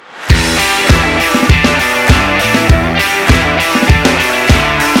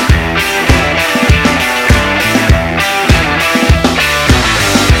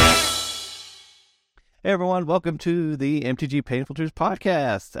Hey everyone, welcome to the MTG Painful Truths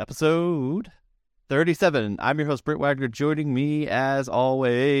podcast, episode 37. I'm your host, Britt Wagner. Joining me, as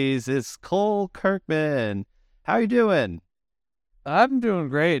always, is Cole Kirkman. How are you doing? I'm doing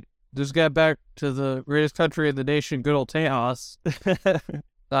great. Just got back to the greatest country in the nation, good old Tejas.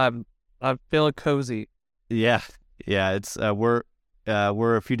 I'm feeling cozy. Yeah. It's we're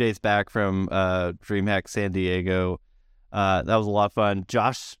a few days back from DreamHack San Diego. That was a lot of fun.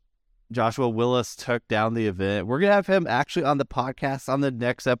 Joshua Willis took down the event. We're going to have him actually on the podcast on the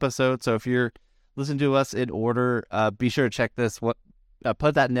next episode. So if you're listening to us in order, be sure to check this.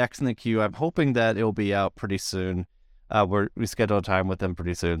 Put that next in the queue. I'm hoping that it'll be out pretty soon. We scheduled a time with them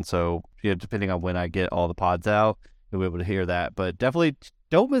pretty soon. So depending on when I get all the pods out, you'll be able to hear that. But definitely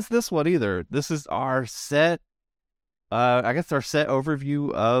don't miss this one either. This is our set. Our set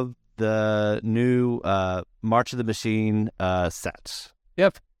overview of the new March of the Machine set.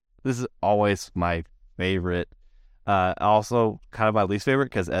 Yep. This is always my favorite. Also, kind of my least favorite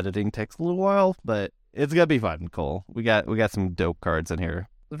because editing takes a little while, but it's gonna be fun. Cole, we got some dope cards in here.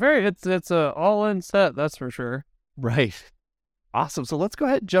 It's a all-in set, that's for sure. Right. Awesome. So let's go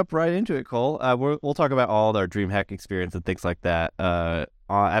ahead and jump right into it, Cole. We'll talk about all our DreamHack experience and things like that.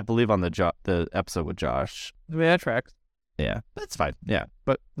 I believe on the episode with Josh. I mean, that tracks. Yeah, that's fine. Yeah,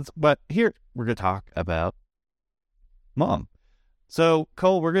 but here we're gonna talk about Mom. So,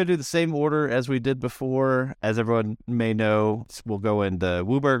 Cole, we're going to do the same order as we did before. As everyone may know, we'll go in the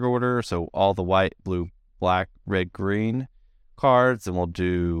Wooburg order. So, all the white, blue, black, red, green cards. And we'll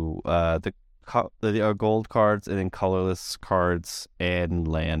do the gold cards and then colorless cards and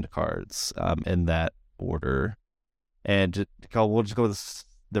land cards in that order. And, Cole, we'll just go with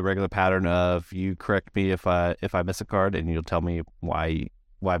the regular pattern of you correct me if I miss a card and you'll tell me why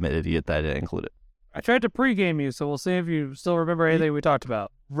I'm an idiot that I didn't include it. I tried to pregame you, so we'll see if you still remember anything we talked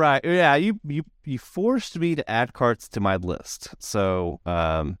about. Right. Yeah, you forced me to add cards to my list. So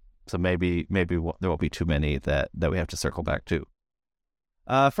maybe there won't be too many that we have to circle back to.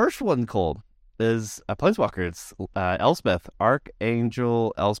 First one, Cole, is a Planeswalker. It's Elspeth,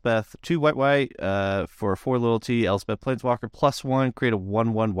 Archangel Elspeth, 2 white, for 4 loyalty, Elspeth Planeswalker, +1, create a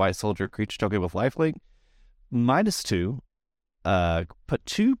 1/1 white soldier creature token with lifelink, -2. Put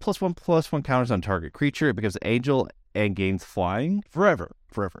 2 +1/+1 counters on target creature. It becomes Angel and gains flying forever.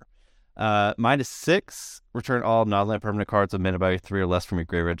 -6, return all non-land permanent cards with mana value 3 or less from your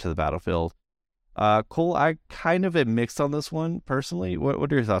graveyard to the battlefield. Cole, I kind of am mixed on this one personally.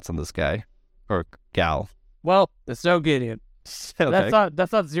 What are your thoughts on this guy or gal? Well, it's no Gideon. Okay.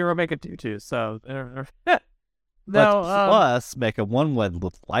 That's not 0 make a 2/2. So no. Plus make a 1/1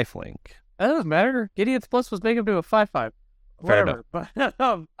 with lifelink. That doesn't matter. Gideon's plus was making him do a 5/5. Whatever. But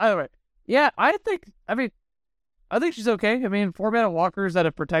either way, yeah, I think she's okay. I mean, 4-mana walkers that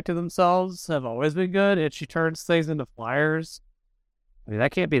have protected themselves have always been good, and she turns things into flyers. I mean,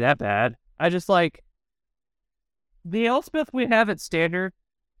 that can't be that bad. I just like the Elspeth we have at standard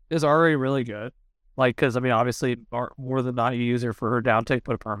is already really good. Like, because I mean, obviously, more than not, you use her for her downtick,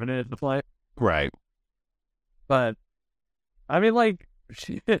 put a permanent into play. Right. But I mean, like,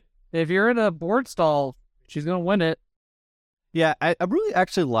 if you're in a board stall, she's gonna win it. Yeah, I really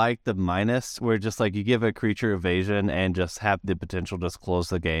actually like the minus where just like you give a creature evasion and just have the potential to just close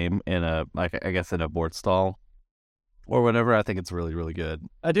the game in a in a board stall or whatever. I think it's really, really good.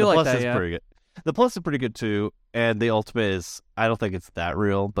 I do like that. Is pretty good. The plus is pretty good too, and the ultimate is I don't think it's that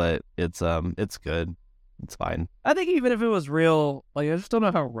real, but it's good. It's fine. I think even if it was real, like I just don't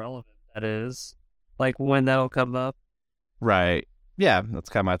know how relevant that is. Like when that'll come up. Right. Yeah, that's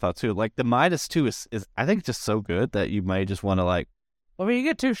kind of my thought too. Like the -2 is I think just so good that you might just want to like. I mean, you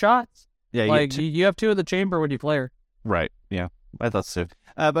get 2 shots. Yeah, like you have 2 in the chamber when you play her. Right. Yeah, I thought so.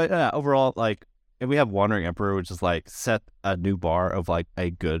 But overall, like, and we have Wandering Emperor, which is like set a new bar of like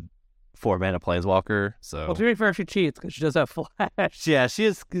a good 4-mana Planeswalker. So well, to be fair, she cheats because she does have flash. Yeah, she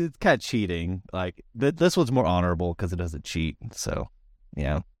is kind of cheating. Like this one's more honorable because it doesn't cheat. So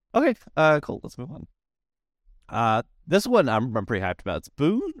yeah. Okay. Cool. Let's move on. This one I'm pretty hyped about. It's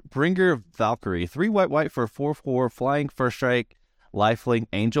Boonbringer Valkyrie, 3 white for 4/4 flying first strike, lifelink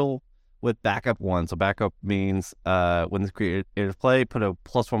angel with backup 1. So backup means when this creature enters play, put a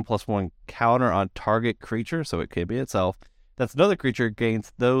 +1/+1 counter on target creature, so it could be itself. That's another creature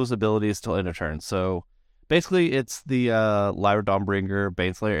gains those abilities till end of turn. So basically, it's the Lyra Dawnbringer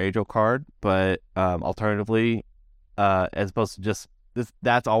Baneslayer Angel card, but alternatively, as opposed to just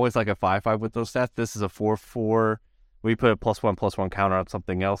that's always like a 5/5 with those stats. This is a 4/4. We put a +1/+1 counter on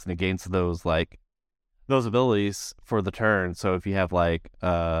something else, and it gains those those abilities for the turn. So if you have like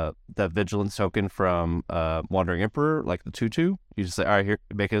that vigilance token from Wandering Emperor, like the 2/2, you just say, all right, here,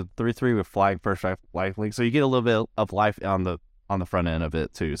 make a 3/3 with flying first life link. So you get a little bit of life on the front end of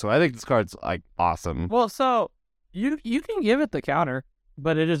it too. So I think this card's like awesome. Well, so you can give it the counter,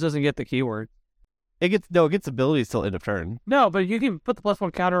 but it just doesn't get the keyword. It gets abilities till end of turn. No, but you can put the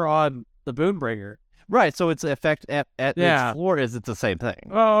 +1 counter on the Boonbringer. Right, so its effect at its floor is it's the same thing.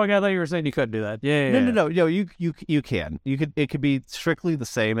 Oh, okay, I thought you were saying you couldn't do that. Yeah. No. You can. It could be strictly the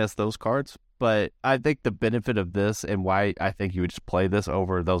same as those cards, but I think the benefit of this and why I think you would just play this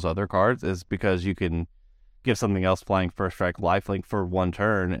over those other cards is because you can give something else flying first strike lifelink for one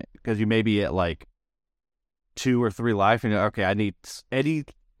turn, because you may be at like 2 or 3 life and okay, I need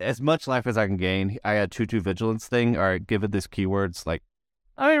as much life as I can gain. I got 2/2 vigilance thing. All right, give it this keywords like.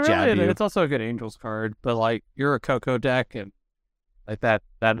 I mean, really, it's also a good Angels card, but like you're a Coco deck, and like that's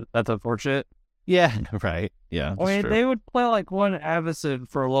unfortunate. Yeah, right. Yeah, I mean, they would play like one Avacyn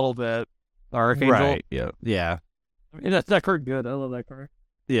for a little bit, Archangel. Right. Yeah. I mean, that card good. I love that card.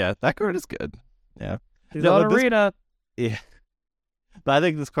 Yeah, that card is good. Yeah. He's on Arena. Yeah. But I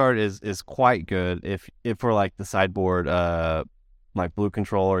think this card is quite good if for like the sideboard like blue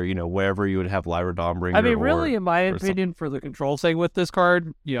control or wherever you would have Lyra Dawnbringer. I mean, really, in my opinion, for the control thing with this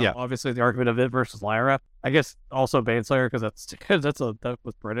card, obviously the argument of it versus Lyra. I guess also Baneslayer because that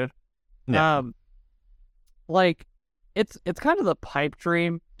was printed. Yeah. Like it's kind of the pipe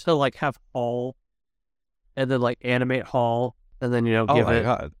dream to like have Hall, and then like animate Hall, and then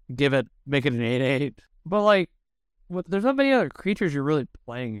give it make it an 8/8. But like, there's not many other creatures you're really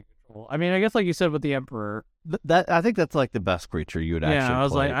playing in control. I mean, I guess like you said with the Emperor. I think that's like the best creature you would actually play. I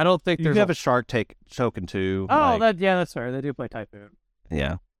was like, I don't think you have a shark token too. Oh, that's fair. They do play Typhoon.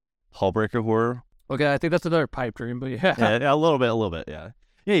 Yeah. Hullbreaker Horror. Okay, I think that's another pipe dream, but yeah. Yeah, a little bit, yeah.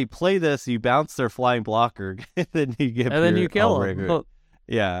 Yeah, you play this, you bounce their flying blocker, and then you get and then you kill them.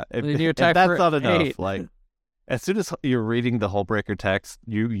 Yeah, if that's not enough, 8. like as soon as you're reading the Hullbreaker text,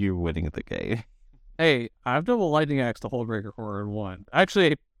 you're winning the game. Hey, I've double lightning axe the Hullbreaker Horror in one.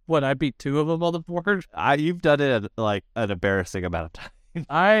 Actually, I beat 2 of them on the board. You've done it at like an embarrassing amount of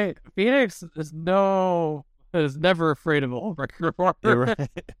time. Phoenix is never afraid of a Hullbreaker Horror. Right.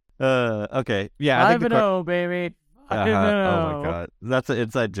 Okay, yeah, 5-0, baby. 5-0. Oh my god, that's an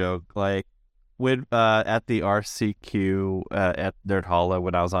inside joke. Like when at the RCQ at Nerd Hollow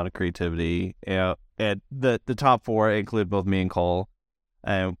when I was on a creativity, and the top 4 include both me and Cole,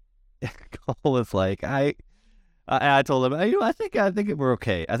 and Cole is like, I told him, I think we're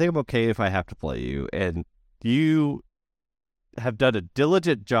okay. I think I'm okay if I have to play you, and you have done a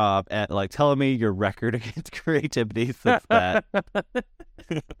diligent job at like telling me your record against creativity since that.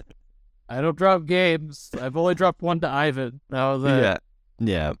 I don't drop games. I've only dropped 1 to Ivan. That was it.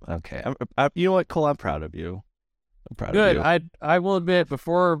 Yeah. Okay. You know what, Cole? I'm proud of you. I'm proud of you. Good. I will admit,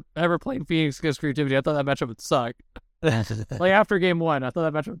 before ever playing Phoenix against creativity, I thought that matchup would suck. Like after game 1, I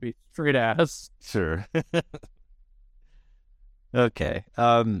thought that matchup would be straight ass. Sure. Okay.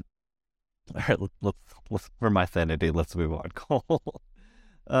 All right. Let's for my sanity. Let's move on, Cole.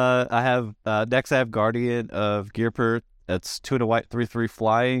 I have next. I have Guardian of Gearper. It's 2 and a white, 3/3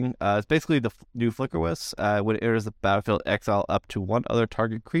 flying. It's basically the new Flicker Wisp. When it enters the battlefield, exile up to 1 other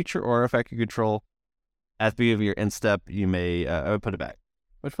target creature or effect you control. At the beginning of your end step, you may put it back.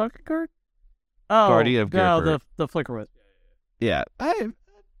 Which fucking card? Oh, Guardian of Gearper. No, the Flicker Wisp. Yeah, I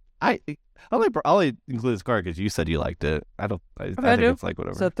only include this card because you said you liked it. I think it's like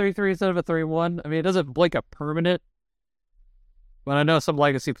whatever. It's a 3/3 instead of a 3/1. I mean, it doesn't blink a permanent. But I know some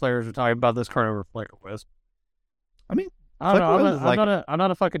Legacy players are talking about this card over Flicker Wisp. I mean, I don't know. I'm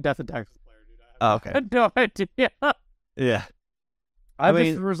not a fucking Death and Taxes player, dude. Oh, okay. No idea. Yeah. I'm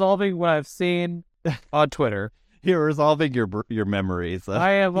just resolving what I've seen on Twitter. You're resolving your memories.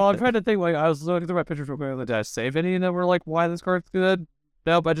 I am. Well, I'm trying to think. Like, I was looking through my pictures real quick. Did I save any that were like, why this card's good?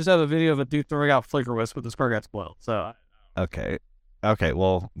 Nope. I just have a video of a dude throwing out Flicker Wisp, but this card got spoiled. So. Okay.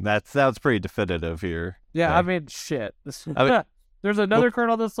 Well, that sounds pretty definitive here. Yeah. Okay. I mean, shit. There's another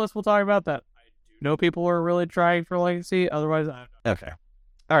card on this list we'll talk about that I do know people are really trying for Legacy. Otherwise, I don't know. Okay.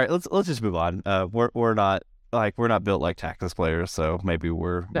 All right. Let's just move on. We're not built like Taxes players, so maybe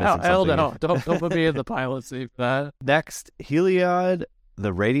we're hell no. Don't put me in the pilot seat for that. Next, Heliod,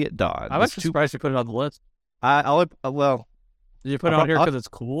 the Radiant Dawn. I'm actually surprised you put it on the list. Did you put it on here because it's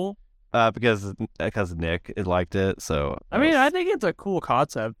cool? Because Nick liked it. So I mean, I think it's a cool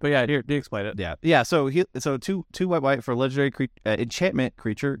concept. But yeah, here, do explain it. Yeah. So two white for legendary enchantment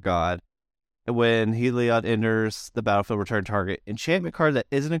creature god. When Heliod enters the battlefield, return target enchantment card that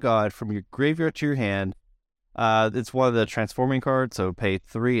isn't a god from your graveyard to your hand. It's one of the transforming cards, so pay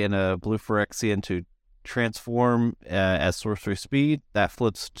 3 and a blue Phyrexian to transform as sorcery speed. That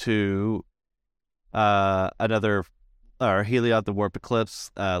flips to another Heliod the Warp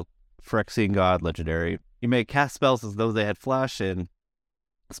Eclipse, Phyrexian God, legendary. You may cast spells as though they had flash, and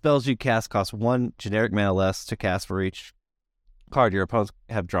spells you cast cost 1 generic mana less to cast for each card your opponents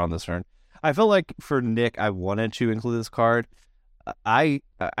have drawn this turn. I feel like for Nick, I wanted to include this card. I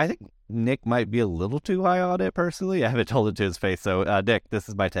think Nick might be a little too high on it personally. I haven't told it to his face, so Nick, this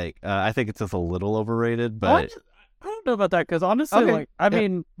is my take. I think it's just a little overrated, but I don't know about that because honestly, Okay. like I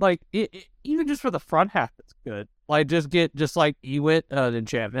mean, like even just for the front half, it's good. Like just get like Ewit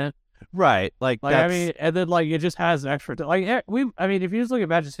enchantment. right, like Like that's, I mean, and then like it just has an extra. Like I mean, if you just look at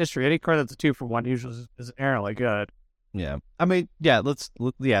Magic's history, any card that's a 2-for-1 usually is inherently good. yeah. I mean, yeah.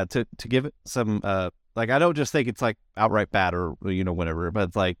 To give it some like I don't just think it's like outright bad or whatever, but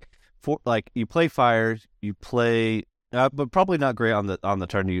it's like for like you play fires, you play. But probably not great on the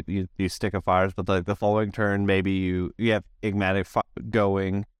turn you stick a fires, but like the following turn maybe you have Igmatic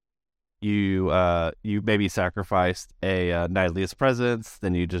going, you maybe sacrificed a Nihilist Presence,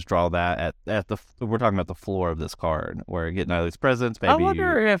 then you just draw that at the we're talking about the floor of this card where you get Nihilist Presence, maybe I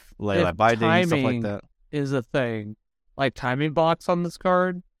wonder if Leyline Binding, timing stuff like that. is a thing, like timing blocks on this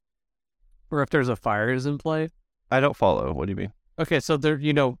card, or if there's a fires in play. I don't follow. What do you mean? Okay, so there,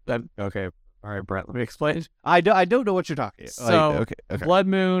 okay, all right, Brent, let me explain. I don't know what you're talking about. So, okay. Blood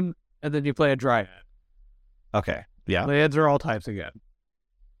Moon, and then you play a Dryad. Okay. Yeah. Dryads are all types again.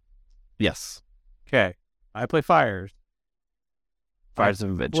 Yes. Okay, I play fires. Fires of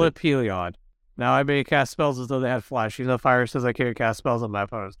Invention. Flip Heliod. Now I may cast spells as though they had flash, even though fire says I can't cast spells on my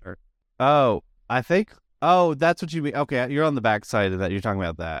opponent's turn. Oh, I think. Oh, that's what you mean. Okay, you're on the back side of that. You're talking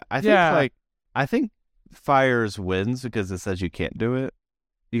about that. I think fires wins because it says you can't do it.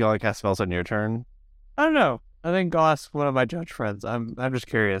 You can only cast spells on your turn. I don't know. I think I'll ask one of my judge friends. I'm just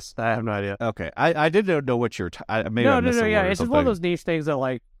curious. I have no idea. Okay, I didn't know what you're. Maybe no, I missed a yeah. word or It's just one of something. those niche things that,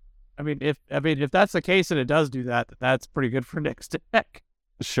 like, if that's the case and it does do that, that's pretty good for Nick's deck.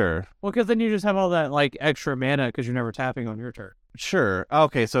 Sure. Well, because then you just have all that like extra mana because you're never tapping on your turn. Sure.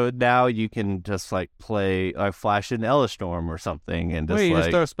 Okay, so now you can just like play like flash in Hellish Storm or something, and just You like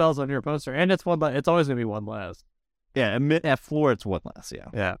just throw spells on your opponent's turn, and it's it's always gonna be one less. yeah, at floor it's one less. Yeah.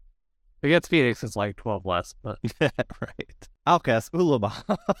 Yeah. Against Phoenix, it's like 12 less, but Right. I'll cast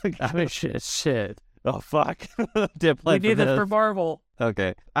Ulamog. I mean, shit. Oh fuck! Did play We need for this for Marvel.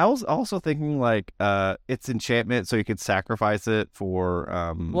 Okay. I was also thinking like it's enchantment, so you could sacrifice it for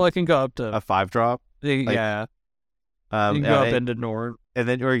Well, it can go up to a 5-drop. yeah. You can go up into Nord. and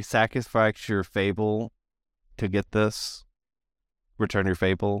then or you sacrifice your Fable to get this. Return your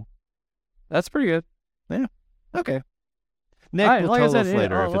Fable. That's pretty good. Okay. Nick will like tell I us said,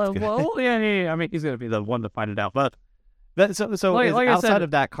 later if it's good. Well, yeah. I mean, he's gonna be the one to find it out. But So like I outside said-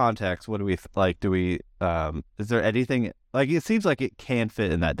 of that context, what do we like? Do we is there anything like it seems like it can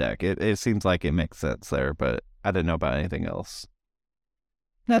fit in that deck? It seems like it makes sense there, but I didn't know about anything else.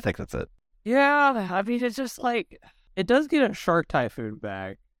 I think that's it. yeah, I mean, it's just like it does get a Shark Typhoon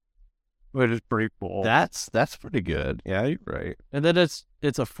back, which is pretty cool. That's pretty good. Yeah, you're right. And then it's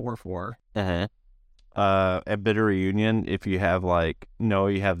a 4/4. At Bitter Reunion, if you have like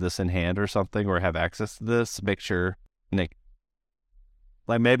you have this in hand or something, or have access to this, make sure Nick.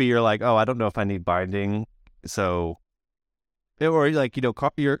 Like maybe you're like, oh, I don't know if I need binding, so, or like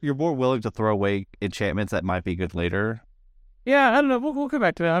you're more willing to throw away enchantments that might be good later. Yeah, I don't know. We'll come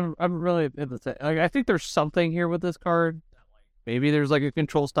back to it. I'm really in the like, I think there's something here with this card. Maybe there's like a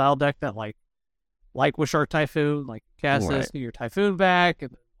control style deck that like with Shark Typhoon, like cast this, Right. get your Typhoon back,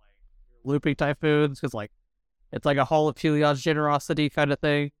 and then like looping Typhoons because like it's like a Hall of Heliod's generosity kind of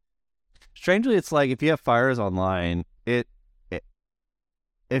thing. Strangely, it's like if you have fires online, if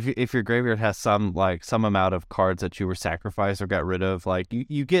your graveyard has some amount of cards that you were sacrificed or got rid of, like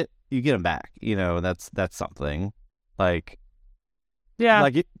you get them back. That's something. Like Yeah,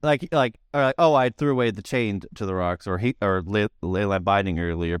 oh, I threw away the chain to the rocks or Leyline Binding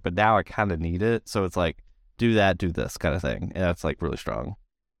earlier, but now I kind of need it. So it's like do that, do this kind of thing, and that's like really strong.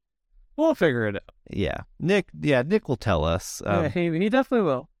 we'll figure it out. Yeah, Nick will tell us. Yeah, he definitely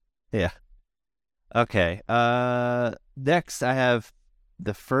will. Okay. Next I have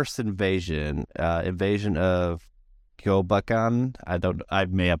the first invasion of Gyobakan. I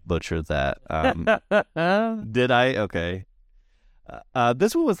may have butchered that. Did I? Okay.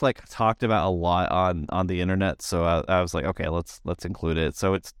 This one was like talked about a lot on the internet, so I was like, okay, let's include it.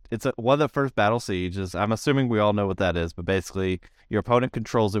 So it's one of the first battle sieges. I'm assuming we all know what that is, but basically your opponent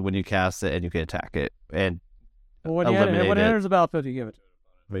controls it when you cast it, and you can attack it and when eliminate it it. enters the battlefield, you give it to him.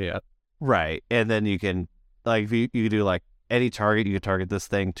 But yeah, Right, and then you can like if you do like any target, you can target this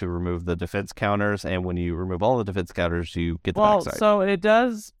thing to remove the defense counters, and when you remove all the defense counters, you get the backside. So it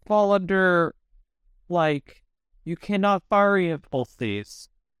does fall under, like, you cannot fiery impulse these.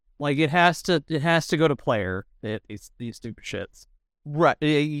 Like, it has to go to player, these stupid shits. Right.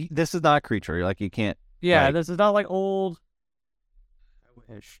 This is not a creature. Like, you can't. Yeah, like, this is not like old.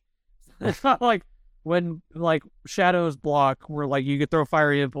 I wish. It's not like when, like, Shadows block, where, like, you could throw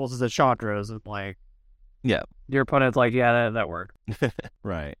fiery impulses at Chandras, and, like, yeah, your opponent's like, yeah, that worked.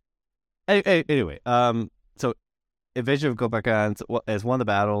 Right. Anyway, so Invasion of Gobakhan is one of the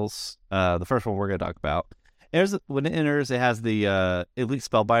battles. The first one we're going to talk about. When it enters, it has the Elite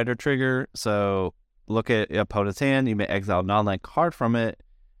Spellbinder trigger. So look at your opponent's hand. You may exile a non-land card from it.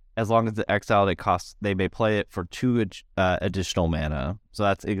 As long as it's exiled, they may play it for 2 additional mana. So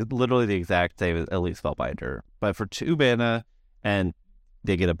that's literally the exact same as Elite Spellbinder, but for 2 mana, and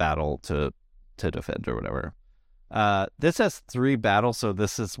they get a battle to defend or whatever. This has 3 battles, so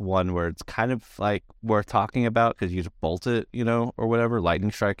this is one where it's kind of like worth talking about because you just bolt it, or whatever,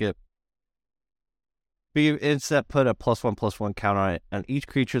 lightning strike it. But you instead put a +1/+1 counter on each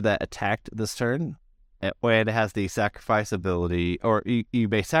creature that attacked this turn, and it has the sacrifice ability, or you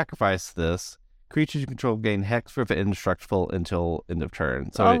may sacrifice this. Creatures you control gain Hex Proof and Indestructible until end of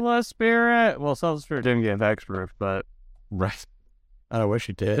turn. So Selfless Spirit. Well, Selfless Spirit didn't get Hex Proof, but right. I wish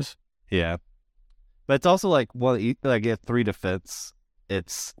he did. Yeah. But it's also like you have 3 defense.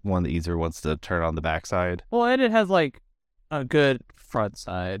 It's one of the easier ones to turn on the backside. Well, and it has like a good front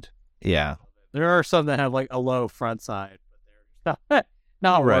side. Yeah. There are some that have like a low front side, but they're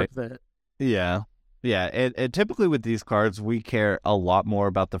not right. worth it. Yeah. Yeah. And typically with these cards, we care a lot more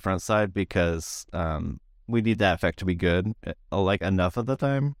about the front side because we need that effect to be good, like enough of the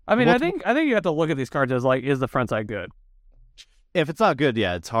time. I mean, I think you have to look at these cards as like, is the front side good? If it's not good,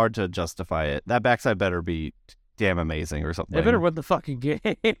 yeah, it's hard to justify it. That backside better be damn amazing or something. It better win the fucking game.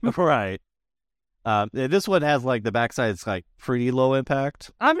 Right. This one has like the backside's like pretty low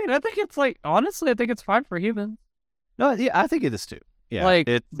impact. I mean, I think it's like, honestly, I think it's fine for humans. No, yeah, I think it is too. Yeah. Like,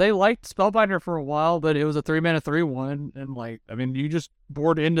 they liked Spellbinder for a while, but it was a 3-mana 3/1, and like, I mean, you just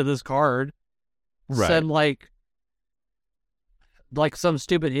board into this card. Right. Send like some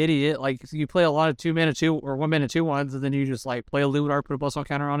stupid idiot, like you play a lot of 2-mana 2 or 1-mana 2/1s, and then you just like play a Lunar, put a +1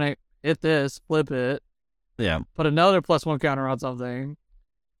 counter on it, hit this, flip it, put another +1 counter on something,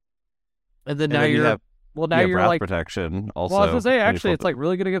 and then now you're wrath like protection. Also, well, I was gonna say actually it's like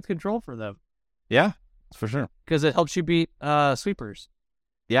really good against control for them. Yeah, for sure, because it helps you beat sweepers.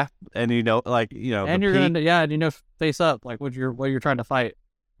 Yeah, and and you're gonna face up like what you're trying to fight.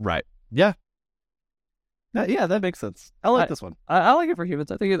 Right. Yeah. Yeah, that makes sense. I like this one. I like it for humans.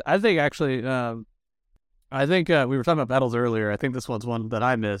 I think actually, we were talking about battles earlier. I think this one's one that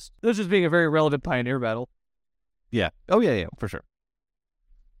I missed. This just being a very relevant Pioneer battle. Yeah. Oh yeah, for sure.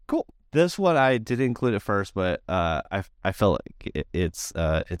 Cool. This one I did include at first, but I felt like it's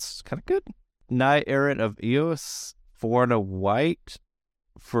kind of good. Knight Errant of Eos, 4 and a white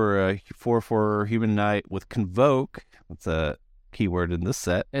for a 4/4 human knight with Convoke. That's a keyword in this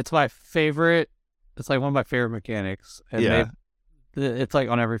set. It's my favorite. It's like one of my favorite mechanics. And it's like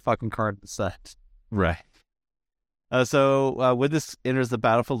on every fucking card in the set. Right. So when this enters the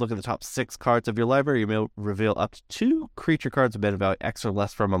battlefield, look at the top 6 cards of your library. You may reveal up to 2 creature cards of mana value X or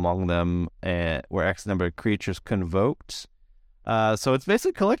less from among them, where X number of creatures convoked. So it's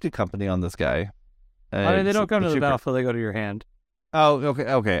basically collected company on this guy. I mean, they don't come to the battlefield; they go to your hand. Oh,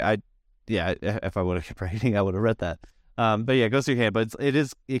 okay. If I would have kept writing, I would have read that. But yeah, it goes to your hand. But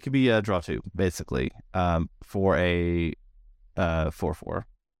it could be a draw 2, basically, for a 4/4.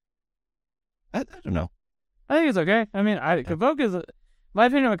 I don't know. I think it's okay. I mean, Convoke is my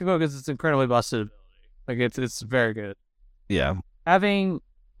opinion on Convoke is it's incredibly busted. Like it's very good. Yeah. Having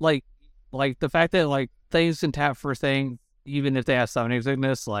like the fact that like things can tap for things even if they have summoning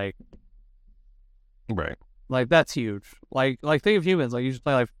sickness, like right. Like that's huge. Like think of humans. Like you just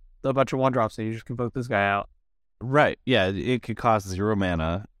play like a bunch of 1-drops and you just Convoke this guy out. Right. Yeah, it could cost 0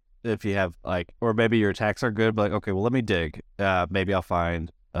 mana if you have or maybe your attacks are good, but like, okay, well let me dig. Maybe I'll find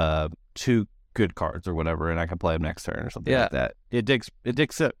 2 good cards or whatever, and I can play them next turn or something like that. It digs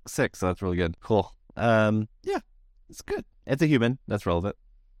 6, so that's really good. Cool. Yeah, it's good. It's a human. That's relevant.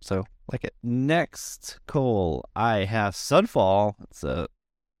 So like it. Next, Cole, I have Sunfall. It's a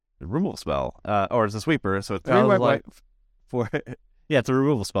removal spell, or it's a sweeper. So it's 3 white for it's a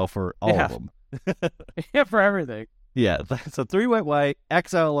removal spell for all of them. Yeah, for everything. Yeah, so 3 white,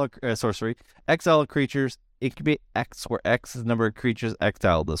 exile sorcery, exile creatures, incubate X, where X is the number of creatures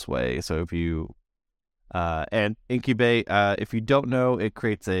exiled this way. So if you and incubate, if you don't know, it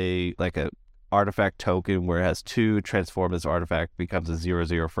creates a artifact token where it has 2 transform as artifact, becomes a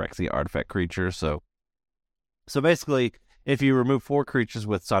 0/0 Phyrexian artifact creature. So basically, if you remove 4 creatures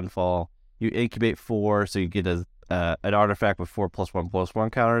with Sunfall, you incubate 4, so you get an artifact with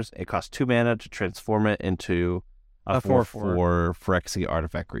 4+1/+1 counters. It costs 2 mana to transform it into a 4/4 Phyrexian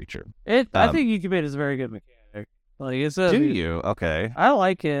artifact creature. I think incubate is a very good mechanic. Like, do you? Okay. I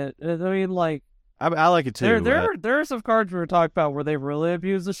like it. I mean, like, I like it too. There are some cards we were talking about where they really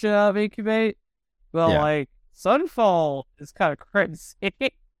abuse the shit out of incubate. Well, like, Sunfall is kind of crazy.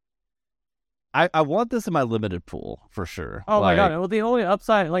 I want this in my limited pool for sure. Oh my god! Well, the only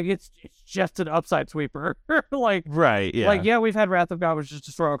upside, like, it's just an upside sweeper. Like, right? Yeah. Like, yeah, we've had Wrath of God, which is just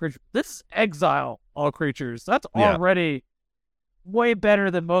destroy all creatures. This is exile all creatures. That's already way better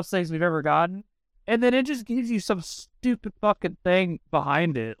than most things we've ever gotten. And then it just gives you some stupid fucking thing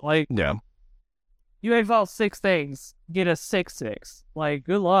behind it. Like, you exile 6 things, get a 6/6. Like,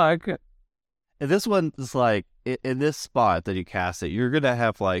 good luck. And this one is like, in this spot that you cast it, you're gonna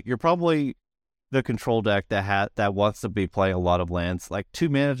have like, you're probably the control deck that wants to be playing a lot of lands. Like, 2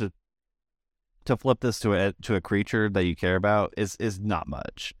 mana to flip this to a creature that you care about is not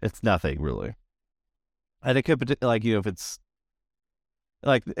much. It's nothing really. And it could, like, if it's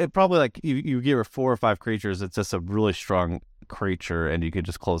like, it probably, like, you give her 4 or 5 creatures, it's just a really strong creature, and you could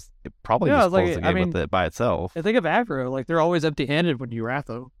just close the game with it by itself. I think of aggro, like, they're always empty-handed when you Wrath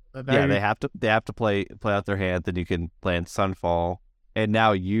them. They have to play out their hand, then you can play in Sunfall, and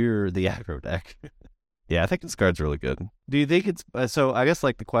now you're the aggro deck. Yeah, I think this card's really good. Do you think it's so? I guess,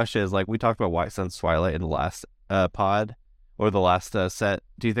 like, the question is, like, we talked about White Sun's Twilight in the last pod or the last set.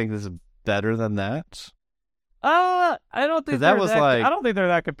 Do you think this is better than that? I don't think that was like, I don't think they're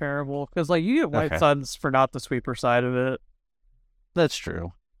that comparable, because, like, you get White Suns for not the sweeper side of it. That's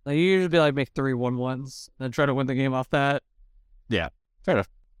true. Like, you usually be like, make 3 1/1s and then try to win the game off that. Yeah, fair enough.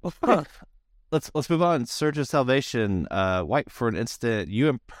 Let's move on. Surge of Salvation. White for an instant. You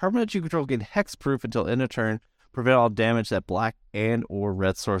and permanent you control gain hexproof until end of turn. Prevent all damage that black and or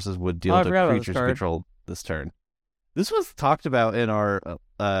red sources would deal to creatures you control this turn. This was talked about in our,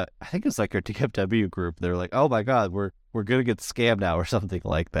 I think it's like our TFW group. They're like, oh my god, we're gonna get scammed now or something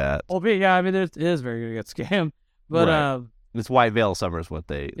like that. Well, yeah, I mean, it is very gonna get scammed, but it's White Veil Summer is what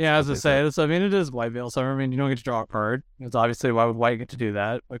they. Yeah, as I say, I mean, it is White Veil Summer. I mean, you don't get to draw a card. It's obviously, why would White get to do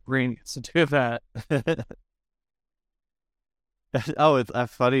that? Like, Green gets to do that. Oh, it's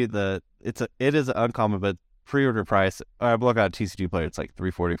funny that it is uncommon, but pre-order price. I'm looking at TCG Player. It's like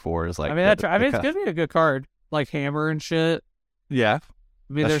 $344. Is like, I mean, it's gonna be a good card, like Hammer and shit. Yeah,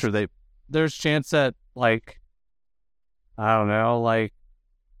 I mean, there's chance that, like, I don't know, like,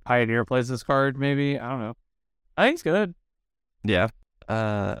 Pioneer plays this card. Maybe, I don't know. I think it's good. Yeah.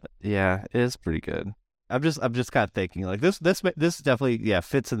 Yeah, it is pretty good. I'm just kind of thinking, like, this definitely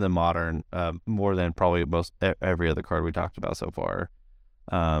fits in the modern more than probably most every other card we talked about so far.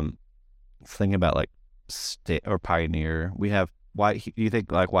 Thinking about, like, or Pioneer, we have White. Do you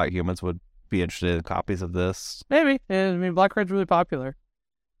think, like, White humans would be interested in copies of this? Maybe. I mean, Black Red's really popular.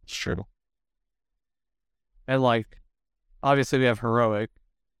 It's true. And, like, obviously we have Heroic.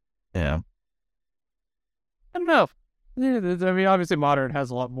 Yeah. I don't know. I mean, obviously, Modern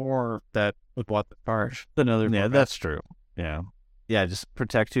has a lot more that would want the card than other. Yeah, that's true. Yeah, just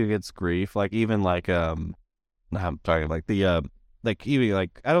protect you against grief. Like, even like I'm talking like the like, even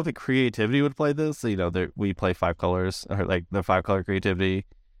like, I don't think Creativity would play this. You know, we play 5 colors, or like the 5-color Creativity.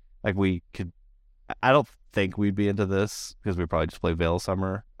 Like, we could. I don't think we'd be into this because we probably just play Veil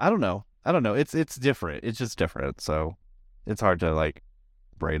Summer. I don't know. It's different. It's just different. So it's hard to, like,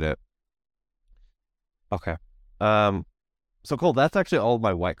 braid it. Okay. So Cole, that's actually all of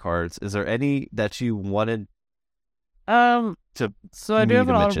my White cards. Is there any that you wanted to? So I do have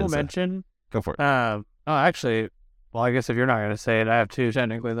an honorable mention. Go for it. Actually, well, I guess if you're not going to say it, I have 2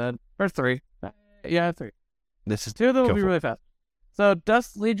 technically then. Or 3. Yeah, I have 3. This is 2 of them will be really fast. So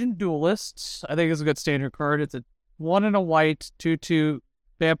Dust Legion Duelist, I think is a good standard card. It's a 1 and a white, 2/2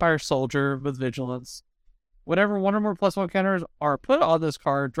 vampire soldier with vigilance. Whenever 1 or more +1 counters are put on this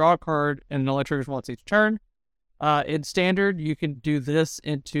card, draw a card, and it only triggers once each turn. In standard, you can do this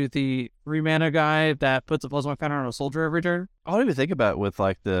into the 3 mana guy that puts a +1 counter on a soldier every turn. I don't even think about it with,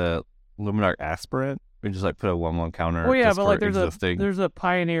 like, the Luminarch Aspirant. We just, like, put a 1/1 counter. Oh yeah, but, like, there's a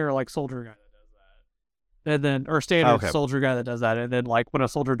Pioneer, like, soldier guy that does that, and then, or standard soldier guy that does that, and then, like, when a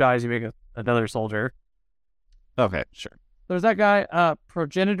soldier dies, you make another soldier. Okay, sure. There's that guy,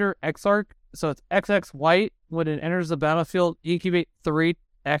 Progenitor Exarch. So it's XX white. When it enters the battlefield, incubate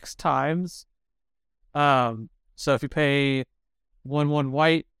 3x times. So if you pay 1/1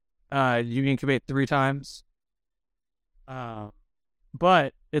 white, you incubate 3 times.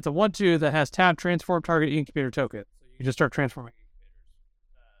 But it's a 1/2 that has tap transform target incubator token. So you can just start transforming incubators.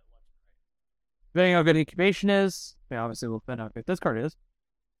 Depending on how good incubation is, obviously we'll depend on how good this card is.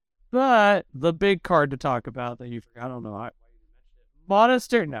 But the big card to talk about that you forgot, I don't know why you mentioned it.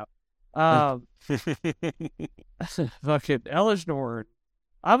 Monastery, no. Fucking Elish Nord.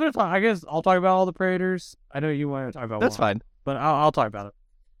 I guess I'll talk about all the Praetors. I know you want to talk about That's one, fine. but I'll talk about it.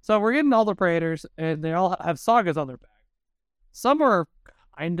 So we're getting all the Praetors, and they all have sagas on their back. Some are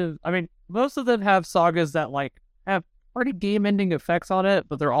most of them have sagas that have pretty game-ending effects on it,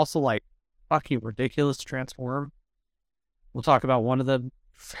 but they're also fucking ridiculous to transform. We'll talk about one of them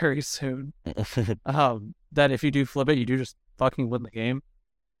very soon. That if you do flip it, you do just fucking win the game.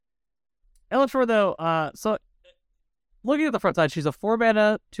 Elish, though, so looking at the front side, she's a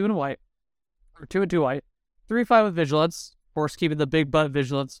 4-mana, 2 and white, or 2 and 2 white, 3/5 with vigilance, of course, keeping the big butt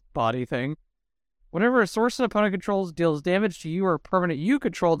vigilance body thing. Whenever a source an opponent controls deals damage to you or a permanent you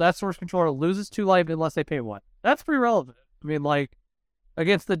control, that source controller loses 2 life unless they pay 1. That's pretty relevant. I mean,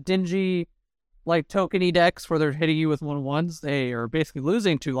 against the dingy, tokeny decks where they're hitting you with 1/1s, they are basically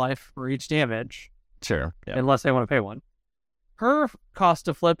losing 2 life for each damage. Sure. Yeah. Unless they want to pay 1. Her cost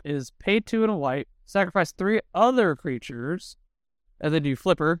to flip is pay 2 and a white, sacrifice 3 other creatures, and then you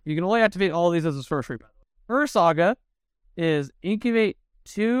flip her. You can only activate all of these as a sorcery, by the way. Her saga is incubate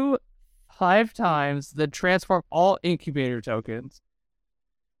 2 5 times, then transform all incubator tokens.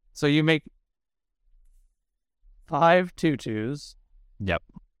 So you make 5 2/2s. Yep.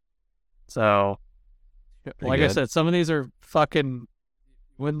 So, Pretty good. I said, some of these are fucking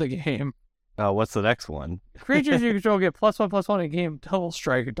win the game. What's the next one? Creatures you control get +1/+1 in game, double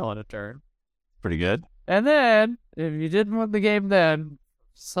strike until end of turn. Pretty good. And then, if you didn't win the game then,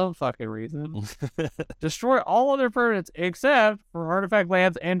 some fucking reason, destroy all other permanents except for artifact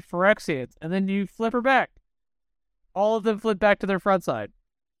lands and Phyrexians, and then you flip her back. All of them flip back to their front side.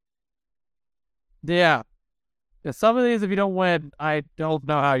 Yeah. Some of these, if you don't win, I don't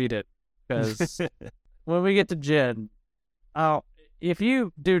know how you did. Because when we get to Jin, if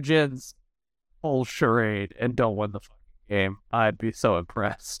you do Jin's whole charade and don't win the fucking game, I'd be so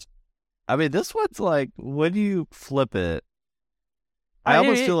impressed. I mean, this one's when you flip it, I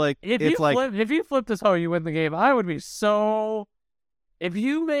almost feel like if you flip this hoe, you win the game. I would be so. If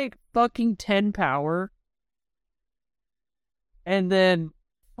you make fucking 10 power, and then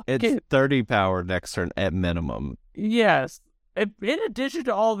it's 30 power next turn at minimum. Yes, in addition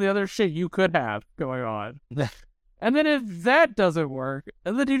to all the other shit you could have going on, and then if that doesn't work,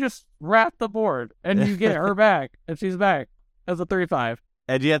 and then you just wrap the board and you get her back, and she's back as a 3/5.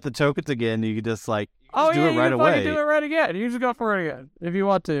 And you have the tokens again. You can just do it right you can away. Fucking do it right again. You just go for it again if you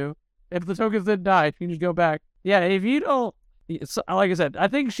want to. If the tokens didn't die, you can just go back. Yeah, if you don't, like I said, I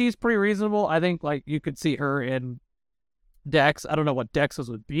think she's pretty reasonable. I think you could see her in decks. I don't know what decks those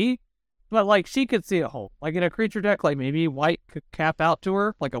would be, but she could see a hole. In a creature deck, maybe white could cap out to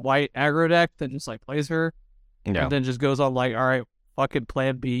her, a white aggro deck that just plays her, yeah. And then just goes on all right, fucking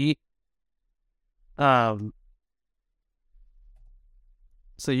plan B.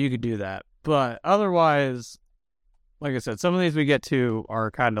 So you could do that. But otherwise, like I said, some of these we get to are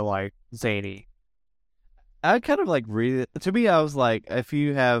kind of zany. I kind of read it. To me, I was if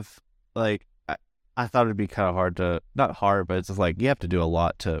you have I thought it'd be kind of hard to, not hard, but it's just you have to do a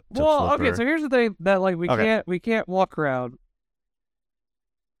lot to well, flip okay, her. so here's the thing that we can't walk around.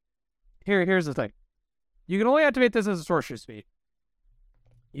 Here's the thing. You can only activate this as a sorcery speed.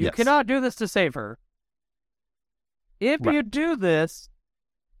 You cannot do this to save her. If you do this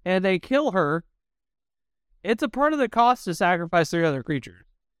and they kill her, it's a part of the cost to sacrifice 3 other creatures.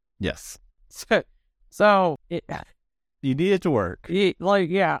 Yes. So you need it to work. You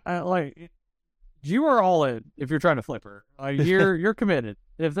are all in if you're trying to flip her. You're committed.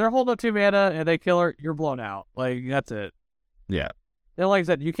 If they're holding up 2 mana and they kill her, you're blown out. That's it. Yeah. And like I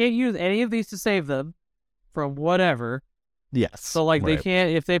said, you can't use any of these to save them from whatever. Yes. So they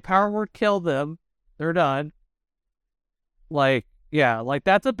can't, if they power word kill them, they're done.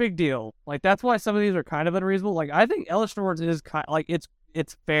 That's a big deal. That's why some of these are kind of unreasonable. I think Elish Nord is kind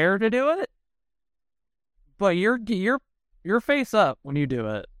it's fair to do it, but you're face up when you do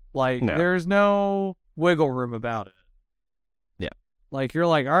it. No. There's no wiggle room about it. Yeah. You're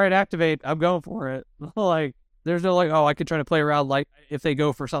all right, activate. I'm going for it. There's no oh, I could try to play around. If they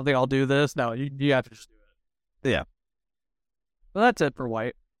go for something, I'll do this. No, you have to just do it. Yeah. Well, that's it for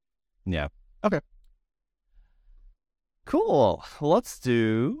white. Yeah. Okay. Cool. Let's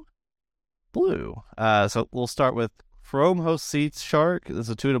do blue. So we'll start with Chrome Host Seats Shark. This is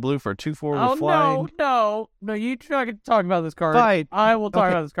a 2 and a blue for a 2/4 with flying. No, you're not going to talk about this card. Fine. I will talk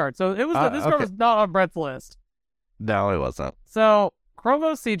about this card. So this card was not on Brett's list. No, it wasn't. So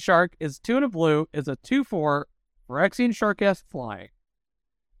Chromo Seed Shark is 2 and a blue, is a 2/4 Phyrexian Shark-esque flying.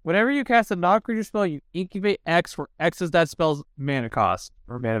 Whenever you cast a non-creature spell, you incubate X, where X is that spell's mana cost,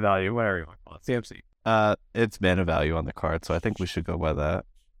 or mana value, whatever you want to call it, CMC. It's mana value on the card, so I think we should go by that.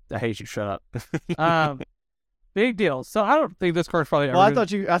 I hate you, shut up. Big deal. So I don't think this card's probably ever... Well, I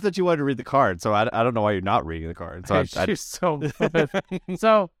thought you wanted to read the card, so I don't know why you're not reading the card. So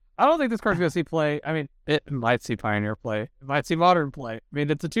So I don't think this card's going to see play. I mean, it might see Pioneer play. It might see Modern play. I mean,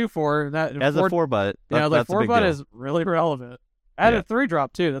 it's a 2/4. As a 4-butt. Yeah, like 4-butt is really relevant. Add a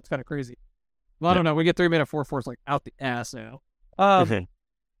 3-drop, too. That's kind of crazy. Well, I don't know. We get 3 mana 4/4s like out the ass now. God,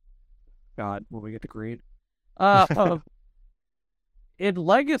 when we get the green. In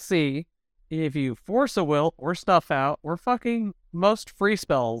Legacy, if you force a will or stuff out or fucking most free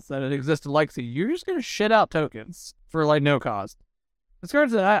spells that exist in Legacy, you're just going to shit out tokens for like no cost. This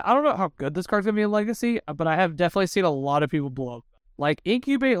card's, I don't know how good this card's going to be in Legacy, but I have definitely seen a lot of people blow up. Like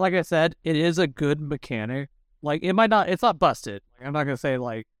Incubate, like I said, it is a good mechanic. Like it's not busted. Like, I'm not going to say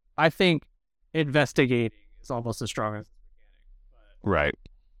like, I think Investigating is almost as strong as this mechanic. But, right.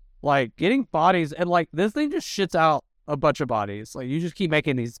 Like getting bodies and like this thing just shits out a bunch of bodies. Like you just keep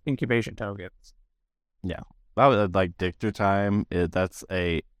making these incubation tokens. Yeah. That was like Dictor Time. That's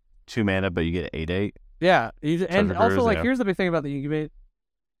a 2 mana, but you get 8/8. Yeah. And also like here's the big thing about the incubate.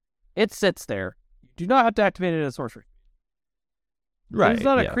 It sits there. You do not have to activate it as sorcery. Right. It's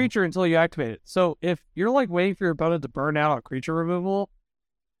not a creature until you activate it. So if you're like waiting for your opponent to burn out on creature removal,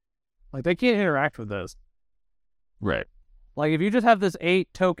 like they can't interact with this. Right. Like if you just have this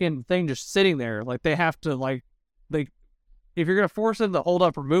 8 token thing just sitting there, like they have to like if you're gonna force them to hold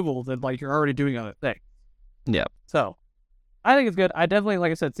up removal, then like you're already doing other things. Yeah. So I think it's good. I definitely,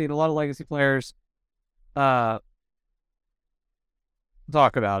 like I said, seen a lot of Legacy players talk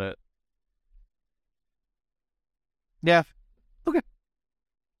about it. Yeah. Okay.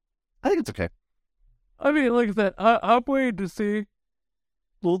 I think it's okay. I mean, like I said, I'm waiting to see.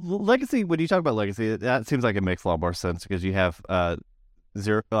 Well, Legacy, when you talk about Legacy, that seems like it makes a lot more sense because you have 5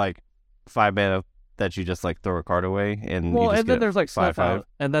 mana that you just like throw a card away, and well, you just and then there's like 5/5. Snuff Out,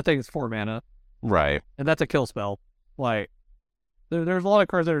 and that thing is 4 mana, right? And that's a kill spell. Like there's a lot of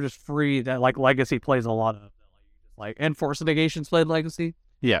cards that are just free that like Legacy plays a lot of, like and Force of Negation's played Legacy.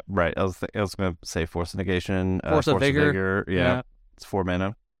 Yeah, right. I was going to say Force of Negation, Force of Vigor. Yeah, it's 4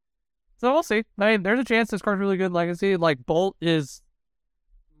 mana. So we'll see. I mean, there's a chance this card's really good Legacy. Like Bolt is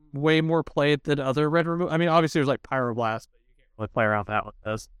way more played than other red removal. I mean, obviously there's like Pyroblast, but you can't really play around that with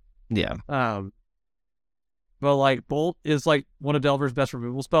this. Yeah. But like Bolt is like one of Delver's best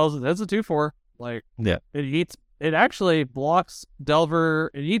removal spells. It's a 2/4. Like it actually blocks Delver.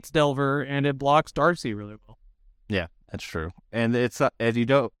 It eats Delver and it blocks Darcy really well. Yeah, that's true. And it's and you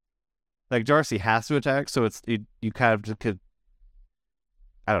don't like Darcy has to attack, so it's you kind of just could.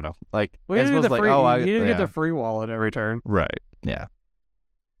 I don't know. Like you didn't get the free wallet every turn. Right. Yeah.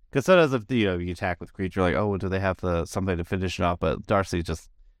 Because sometimes if you attack with creature, like, oh, do they have something to finish it off? But Darcy just,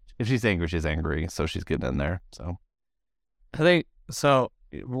 if she's angry, she's angry, so she's getting in there. So I think so.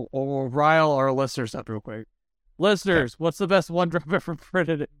 We'll rile our listeners up real quick. Listeners, what's the best 1-drop ever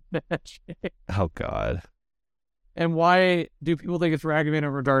printed in Magic? Oh God! And why do people think it's Ragavan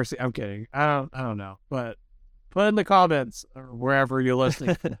over Darcy? I'm kidding. I don't know, but put in the comments or wherever you're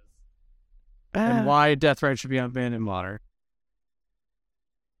listening to this, and why Deathright should be unbanned in Modern.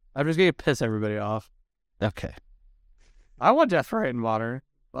 I'm just gonna piss everybody off. Okay. I want Deathright in Modern.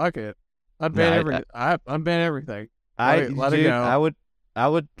 Fuck it. Unban everything. Unban everything. Let it go. I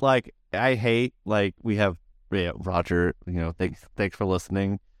would like. I hate like we have Roger. Thanks for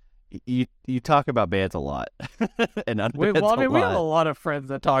listening. You talk about bands a lot, and unbans a lot. We have a lot of friends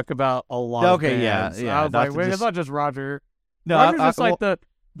that talk about a lot. Okay, of bands. yeah. I was like, it's not just Roger. No, Roger's just like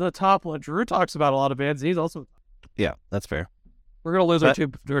the top one. Drew talks about a lot of bands. He's also. Yeah, that's fair. We're gonna lose our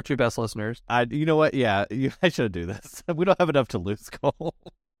two best listeners. You know what? Yeah, I should do this. We don't have enough to lose, Cole.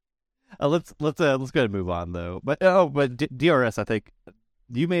 Let's go ahead and move on though. But DRS, I think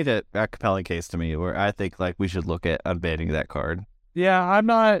you made a compelling case to me where I think like we should look at unbanning that card. Yeah, I'm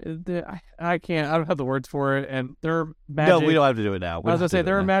not. I can't. I don't have the words for it. And they're Magic. No, we don't have to do it now. I was gonna say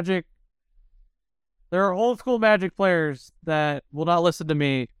there are Magic. There are old school Magic players that will not listen to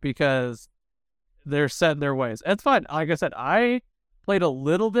me because they're set in their ways. It's fine. Like I said, I played a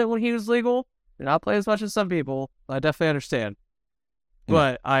little bit when he was legal. Did not play as much as some people. I definitely understand.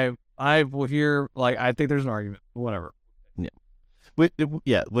 But I will hear, like, I think there's an argument. Whatever. Yeah. We don't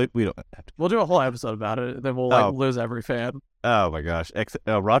have to. We'll do a whole episode about it, and then we'll lose every fan. Oh my gosh.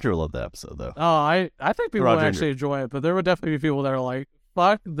 Roger will love the episode though. Oh, I think people would actually enjoy it, but there would definitely be people that are like,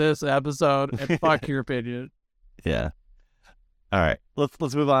 fuck this episode and fuck your opinion. Yeah. All right,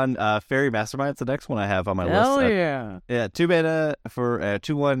 let's move on. Fairy Mastermind's the next one I have on my Hell list. yeah. Yeah, 2 mana for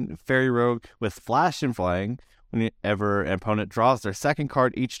 2/1 Fairy Rogue with Flash and Flying. Whenever an opponent draws their second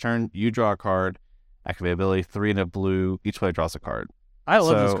card each turn, you draw a card. Activate ability 3 and a blue. Each player draws a card. I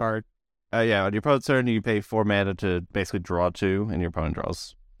love this card. Yeah, on your opponent's turn, you pay 4 mana to basically draw 2, and your opponent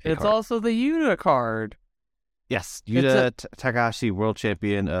draws. It's also the Yuta card. Yes, Yuta Takahashi, world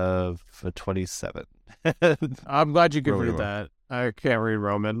champion of 27. I'm glad you could read that. I can't read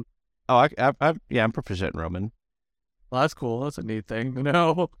Roman. Oh, I'm proficient in Roman. Well, that's cool. That's a neat thing.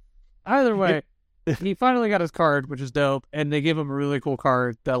 No, either way, he finally got his card, which is dope, and they give him a really cool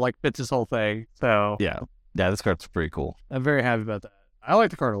card that like fits his whole thing. So yeah, this card's pretty cool. I'm very happy about that. I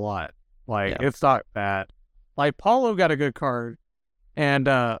like the card a lot. Like it's not bad. Like Paulo got a good card, and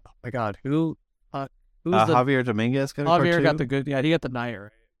oh my god, who's Javier Dominguez got a card too? Javier got the good. Yeah, he got the Knight,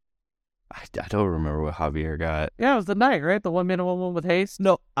 right? I don't remember what Javier got. Yeah, it was the Knight, right? The 1 mana 1/1 with haste.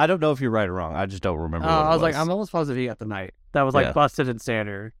 No, I don't know if you're right or wrong. I just don't remember. I was like, I'm almost positive he got the Knight. That was like busted in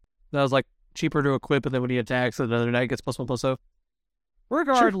standard. That was like cheaper to equip, and then when he attacks, another Knight gets +1/+0.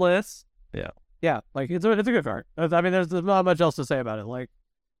 Regardless, yeah, like it's a good card. I mean, there's not much else to say about it. Like,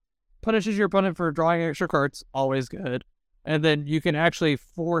 punishes your opponent for drawing extra cards, always good, and then you can actually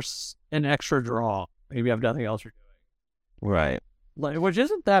force an extra draw. Maybe you have nothing else you're doing. Right. Like, which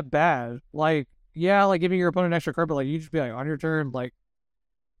isn't that bad. Like, yeah, like giving your opponent an extra card, but like you just be like on your turn, like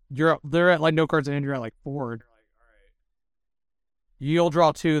they're at like no cards in hand, you're at like 4, and you're like, all right, you'll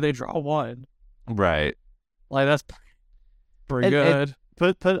draw 2, they draw 1. Right. Like that's pretty good.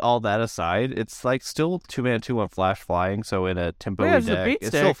 And put all that aside, it's like still 2 mana 2/1 Flash Flying. So in a tempo deck, it's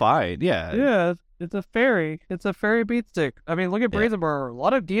still fine. Yeah. Yeah. It's a fairy. It's a fairy beat stick. I mean, look at Brazenburrow. A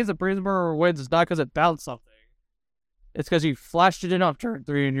lot of games that Brazenburrow wins is not because it bounced something. It's because you flashed it in off turn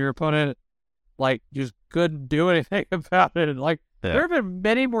 3 and your opponent, like, just couldn't do anything about it. And, like, there have been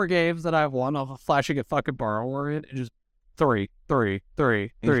many more games that I've won off of flashing a fucking borrower in and just 3, 3,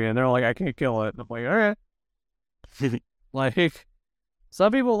 3, 3. And they're like, I can't kill it. And I'm like, all right. Like,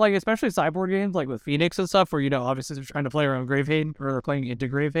 some people, like, especially sideboard games, like with Phoenix and stuff, where, obviously they're trying to play around Grave Hate or they're playing into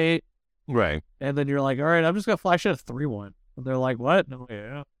Grave Hate. Right. And then you're like, all right, I'm just going to flash it a 3/1. And they're like, what? And I'm like,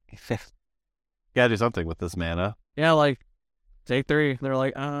 yeah. Gotta do something with this mana. Yeah, like, take 3. They're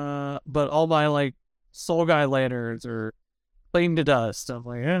like, but all my, like, Soul Guy lanterns are clean to dust. I'm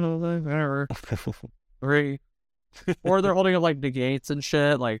like, yeah, whatever. 3. Or they're holding up, like, negates and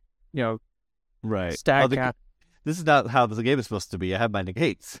shit, like, right. Stack This is not how the game is supposed to be. I have my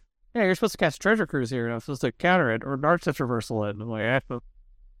negates. Yeah, you're supposed to cast Treasure Cruise here, and I'm supposed to counter it, or Narcissist Reversal it. And I'm like,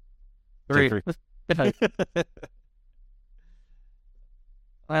 3.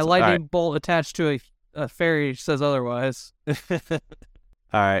 My lightning bolt attached to a fairy says otherwise. All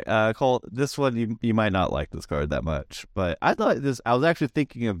right, Cole, this one you might not like this card that much, but I was actually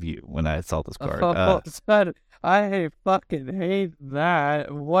thinking of you when I saw this card. I fucking hate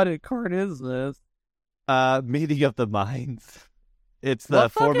that. What card is this? Meeting of the Minds. It's the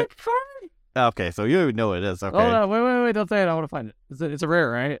fucking card? Okay, so you know what it is. Okay. Oh no, wait, don't say it. I want to find it. It's a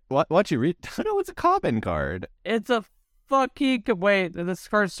rare, right? What you read? No, it's a common card. It's a fucking wait. This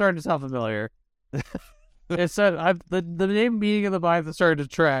card's starting to sound familiar. It said the name Meeting of the Minds is starting to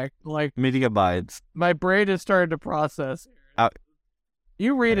track. Like Meeting of Minds. My brain is starting to process.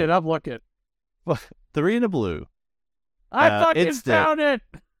 You read it. I'm looking. 3 and a blue. I fucking found it.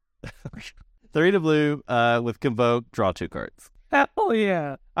 3 and a blue. With Convoke, draw 2 cards. Hell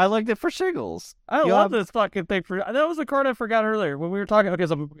yeah. I liked it for shiggles. I love this fucking thing. That was a card I forgot earlier when we were talking. Okay,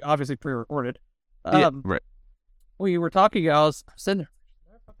 so obviously pre-recorded. Right. We were talking. I was sitting there.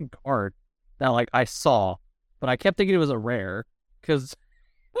 That fucking card that like I saw, but I kept thinking it was a rare because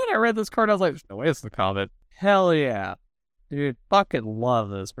when I read this card, I was like, "There's no way it's the common." Hell yeah, dude! Fucking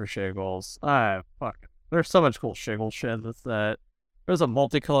love this for shiggles. There's so much cool shiggle shit in this set. There's a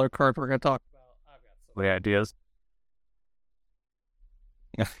multicolored card we're gonna talk about. I've got so many ideas.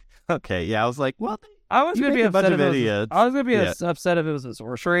 Okay, yeah, I was like, well, I was gonna be upset if idiots. upset if it was a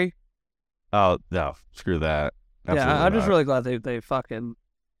sorcery. Oh no, screw that. Absolutely I'm just really glad they fucking,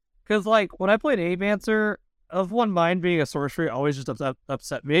 because like when I played Avancer, of one mind being a sorcery always just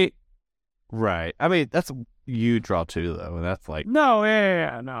upset me. Right. I mean, that's you draw 2 though, and that's like no,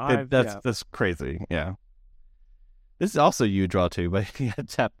 no, that's crazy. Yeah. This is also you draw 2, but you had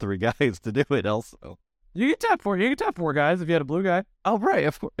to tap 3 guys to do it. Also. You can tap 4. You can tap 4 guys if you had a blue guy. Oh right,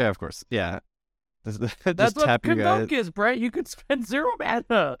 of course. Yeah, of course. Yeah. That's what Convoke is, Brett. You could spend 0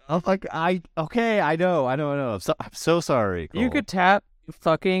 mana. I'm like, I know. I'm so sorry, Cole. You could tap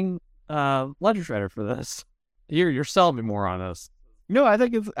fucking Legend Shredder for this. You're selling me more on this. No, I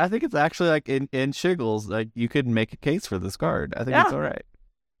think it's actually like in Shiggles, like you could make a case for this card. I think it's all right.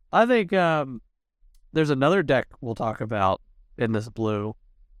 I think there's another deck we'll talk about in this blue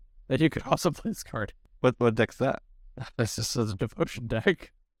that you could also play this card. What deck's that? It's just a devotion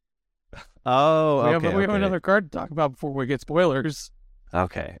deck. Oh, okay. We have another card to talk about before we get spoilers.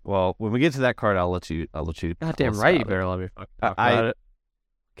 Okay. Well, when we get to that card, I'll let you. Goddamn right, you better let me fucking talk about it.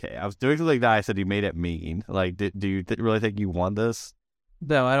 Okay, I was doing something that I said you made it mean. Like, do you really think you won this?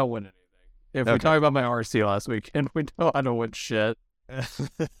 No, I don't win anything. If we talk about my RC last weekend, we know I don't win shit.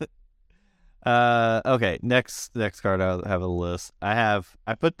 Okay. Next card I have a list. I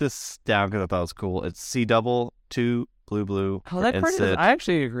put this down because I thought it was cool. It's C double 2 blue. Oh, that card is. I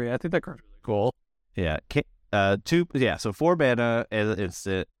actually agree. I think that card's really cool. Yeah. 2. Yeah. So 4 mana as an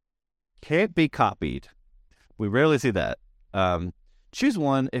instant. Can't be copied. We rarely see that. Choose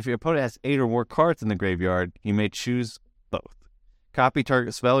one. If your opponent has 8 or more cards in the graveyard, you may choose both. Copy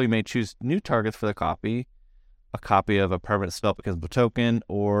target spell. You may choose new targets for the copy. A copy of a permanent spell becomes a token,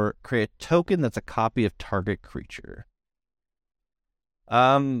 or create a token that's a copy of target creature.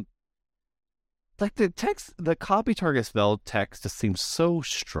 Like the copy target spell text just seems so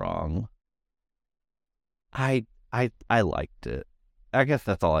strong. I liked it. I guess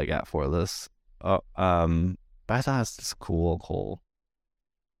that's all I got for this. But I thought it's just cool.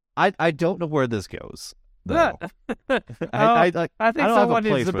 I don't know where this goes, though. I think someone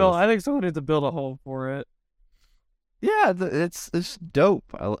needs to build. I think someone needs to build a home for it. Yeah, it's dope.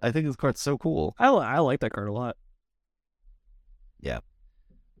 I think this card's so cool. I like that card a lot. Yeah.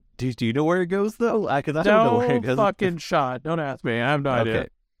 Do you know where it goes though? Because I don't know where it goes. Fucking shot. Don't ask me. I have no idea.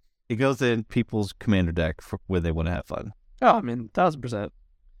 It goes in people's commander deck for when they want to have fun. Oh, I mean, 1000%.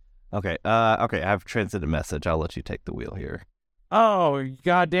 Okay. I have transmitted message. I'll let you take the wheel here. Oh,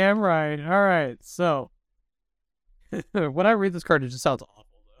 goddamn right. All right. So when I read this card, it just sounds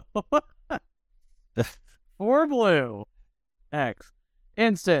awful though. 4 blue, X,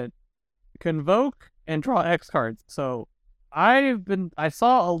 instant, convoke and draw X cards. So I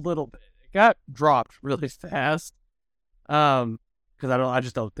saw a little bit. It got dropped really fast. Because I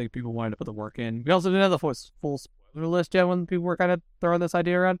just don't think people wanted to put the work in. We also didn't have the full spoiler list yet when people were kind of throwing this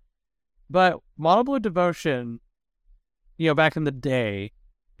idea around. But Mono Blue Devotion, back in the day,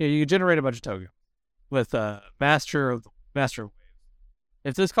 you could generate a bunch of tokens with Master of Waves.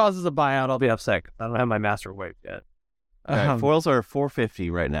 If this causes a buyout, I'll be upset. I don't have my Master of Waves yet. Right, foils are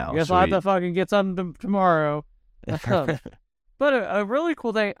 $450 right now. I guess I'll have to fucking get some tomorrow. But a really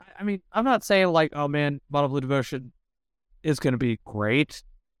cool thing. I mean, I'm not saying like, oh man, Mono Blue Devotion is going to be great.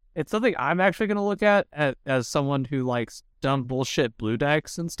 It's something I'm actually going to look at as someone who likes dumb bullshit blue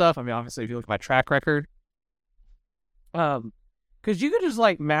decks and stuff. I mean, obviously, if you look at my track record, because you could just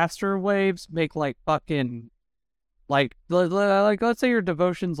like Master Waves make like fucking like let's say your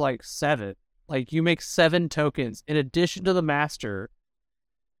devotion's like 7. Like you make 7 tokens in addition to the master.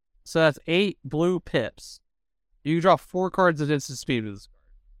 So that's 8 blue pips. You can draw 4 cards at instant speed with this card.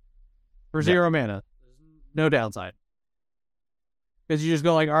 For 0 mana. No downside. Because you just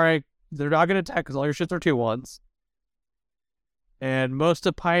go like, alright, they're not going to attack because all your shits are 2/1s. And most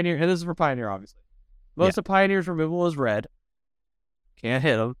of Pioneer, and this is for Pioneer obviously. Most of Pioneer's removal is red. Can't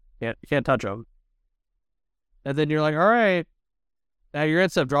hit them. Can't touch them. And then you're like, alright, now you're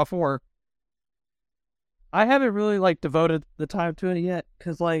instant, draw 4. I haven't really like devoted the time to it yet,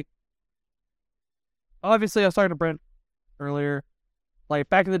 because like, obviously I was talking to Brent earlier. Like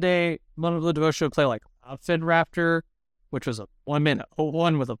back in the day, Mono Blue Devotion would play like Cloudfin Raptor, which was a 1-mana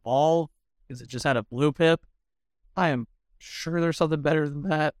 0/1 with Evolve, because it just had a blue pip. I am sure there's something better than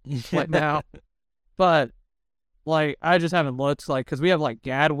that right now. But like, I just haven't looked, like, because we have like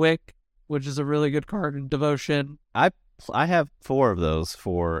Gadwick, which is a really good card in Devotion. I have 4 of those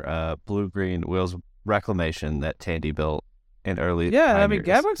for Blue-Green Wheels Reclamation that Tandy built in early. Yeah, Pioneers. I mean,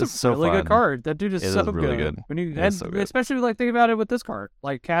 Gadwick's a really good card. That dude is so good. Really good. When you especially like think about it with this card,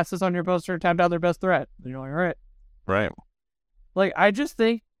 like cast this on your poster, tap down their best threat, and you're like, all right, right. Like I just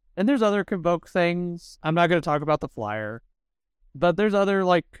think, and there's other convoke things. I'm not going to talk about the flyer, but there's other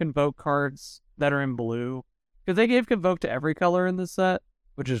like convoke cards that are in blue because they gave convoke to every color in this set,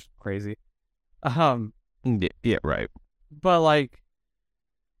 which is crazy. Yeah, right. But like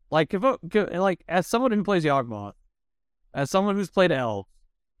convoke, like as someone who plays Yawgmoth, as someone who's played Elves,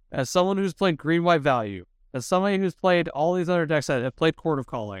 as someone who's played Green-White Value, as somebody who's played all these other decks that have played Court of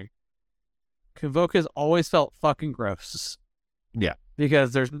Calling, convoke has always felt fucking gross. Yeah,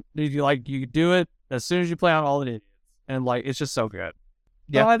 because you do it as soon as you play on all the idiots, and like it's just so good.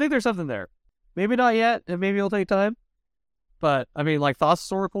 Yeah, so I think there's something there. Maybe not yet, and maybe it'll take time. But I mean, like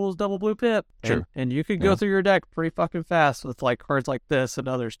Thassa's Oracle is double blue pip. Sure. And you could go through your deck pretty fucking fast with like cards like this and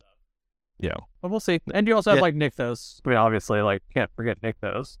other stuff. Yeah. But we'll see. And you also have like Nykthos. I mean, obviously, like can't forget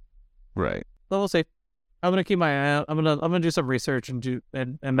Nykthos. Right. So we'll see. I'm gonna keep my eye out. I'm gonna do some research and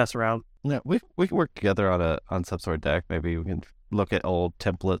mess around. Yeah, we can work together on some sort of deck. Maybe we can look at old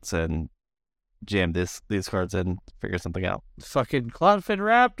templates and jam these cards in, figure something out. Fucking Cloudfin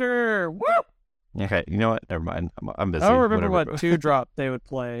Raptor. Woo! Okay, you know what? Never mind. I'm busy. I don't remember what 2-drop they would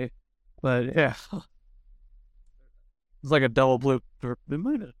play, but yeah, it's like a double blue. It might have been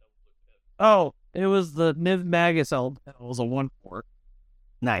a double blue. Oh, it was the Niv Magus Elemental. It was a 1/4.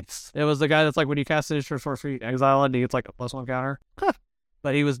 Nice. It was the guy that's like when you cast it for sorcery, exile and he gets like a +1 counter.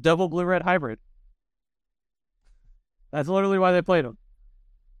 But he was double blue-red hybrid. That's literally why they played him.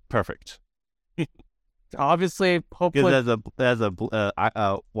 Perfect. Obviously, hopefully, it has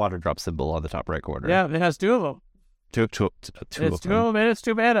a water drop symbol on the top right corner. Yeah, it has 2 of them. Two It's of 2 of them. them, and it's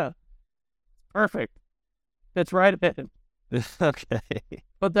 2 mana. Perfect. It's right in. Okay.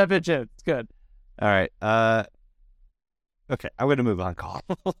 Put that bitch in. It's good. All right. Okay, I'm going to move on, Call.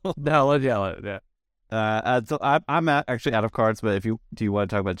 No, let's yell it. Yeah. So I'm actually out of cards, but do you want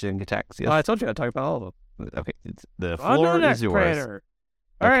to talk about Jin attacks? Yes. Oh, I told you I'd talk about all of them. Okay, the On to the floor next is yours. Praetor.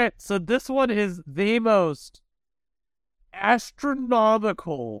 All right, so this one is the most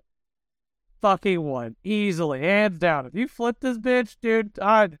astronomical fucking one, easily, hands down. If you flip this bitch, dude,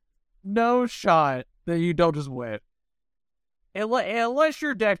 no shot that you don't just win. Unless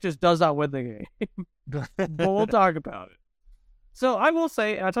your deck just does not win the game. But we'll talk about it. So I will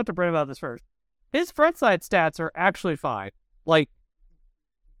say, and I talked to Brent about this first, his front side stats are actually fine. Like,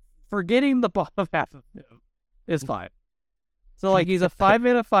 forgetting the bottom half of him is fine. So, like, he's a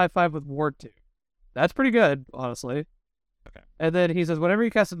 5-mana 5/5 with Ward 2. That's pretty good, honestly. Okay. And then he says, whenever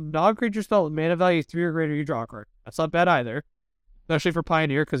you cast a non-creature spell with mana value 3 or greater, you draw a card. That's not bad either. Especially for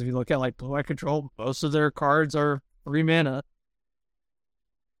Pioneer, because if you look at, like, Blue Eye Control, most of their cards are 3 mana.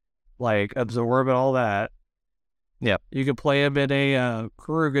 Like, Absorb and all that. Yeah. You can play him in a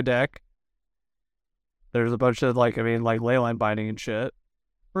Kuruga deck. There's a bunch of, like Leyline Binding and shit.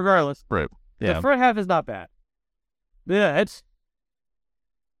 Regardless. Right. Yeah. The front half is not bad. But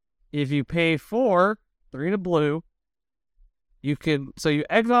if you pay 4, 3 to blue, you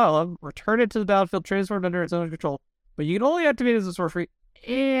exile him, return it to the battlefield, transform under its own control, but you can only activate it as a sorcery,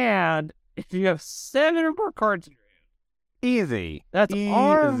 and if you have 7 or more cards in your hand. Easy. That's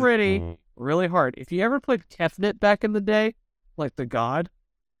already really hard. If you ever played Tefnit back in the day, like the god,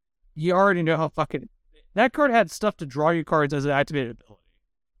 you already know how fucking... That card had stuff to draw you cards as an activated ability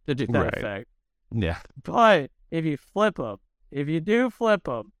to do that effect. Yeah. But if you do flip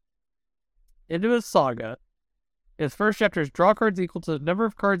him into a saga, his first chapter is draw cards equal to the number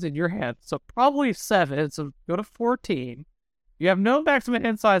of cards in your hand, so probably 7, so go to 14. You have no maximum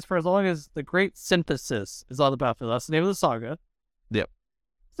hand size for as long as the Great Synthesis is on the battlefield. That's the name of the saga. Yep.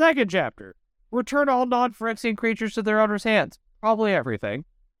 Second chapter, return all non-Phyrexian creatures to their owner's hands. Probably everything.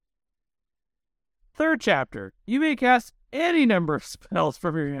 Third chapter, you may cast any number of spells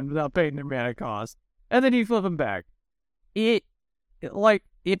from your hand without paying their mana cost, and then you flip them back. If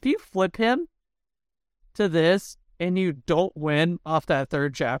you flip him to this and you don't win off that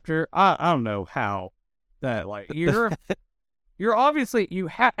third chapter, I don't know how that, like, you're obviously,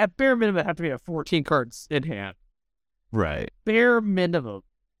 at bare minimum have to be at 14 cards in hand. Right. Bare minimum.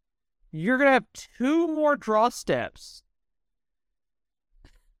 You're going to have 2 more draw steps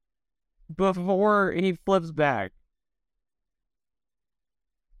before he flips back.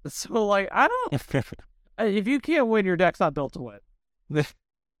 So, like, I don't... if you can't win, your deck's not built to win.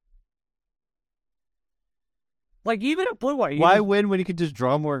 Like, even at blue-white... Why win when you can just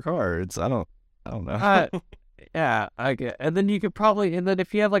draw more cards? I don't know. Yeah, I get. And then you could probably... And then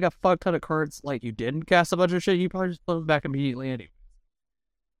if you have, like, a fuck ton of cards, like, you didn't cast a bunch of shit, you probably just flip them back immediately anyway.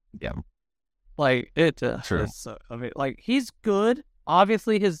 Yeah. Like, True. I mean, like, he's good.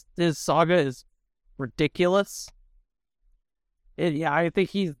 Obviously, his saga is ridiculous. I think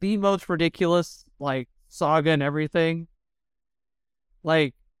he's the most ridiculous, like, saga and everything.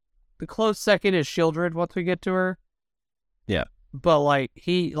 Like, the close second is Shieldred once we get to her. Yeah. But, like,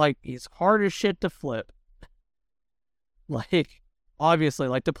 he's hard as shit to flip. Like, obviously,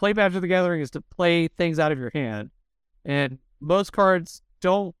 like, to play Magic the Gathering is to play things out of your hand. And most cards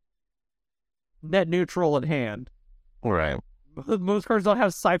don't net neutral in hand. Right. Most cards don't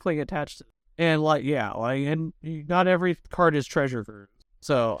have cycling attached to them. And, like, yeah, like, and not every card is treasure card.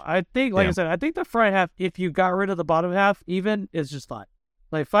 So, I think, like I said, I think the front half, if you got rid of the bottom half, even, is just fine.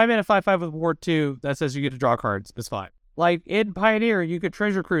 Like, 5-mana 5/5 with Ward 2, that says you get to draw cards, is fine. Like, in Pioneer, you could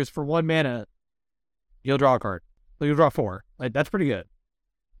Treasure Cruise for 1 mana, you'll draw a card. So you draw 4. Like, that's pretty good.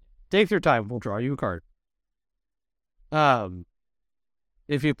 Take your time. We'll draw you a card.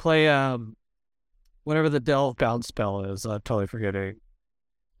 If you play whatever the delve bounce spell is, I'm totally forgetting.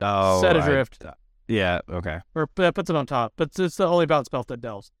 Oh, Set Adrift. Yeah, okay. Or puts it on top. But it's the only bounce spell that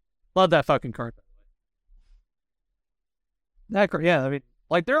delves. Love that fucking card. That card, yeah, I mean,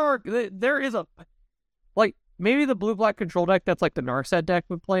 like, there is a, like, maybe the blue-black control deck that's like the Narset deck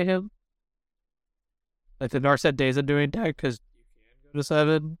would play him. Like the Narset Days Undoing deck, because you can go to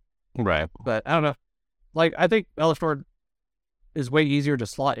 7. Right. But I don't know. Like, I think Elishnorn is way easier to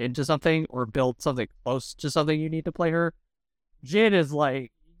slot into something or build something close to something you need to play her. Jin is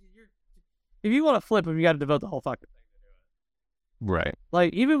like, if you want to flip him, you got to devote the whole fucking thing. Right.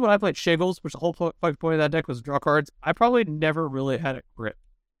 Like, even when I played Shiggles, which the whole fucking point of that deck was draw cards, I probably never really had a grip.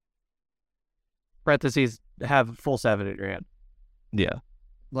 Parentheses, have full 7 in your hand. Yeah.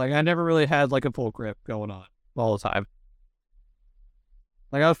 Like, I never really had, like, a full grip going on all the time.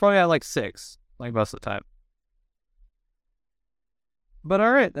 Like, I was probably at, like, 6, like, most of the time. But,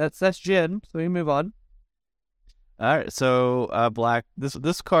 all right, that's Jin, so we can move on. All right, so, Black,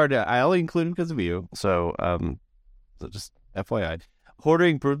 this card, I only included because of you, so just FYI.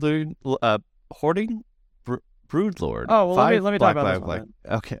 Hoarding Broodlord. Broodlord. Oh, well, Five, let me black, talk about black, this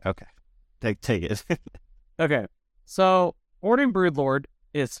black. one. Okay. Take it. Okay, so Hoarding Broodlord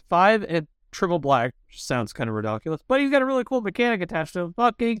is 5 and triple black, which sounds kind of ridiculous, but he's got a really cool mechanic attached to him.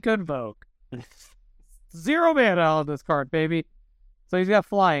 Fucking Convoke. 0 mana on this card, baby. So he's got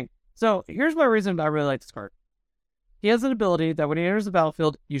flying. So here's my reason I really like this card. He has an ability that when he enters the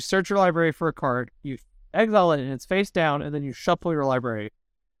battlefield, you search your library for a card, you exile it, and it's face down, and then you shuffle your library.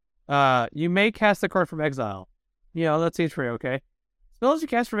 You may cast the card from exile. You know, that seems pretty okay. Spells you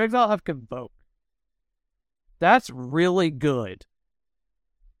cast from exile have Convoke. That's really good.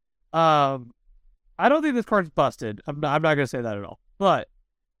 I don't think this card's busted. I'm not going to say that at all. But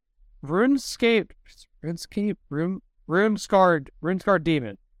RuneScarred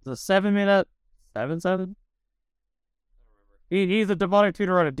Demon. It's a 7 mana, 7/7. He's a demonic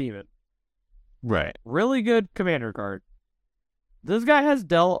tutor on a demon. Right. Really good commander card. This guy has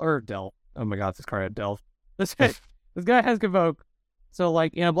Del. Oh my god, this card had Delve. This guy has Convoke. So,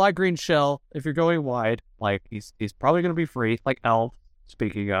 like, in a black-green shell, if you're going wide, like, he's probably going to be free, like Elf,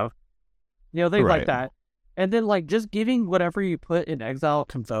 speaking of. You know, things like that. And then, like, just giving whatever you put in exile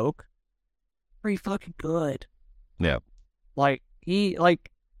Convoke, pretty fucking good. Yeah. Like, he's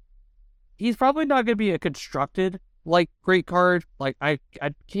probably not going to be a constructed, like, great card. Like, I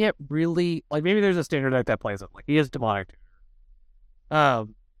can't really, like, maybe there's a standard deck that plays him. Like, he is demonic.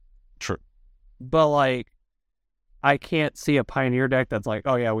 True. But, like, I can't see a Pioneer deck that's like,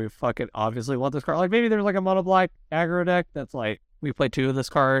 oh yeah, we fucking obviously want this card. Like, maybe there's like a mono black aggro deck that's like, we play 2 of this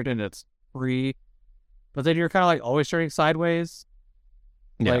card and it's free. But then you're kind of like always turning sideways.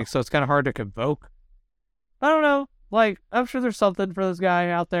 Yeah. Like, so it's kind of hard to Convoke. I don't know. Like, I'm sure there's something for this guy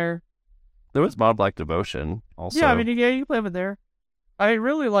out there. There was Mono Black Devotion also. Yeah, I mean, yeah, you can play him in there. I mean,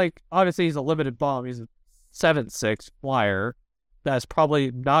 really, like, obviously he's a limited bomb. He's a 7/6 flyer. That's probably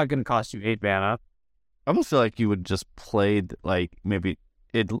not going to cost you 8 mana. I almost feel like you would just play, like, maybe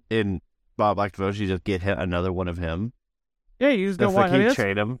in Mono Black Devotion, you just get another one of him. Yeah, you just go That's one. like I mean,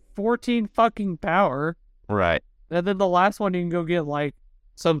 trade him. 14 fucking power. Right. And then the last one, you can go get, like,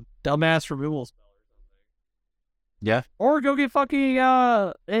 some dumbass removal spell or something. Yeah. Or go get fucking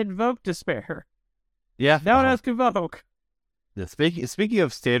Invoke Despair. Yeah. Now it has Convoke. Yeah, speaking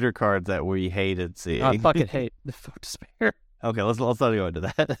of standard cards that we hated seeing. I fucking hate Invoke Despair. Okay, let's not go into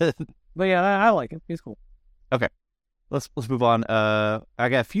that. But yeah, I like him. He's cool. Okay. Let's move on. I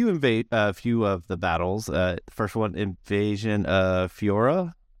got a few of the battles. First one, Invasion of Fiora.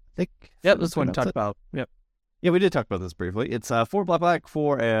 I think. Yep, this one we talked about. Yep. Yeah, we did talk about this briefly. It's 4 black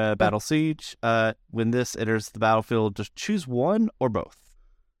for a battle siege. When this enters the battlefield, just choose one or both.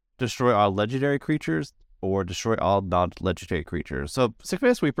 Destroy all legendary creatures or destroy all non-legendary creatures. So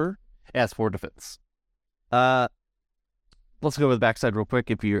 6-mana sweeper has 4 defense. Let's go with the backside real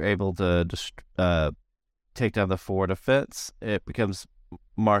quick. If you're able to just take down the 4 defense, it becomes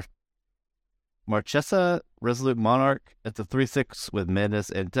Marchesa, Resolute Monarch. It's a 3/6 with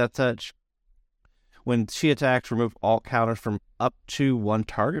Menace and Death Touch. When she attacks, remove all counters from up to 1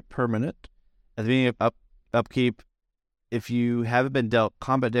 target permanent. At the beginning of upkeep, if you haven't been dealt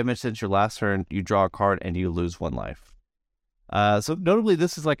combat damage since your last turn, you draw a card and you lose 1 life. So notably,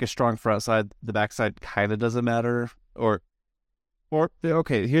 this is like a strong front side. The backside kind of doesn't matter. Or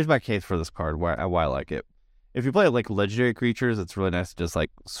okay, here's my case for this card, why I like it. If you play like legendary creatures, it's really nice to just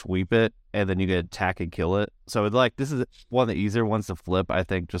like sweep it, and then you can attack and kill it. So like this is one of the easier ones to flip, I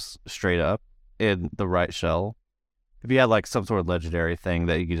think, just straight up in the right shell. if you had like some sort of legendary thing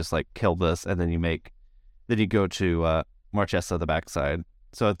that you could just like kill this, and then you go to Marchesa the backside.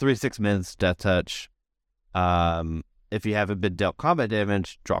 So 3-6 minutes, death touch. If you haven't been dealt combat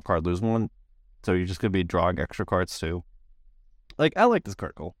damage, draw a card, lose one. So you're just gonna be drawing extra cards too. Like, I like this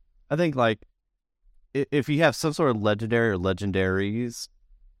card cool. I think like if you have some sort of legendary or legendaries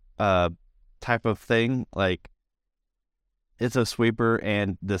type of thing, like it's a sweeper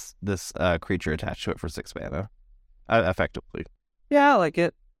and this creature attached to it for 6 mana, effectively. Yeah, I like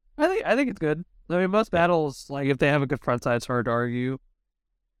it. I think it's good. I mean, most battles, like if they have a good front side, it's hard to argue.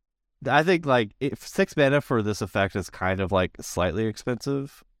 I think like if 6 mana for this effect is kind of like slightly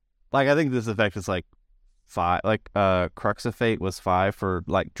expensive. Like I think this effect is like 5. Like Crux of Fate was 5 for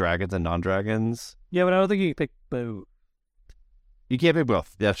like dragons and non-dragons. Yeah, but I don't think you can pick both. You can't pick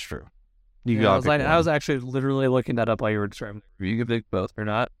both. That's true. I was actually literally looking that up while you were describing. You can pick both or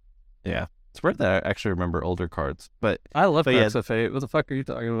not. Yeah, it's weird that I actually remember older cards, but I love Crux of Fate. What the fuck are you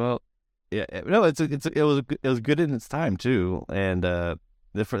talking about? Yeah, no, it was good in its time too, and that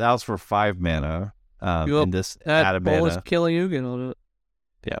was for 5 mana. And this added mana. Bullish killing you on it.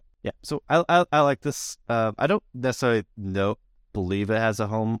 Yeah. So I like this. I don't necessarily believe it has a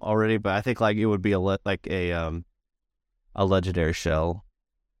home already, but I think like it would be a legendary shell.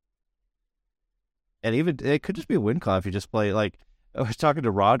 And even it could just be a win con if you just play like I was talking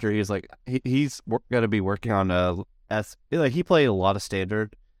to Roger. He's like he's going to be working on he played a lot of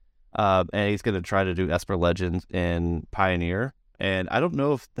standard, and he's going to try to do Esper Legends and Pioneer. And I don't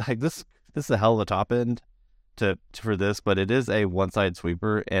know if like this is a hell of a top end for this, but it is a one-side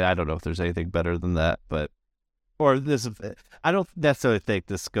sweeper, and I don't know if there's anything better than that. I don't necessarily think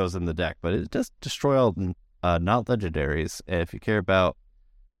this goes in the deck, but it does destroy all not legendaries. And if you care about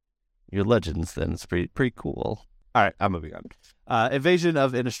your legends, then it's pretty cool. All right, I'm moving on. Invasion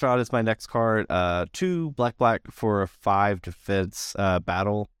of Innistrad is my next card. 2 black for a 5 defense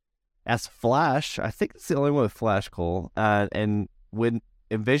battle. As Flash, I think it's the only one with Flash, Cole. And when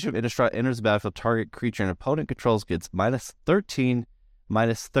Invasion of Innistrad enters the battlefield, target creature an opponent controls gets -13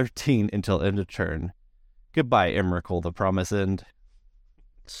 until end of turn. Goodbye, Emrakul, the Promise End.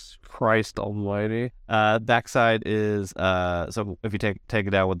 Christ almighty. Backside is so if you take it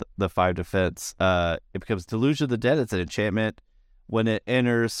down with the 5 defense, it becomes Delusion of the Dead. It's an enchantment. When it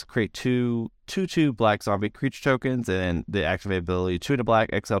enters, create 2/2 black zombie creature tokens, and the activate ability 2 to black,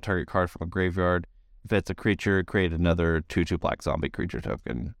 exile target card from a graveyard. If it's a creature, create another 2/2 black zombie creature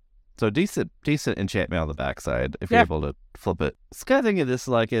token. So decent enchantment on the backside if you're able to flip it. It's kind of thinking of this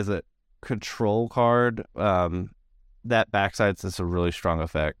like as a control card. That backside's just a really strong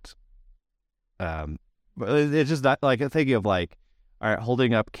effect. But it's just not like thinking of like, all right,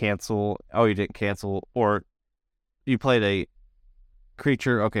 holding up cancel. Oh, you didn't cancel, or you played a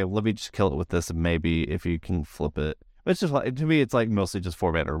creature. Okay, let me just kill it with this, and maybe if you can flip it. It's just like, to me, it's like mostly just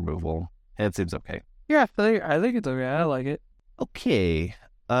 4 mana removal, and it seems okay. Yeah, I think it's okay. I like it. Okay.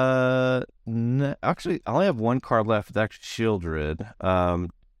 Actually, I only have 1 card left. It's actually Shieldred.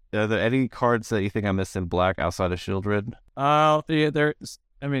 Are there any cards that you think I missed in black outside of Shieldred? There's.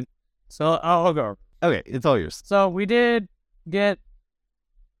 I mean, so I'll go. Okay, it's all yours. So we did get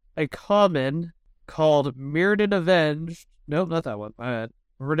a common called Mirrodin Avenged. Nope, not that one. My bad.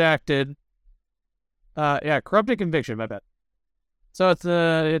 Redacted. Corrupted Conviction. My bad. So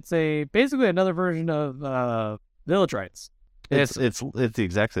it's basically another version of Village Rites. It's the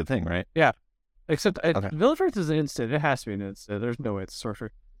exact same thing, right? Yeah, except Village Rites is an instant. It has to be an instant. There's no way it's a sorcery.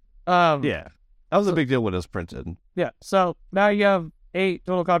 Yeah, that was a big deal when it was printed. Yeah, so now you have 8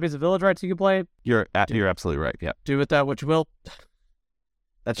 total copies of Village Rites you can play. You're absolutely right. Yeah, do with that what you will.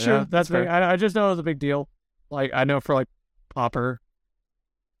 That's true. That's big. I just know it was a big deal. Like I know for like Popper.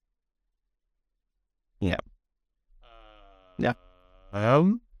 Yeah. Yeah.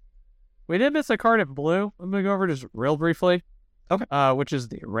 We did miss a card in blue. I'm gonna go over just real briefly. Okay. Which is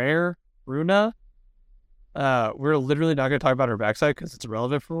the rare Runa. We're literally not gonna talk about her backside because it's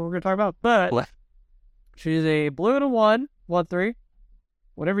irrelevant for what we're gonna talk about. But she's a blue and a 1/3.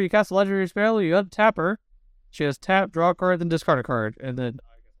 Whenever you cast a legendary spell, you untap her. She has tap, draw a card, then discard a card, and then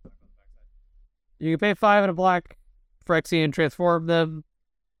you can pay 5 and a black Phyrexian and transform them.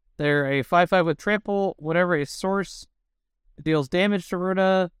 They're a 5/5 with trample. Whenever a source deals damage to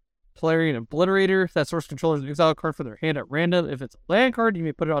Runa, Polarian Obliterator. If that source controllers exile a card from their hand at random. If it's a land card, you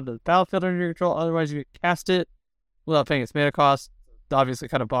may put it onto the battlefield under your control. Otherwise, you can cast it without paying its mana cost. Obviously,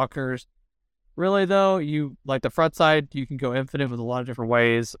 kind of bonkers. Really, though, you like the front side, you can go infinite with a lot of different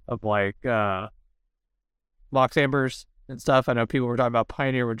ways of like Mox Ambers and stuff. I know people were talking about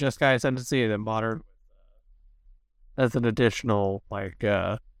Pioneer with just Gaia Ascendancy, and then Modern as an additional like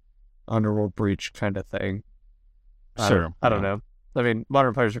Underworld Breach kind of thing. I don't know. I mean,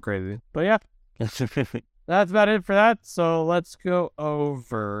 modern players are crazy. But yeah, that's about it for that. So let's go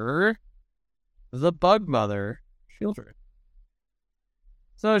over the Bug Mother, Shieldred.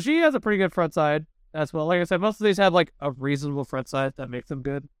 So she has a pretty good front side as well. Like I said, most of these have like a reasonable front side that makes them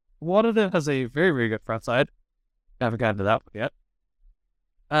good. One of them has a very, very good front side. I haven't gotten to that one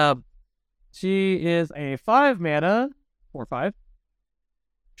yet. She is a 5 mana, 4/5.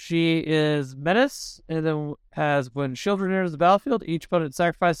 She is Menace, and then has when Shieldred enters the battlefield, each opponent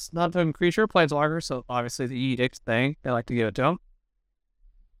sacrifices non-token creature, Planeswalker, so obviously the Edict thing, they like to give it to them.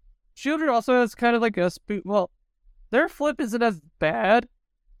 Shieldred also has kind of like a well, their flip isn't as bad,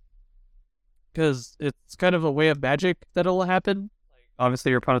 because it's kind of a way of magic that'll happen. Like, obviously,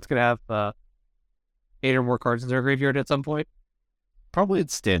 your opponent's going to have 8 or more cards in their graveyard at some point. Probably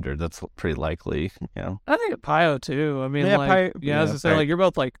it's standard. That's pretty likely. Yeah. I think at Pio too. I mean, Yeah, like, yeah, as I say, like you're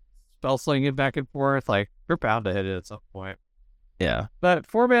both like spell slinging back and forth. Like you're bound to hit it at some point. Yeah. But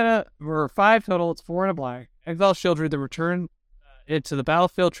 4 mana or 5 total. It's 4 and a black. Exile Shieldred, then return it to the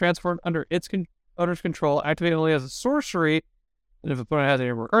battlefield, transformed under its owner's control. Activate only as a sorcery, and if the opponent has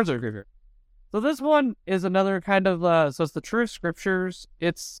any more cards in their graveyard. So this one is another kind of so it's the True Scriptures.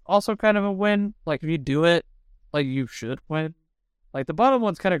 It's also kind of a win. Like if you do it, like you should win. Like, the bottom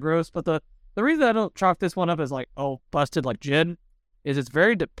one's kind of gross, but the reason I don't chalk this one up as, like, oh, busted like Jin, is it's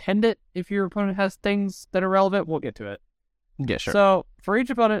very dependent if your opponent has things that are relevant. We'll get to it. Yeah, sure. So, for each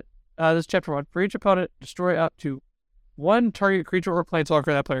opponent, this is chapter 1, for each opponent, destroy up to 1 target creature or planeswalker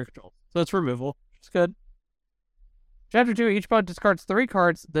that player controls. So, it's removal, which is good. Chapter 2, each opponent discards 3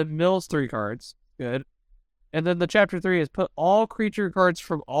 cards, then mills 3 cards. Good. And then the chapter 3 is put all creature cards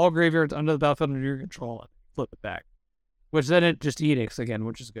from all graveyards under the battlefield under your control and flip it back. Which then it just edicts again,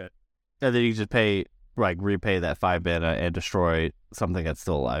 which is good. And then you just repay that 5 mana and destroy something that's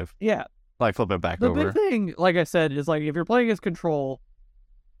still alive. Yeah. Like flip it back over. The big thing, like I said, is like if you're playing as control,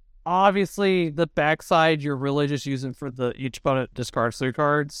 obviously the backside you're really just using for each opponent discards 3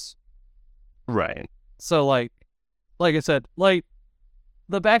 cards. Right. So like I said, like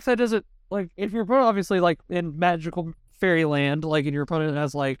the backside doesn't, like if your opponent obviously like in magical fairyland, like and your opponent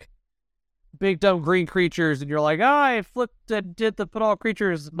has like big dumb green creatures, and you're like, I flipped and did the put all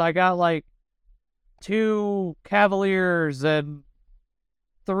creatures, and I got like 2 Cavaliers and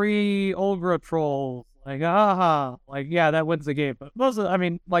 3 Old Growth Trolls. Like, like yeah, that wins the game. But most of, I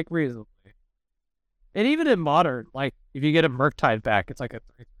mean, like reasonably. And even in modern, like if you get a Murktide back, it's like a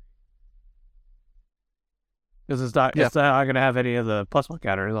 3. Because it's not going to have any of the +1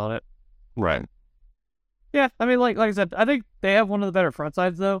 counters on it. Right. Yeah, I mean, like I said, I think they have one of the better front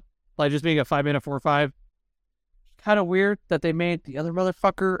sides though. Like just being a 5 mana 4/5. Kind of weird that they made the other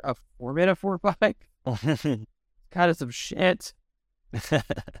motherfucker a 4 mana 4/5. Kind of some shit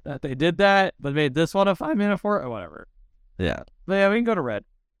that they did that, but made this one a 5 mana 4 or whatever. Yeah. But yeah, we can go to red.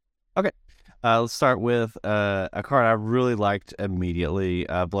 Okay. Let's start with a card I really liked immediately.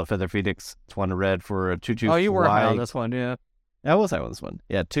 Bloodfeather Phoenix. It's 1 red for a 2/2. Oh, you were high on this one, yeah. I was high on this one.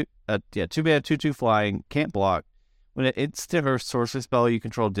 Yeah, 2 mana 2/2 flying, can't block. When an instant or sorcery spell you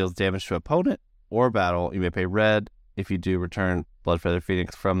control deals damage to opponent or battle, you may pay red. If you do, return Bloodfeather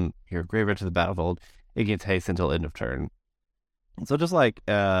Phoenix from your graveyard to the battlefield. It gains haste until end of turn. So just like,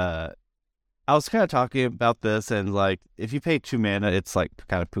 I was kind of talking about this, and like, if you pay 2 mana, it's like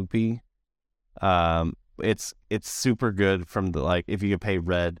kind of poopy. It's super good from the, like, if you could pay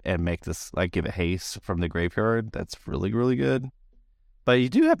red and make this, like, give it haste from the graveyard, that's really, really good. But you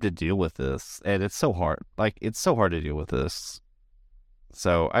do have to deal with this, and it's so hard. Like, it's so hard to deal with this.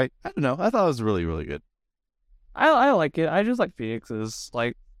 So, I don't know. I thought it was really, really good. I like it. I just like Phoenixes.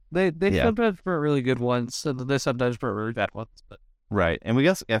 Like, they sometimes print really good ones, and they sometimes print really bad ones. But right. And we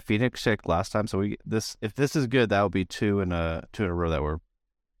got Phoenix check last time, so if this is good, that would be 2 in a row that were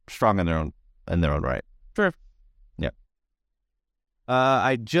strong in their own right. Sure. Yeah.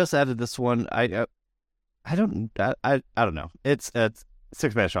 I just added this one. I don't know. It's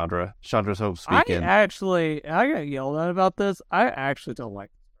 6 mana Chandra. Chandra's Hope Speaking. I got yelled at about this. I actually don't like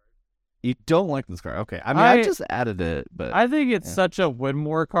this card. You don't like this card? Okay. I mean, I just added it, but I think it's such a win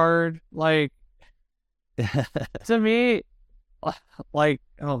more card. Like, to me, like,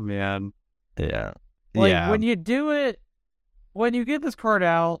 oh man. Yeah. Like, when you do it, when you get this card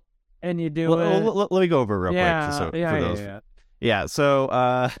out and you do it. Let me go over it real quick. Yeah.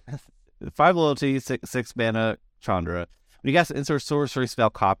 So, 5 loyalty, 6 mana Chandra. When you cast an insert sorcery spell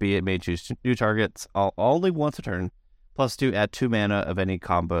copy, it may choose 2 targets only once a turn. +2, add 2 mana of any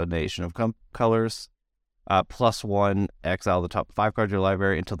combination of colors. +1, exile the top 5 cards of your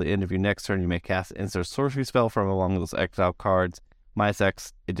library. Until the end of your next turn, you may cast an insert sorcery spell from among those exiled cards.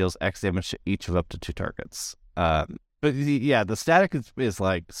 -X, it deals X damage to each of up to 2 targets. But the static is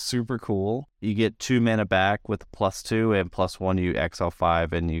like super cool. You get 2 mana back with +2 and +1. You exile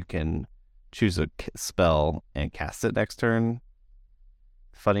 5, and you can choose a spell and cast it next turn.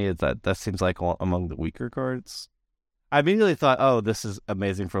 Funny is that seems like among the weaker cards. I immediately thought, oh, this is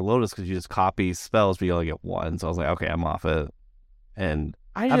amazing for Lotus because you just copy spells, but you only get 1. So I was like, okay, I'm off it. And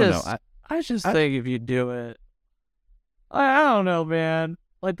I don't know. I just think if you do it, I don't know, man.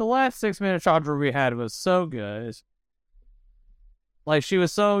 Like the last 6-mana Chandra we had was so good. Like she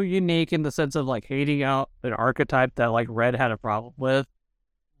was so unique in the sense of like hating out an archetype that like Red had a problem with.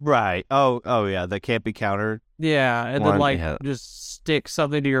 Right. Oh yeah, that can't be countered. Yeah, and then just stick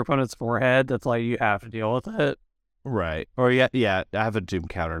something to your opponent's forehead that's like you have to deal with it. Right. Or yeah, I have a Doom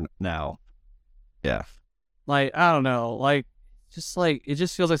counter now. Yeah. Like, I don't know. Like, just like, it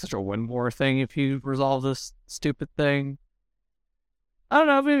just feels like such a win more thing if you resolve this stupid thing. I don't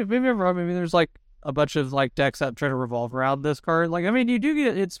know. Maybe I'm wrong. Maybe there's like a bunch of like decks that try to revolve around this card. Like, I mean, you do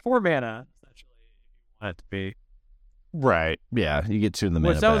get it's 4 mana, essentially, if you want it to be. Right. Yeah, you get 2 in the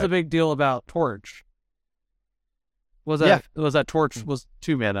mana. Which that was a big deal about Torch. Was that Torch was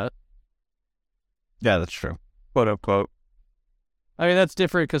 2 mana? Yeah, that's true. Quote unquote. I mean, that's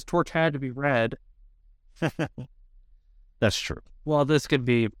different because Torch had to be red. That's true. Well, this could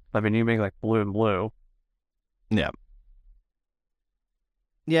be, I mean, you make like blue and blue. Yeah.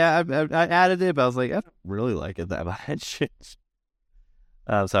 Yeah, I added it, but I was like, I don't really like it that much.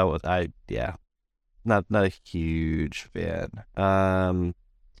 So not a huge fan.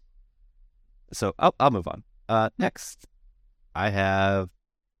 So I'll move on. Next, I have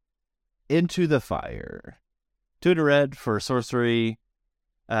Into the Fire. 2 to red for sorcery,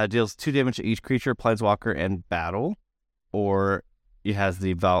 deals 2 damage to each creature, planeswalker, and battle. Or it has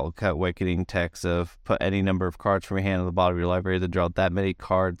the Valakut Awakening text of put any number of cards from your hand on the bottom of your library, then draw that many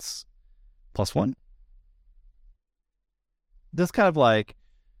cards +1. This kind of like,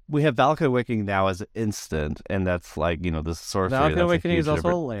 we have Valakut Awakening now as an instant, and that's like, the sorcery. Valakut Awakening is also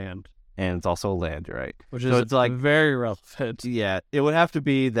a land. And it's also a land, right? Which is it's like very relevant. Yeah, it would have to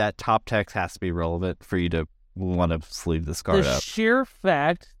be that top text has to be relevant for you to want to sleeve this card up. The sheer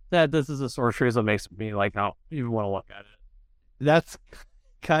fact that this is a sorcery is what makes me like not even want to look at it. That's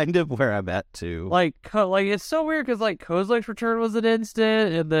kind of where I'm at too. Like it's so weird because like Kozilek's Return was an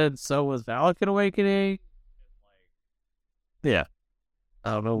instant, and then so was Valakut Awakening. Yeah,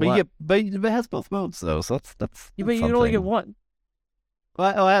 I don't know. But it has both modes though, so that's yeah, but you can only get one.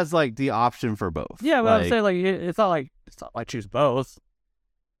 Well, it has like the option for both. Yeah, but I'm saying like it's not like choose both.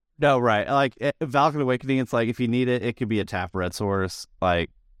 No, right. Like Valakut Awakening, it's like if you need it, it could be a tap red source. Like,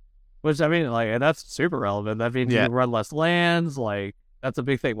 which I mean, like, and that's super relevant. That means you can run less lands. Like, that's a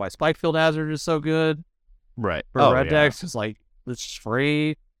big thing. Why Spikefield Hazard is so good, right? For red decks, it's like it's just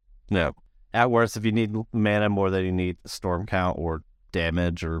free. No, at worst, if you need mana more than you need storm count or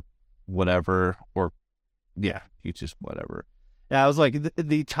damage or whatever, or you choose whatever. Yeah, I was like,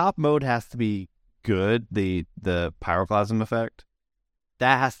 the top mode has to be good. The Pyroclasm effect.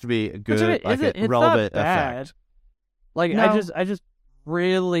 That has to be a good, a relevant effect. Like, no. I just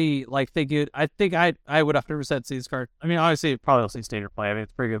really like think it. I think I would 100% see this card. I mean, obviously, probably will see standard play. I mean,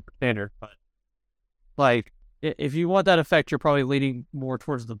 it's pretty good for standard, but like, if you want that effect, you're probably leaning more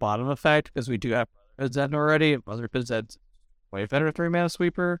towards the bottom effect because we do have Brotherhood Zen already. And Brotherhood Zen's way better 3-mana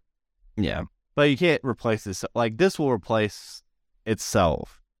sweeper. Yeah, but you can't replace this. Like, this will replace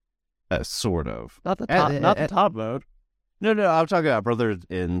itself, sort of. Not the top, not the top mode. No, I'm talking about Brothers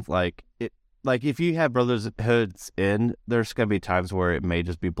in, like, it. Like, if you have Brotherhoods in, there's going to be times where it may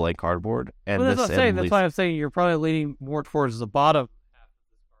just be blank cardboard. And that's what I'm saying. That's why I'm saying you're probably leaning more towards the bottom half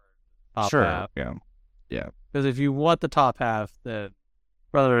of this card. Sure, half. Yeah. Because if you want the top half, then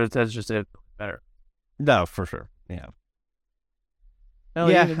Brotherhoods is just better. No, for sure, yeah. No,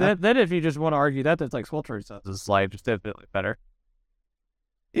 yeah. Then if you just want to argue that's like Sweltering Suns is like just infinitely better.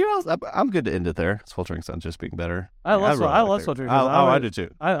 I'm good to end it there. Sweltering Suns just being better. I love Sweltering Suns. I do too.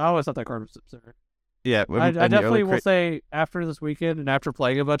 I always thought that card was absurd. Yeah, I definitely will say after this weekend and after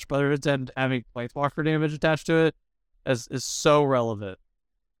playing a bunch of Brotherhoods and having Planeswalker damage attached to it is so relevant.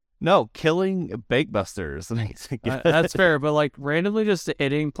 No, killing Bakebusters. That's fair, but like randomly just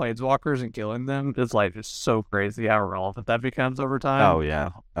hitting Planeswalkers and killing them is like just so crazy how relevant that becomes over time. Oh yeah.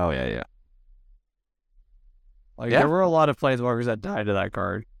 Like, there were a lot of Planeswalkers that died to that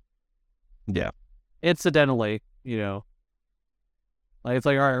card. Yeah. Incidentally, Like, it's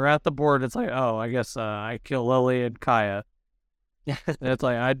like, all right, we're at the board. It's like, oh, I guess I kill Lily and Kaya. And it's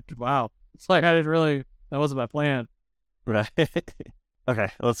like, wow. It's like, I didn't really, that wasn't my plan. Right. Okay,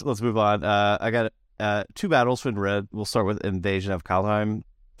 let's move on. I got 2 battles in red. We'll start with Invasion of Kaldheim.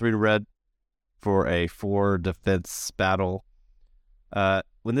 3 to red for a 4 defense battle.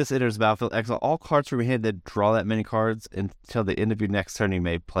 When this enters the battlefield, exile all cards from your hand that draw that many cards until the end of your next turn. You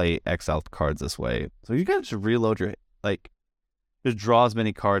may play exiled cards this way. So you guys should reload your just draw as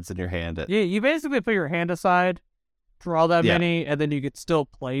many cards in your hand. Yeah, you basically put your hand aside, draw that many, and then you could still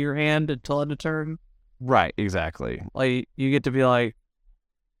play your hand until end of turn. Right, exactly. Like you get to be like,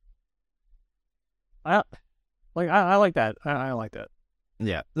 I like that. I like that.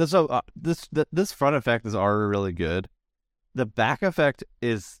 Yeah. So this front effect is already really good. The back effect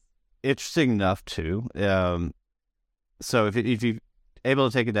is interesting enough too. So if you're able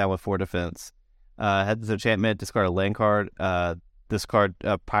to take it down with 4 defense, had this enchantment, discard a land card. This card,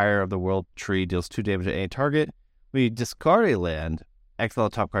 Pyre of the World Tree, deals 2 damage to any target. When you discard a land, exile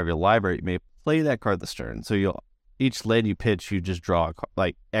the top card of your library. You may play that card this turn. So each land you pitch, you just draw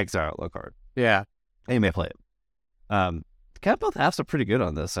exile a card. Yeah, and you may play it. Kind of both halves are pretty good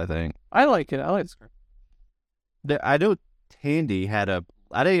on this, I think. I like it. I like this card. I know Tandy had I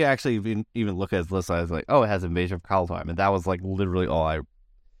didn't actually even look at his list. I was like, oh, it has Invasion of Kaldheim, and that was like literally all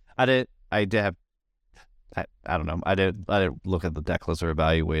I did have. I don't know. I didn't look at the deck list or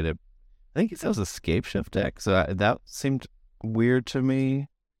evaluate it. I think it was a Scape Shift deck, so that seemed weird to me.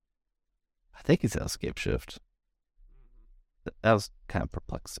 I think it's a Scape Shift. That was kind of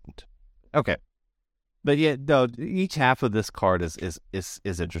perplexing. Okay, but yeah, no. Each half of this card is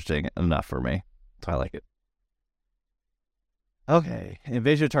interesting enough for me, so I like it. Okay,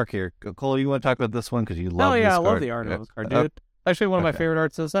 Invasion of Tarkir. Cole, you want to talk about this one because you love this card? I love the art of this card, dude. Actually, one of my favorite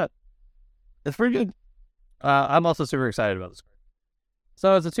arts of the set. It's pretty good. I'm also super excited about this card.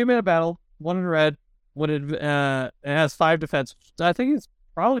 So it's a 2-mana battle, 1 in red. When it has 5 defense, I think it's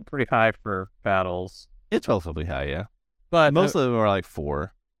probably pretty high for battles. It's relatively high, yeah. But most of them are like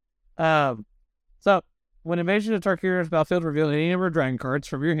 4. So when Invasion of Tarkir is battlefield, reveal any number of dragon cards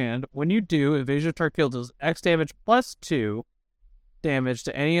from your hand. When you do, Invasion of Tarkir deals X damage plus 2 damage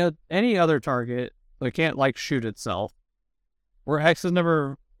to any other target. So it can't shoot itself. Where X is the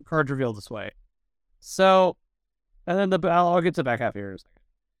number of cards revealed this way. So, and then I'll get to the back half here in a second.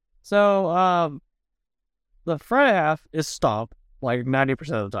 So, the front half is stomp 90%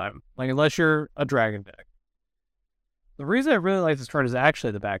 of the time, unless you're a dragon deck. The reason I really like this card is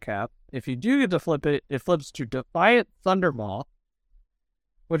actually the back half. If you do get to flip it, it flips to Defiant Thundermaw,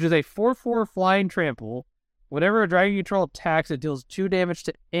 which is a 4/4 flying trample. Whenever a dragon you control attacks, it deals 2 damage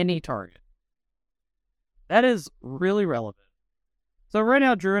to any target. That is really relevant. So right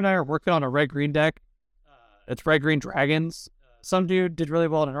now, Drew and I are working on a red-green deck. It's red-green dragons. Some dude did really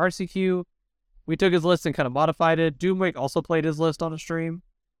well in an RCQ. We took his list and kind of modified it. Doomwake also played his list on a stream.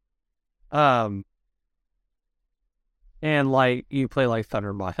 And you play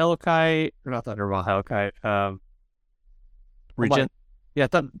Thundermaw Hellkite, or not Thundermaw Hellkite. Regent.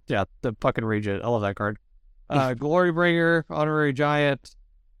 The fucking Regent. I love that card. Glorybringer, Honorary Giant,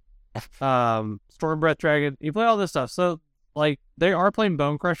 Stormbreath Dragon. You play all this stuff. So they are playing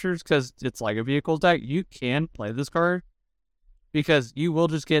Bone Crushers because it's like a vehicles deck. You can play this card because you will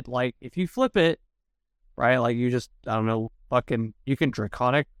just get if you flip it, right? You just, I don't know, you can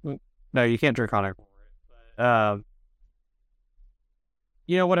Draconic. No, you can't Draconic for it. But,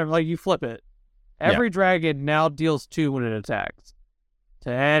 whatever. You flip it. Every dragon now deals 2 when it attacks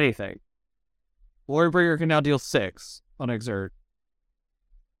to anything. Glorybringer can now deal 6 on Exert.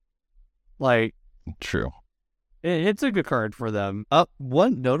 True. It's a good card for them.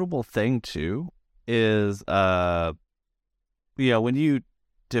 One notable thing too is when you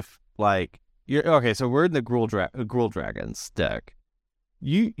you're okay. So we're in the Gruul Dragons deck.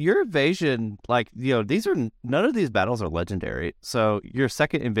 Your evasion, these are none of these battles are legendary. So your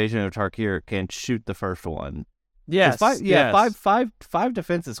second Invasion of Tarkir can shoot the first one. Yes. Five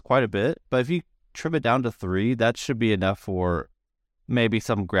defense is quite a bit, but if you trim it down to 3, that should be enough for maybe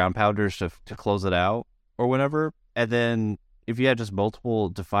some ground pounders to close it out. Or whatever, and then if you have just multiple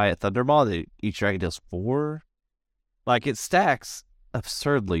Defiant Thundermaw, each dragon does 4. It stacks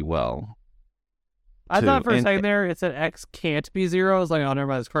absurdly well. I thought for a second there it said X can't be 0. I was like, oh, never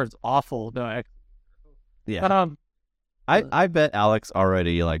mind, this card's awful. No, X. Yeah. But, I bet Alex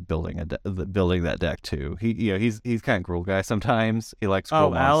already building that deck too. He's kind of Gruul guy sometimes. He likes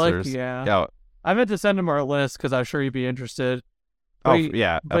Gruul monsters. Alec, yeah. I meant to send him our list because I'm sure he'd be interested. But absolutely.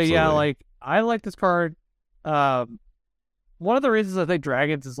 Yeah, I like this card. One of the reasons I think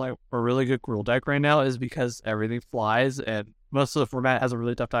Dragons is a really good Gruul deck right now is because everything flies and most of the format has a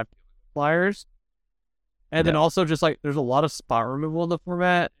really tough time with flyers. And then also just there's a lot of spot removal in the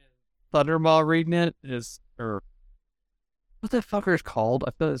format. Thundermaw reading it or what the fucker is called?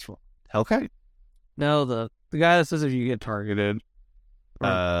 I feel it's wrong. Hellkite? No, the guy that says if you get targeted.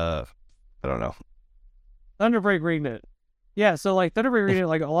 I don't know. Thunderbreak Regnet. Yeah, so like Thunderbreak Regnet,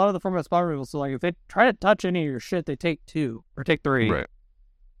 like a lot of the format spot removals, so like if they try to touch any of your shit, they take 2 or take 3. Right.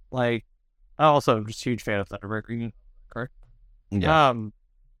 Like, I also am just a huge fan of Thunderbreak Regnet. Correct? Yeah.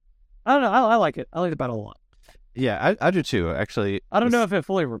 I don't know. I like it. I like the battle a lot. Yeah, I do too. Actually, I don't know if it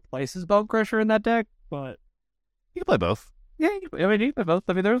fully replaces Bone Crusher in that deck, but you can play both. yeah, I mean, you can play both.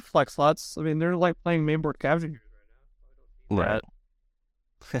 I mean, there's flex slots. I mean, they're like playing mainboard Scavengers right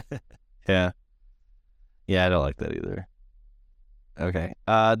now. Right. Yeah. Yeah, I don't like that either. Okay.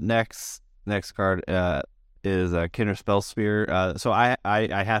 Next card is Kinder Spell Spear. So I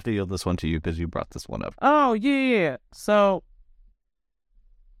have to yield this one to you because you brought this one up. Oh yeah. So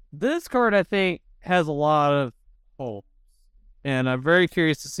this card I think has a lot of holes, and I'm very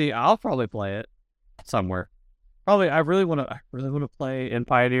curious to see. I'll probably play it somewhere. Probably, I really want to play in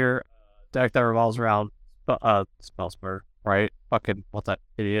Pioneer deck that revolves around Spellspur, right? Fucking what's that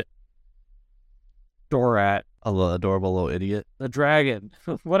idiot? Dorat, a little adorable little idiot. The dragon,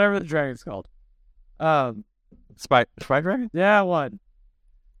 whatever the dragon's called. Spy Dragon? Yeah, one.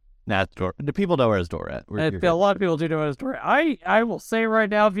 Nah, it's The people know her as Dorat. A lot of people do know it as Dorat. I will say right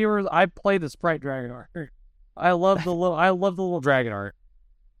now, viewers, I play the Sprite Dragon art. I love the little dragon art.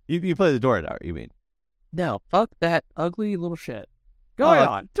 You play the Dorat art, you mean? No, fuck that ugly little shit. Go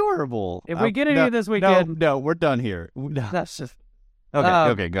on. Adorable. If we get any of this weekend, no, we're done here. No. That's just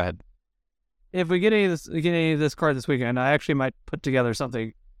okay. Go ahead. If we get any of this card this weekend, I actually might put together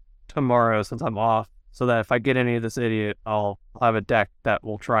something tomorrow since I'm off, so that if I get any of this idiot, I'll have a deck that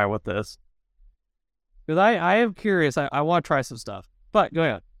will try with this. Because I am curious. I want to try some stuff. But go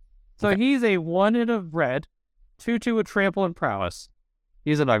ahead. So okay. He's a 1 in a red, 2/2 with trample and prowess.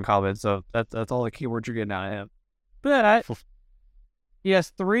 He's an uncommon, so that's all the keywords you're getting out of him. But he has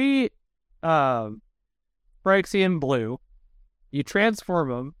 3 Phyrexian blue. You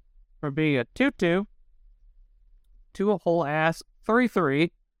transform him from being a 2/2 to a whole ass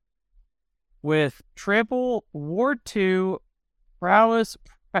 3/3 with trample, ward 2, prowess.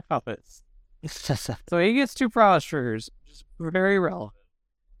 So he gets 2 prowess triggers, which is very relevant.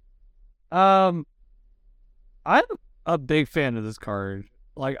 I'm a big fan of this card.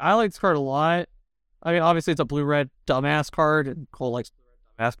 Like, I like this card a lot. I mean, obviously it's a blue-red dumbass card, and Cole likes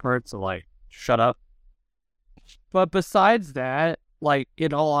blue-red dumbass cards, so like, shut up. But besides that, like,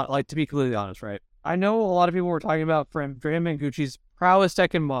 to be completely honest, right? I know a lot of people were talking about from Manguchi's prowess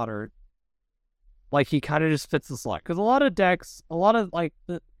deck in Modern. Like, he kind of just fits the slot. Because a lot of decks, a lot of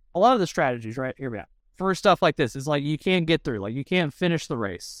the strategies, right? Here we go. For stuff like this, is like, you can't get through. Like, you can't finish the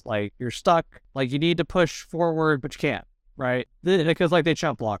race. Like, you're stuck. Like, you need to push forward, but you can't, right? Because, like, they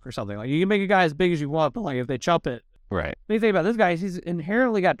chump block or something. Like, you can make a guy as big as you want, but, like, if they chump it. Right. When you think about this guy, he's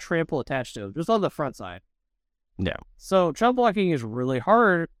inherently got trample attached to him, just on the front side. Yeah. So, chump blocking is really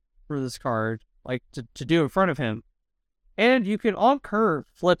hard for this card, like, to do in front of him. And you can on curve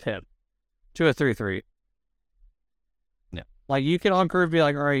flip him to a 3/3. Yeah. Like, you can on curve be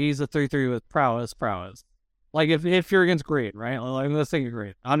like, all right, he's a 3/3 with prowess. Like, if you're against green, right? Like, let's think of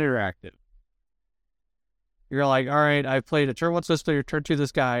green. Uninteractive. You're like, all right, I played a turn 1 Swiftspear, turn 2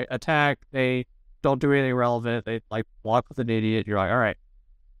 this guy, attack, they don't do anything relevant, they, like, block with an idiot. You're like, all right,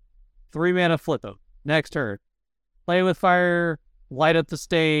 3 mana, flip them. Next turn. Play with fire, light up the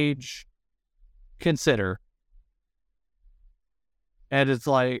stage, consider. And it's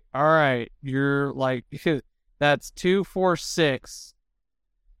like, all right, you're like, that's 2, 4, 6,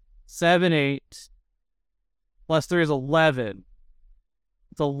 7, 8, plus 3 is 11.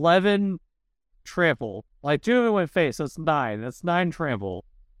 It's 11 trample. Like, 2 of it went face, so it's 9. That's 9 trample.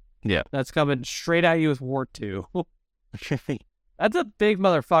 Yeah. That's coming straight at you with ward 2. That's a big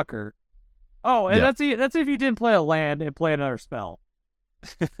motherfucker. Oh, and that's if you didn't play a land and play another spell.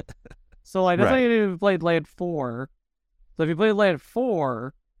 So, like, that's like if you played land 4. So if you play land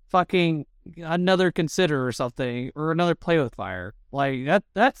 4, fucking another consider or something, or another play with fire, like,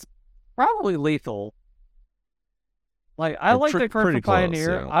 that's probably lethal. Like, I like that card for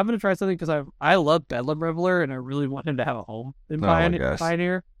Pioneer. Close, yeah. I'm going to try something because I love Bedlam Reveler, and I really want him to have a home in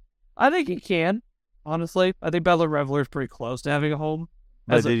Pioneer. I think he can, honestly. I think Bedlam Reveler is pretty close to having a home.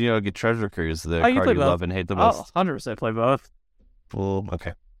 But did you get Treasure Cruise, the card you love and hate the most? 100% play both. Well,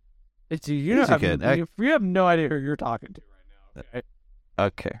 okay. You have no idea who you're talking to right now, okay?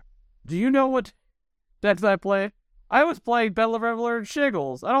 Okay. Do you know what decks I play? I was playing Bedlam Reveler and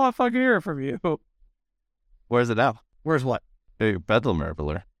Shiggles. I don't want to fucking hear it from you. Where's it now? Where's what? Hey, Bedlam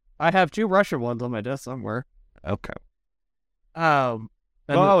Reveler. I have 2 Russian ones on my desk somewhere. Okay.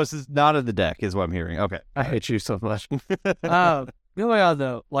 This is not in the deck, is what I'm hearing. Okay. I hate you so much. Going on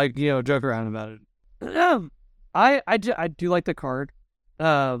though, like, you know, joke around about it. I do like the card.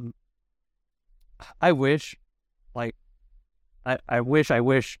 I wish, like, I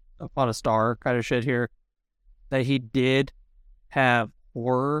wish upon a star kind of shit here that he did have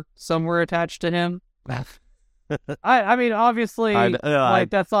horror somewhere attached to him. I mean, obviously,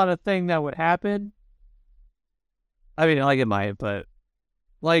 that's not a thing that would happen. I mean, like, it might, but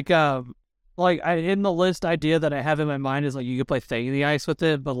in the list idea that I have in my mind is like you could play Thing in the Ice with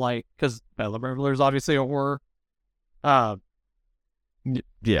it, but like because Battle Reveler is obviously a horror. Yeah.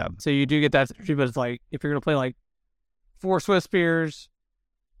 So you do get that synergy, but it's like if you're gonna play like 4 Swift Spears,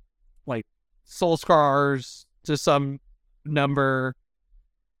 like Soul Scars to some number,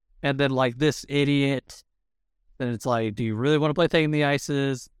 and then like this idiot, then it's like, do you really want to play Thing in the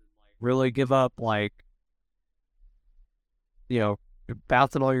Ices? Really give up like,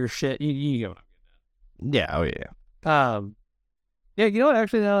 bouncing all your shit? You know. Yeah. Oh yeah. Yeah. You know what?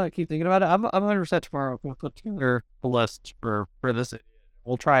 Actually, now that I keep thinking about it, I'm 100% tomorrow. We'll put together a list for this.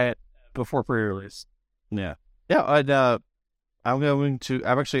 We'll try it before pre-release. Yeah. Yeah. And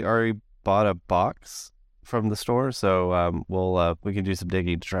I've actually already bought a box from the store, so we can do some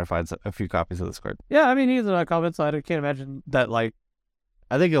digging to try to find a few copies of this card. Yeah, I mean, he's in a comment, so I can't imagine that. Like,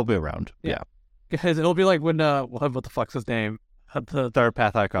 I think it'll be around. Yeah, because it'll be like when what the fuck's his name? The Third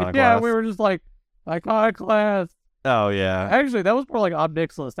Path Iconoclast. Yeah, we were just like Iconoclast. Oh yeah. Actually, that was more like Ob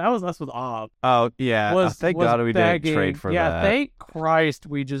Nicholas. That was us with Ob. Oh yeah. Thank God we didn't trade for that. Yeah, thank Christ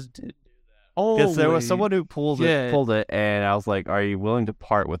we just did. Because there was someone who pulled it, and I was like, "Are you willing to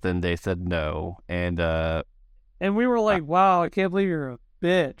part with it?" And they said no, and we were like, "Wow, I can't believe you're a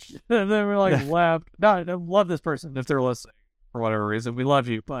bitch." And then we like left. No, I love this person if they're listening for whatever reason. We love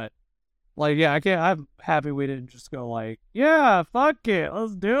you, but like, yeah, I can't. I'm happy we didn't just go like, "Yeah, fuck it,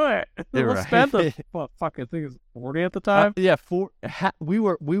 let's do it." Let's spend the fucking thing is 40 at the time. We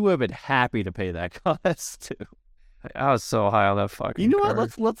would have been happy to pay that cost too. I was so high on that fucking. You know card.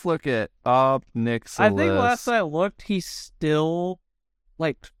 what? Let's look at Nicholas. I think last I looked, he's still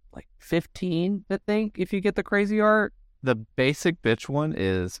like 15. I think if you get the crazy art, the basic bitch one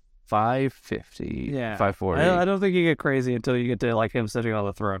is 550. Yeah, 540. I don't think you get crazy until you get to like him sitting on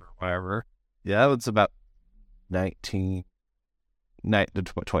the throne or whatever. Yeah, that one's about 19 to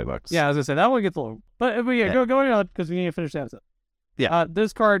 $20. Yeah, I was gonna say that one gets a little, but yeah. Going on because we need to finish the episode. Yeah.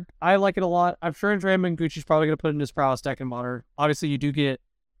 This card, I like it a lot. I'm sure Andrea Gucci's probably going to put in his prowess deck in Modern. Obviously, you do get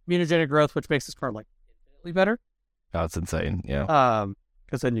mutagenic growth, which makes this card like infinitely better. Oh, it's insane. Yeah.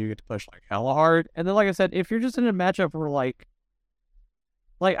 Because then you get to push like hella hard. And then, like I said, if you're just in a matchup where like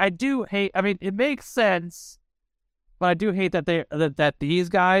I do hate. I mean, it makes sense, but I do hate that that these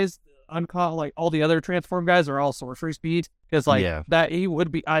guys, like all the other transform guys, are all sorcery speed. Because that he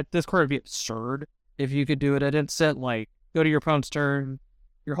would be. This card would be absurd if you could do it at instant. Like, go to your opponent's turn,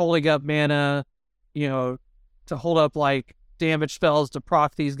 you're holding up mana, to hold up like damage spells to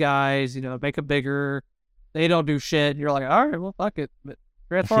proc these guys, make them bigger. They don't do shit. You're like, all right, well, fuck it.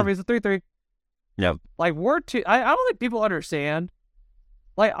 Transform is a 3/3. Yep. Like, Ward 2, I don't think people understand.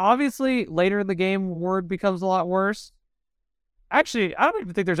 Like, obviously, later in the game, Ward becomes a lot worse. Actually, I don't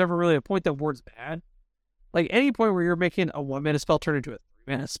even think there's ever really a point that Ward's bad. Like, any point where you're making a 1-mana spell turn into a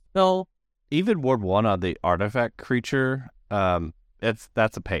 3-mana spell. Even Ward 1 on the artifact creature, that's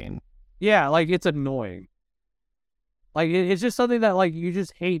a pain. Yeah, like, it's annoying. Like, it's just something that, like, you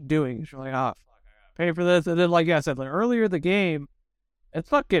just hate doing. You're like, fuck, I gotta pay for this. And then, like I said, like, earlier in the game, it's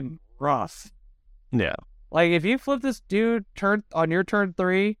fucking rough. Yeah. Like, if you flip this dude on your turn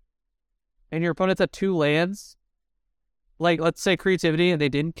 3, and your opponent's at 2 lands, like, let's say Creativity, and they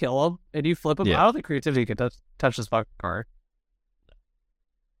didn't kill him, and you flip him, I don't think Creativity can touch this fucking card.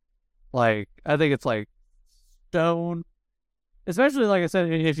 Like, I think it's like stone. Especially, like I said,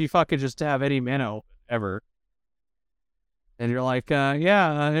 if you fucking just have any mana ever. And you're like,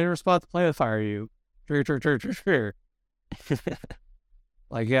 in response to play with fire, you. Trigger.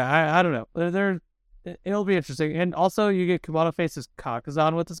 Like, yeah, I don't know. It'll be interesting. And also, you get Kumano Face's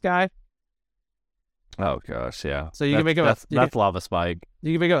Kakazan with this guy. Oh, gosh, yeah. So you can make him that's Lava Spike.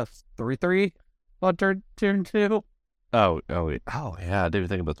 You can make him a 3/3 on turn 2. Oh, yeah, I didn't even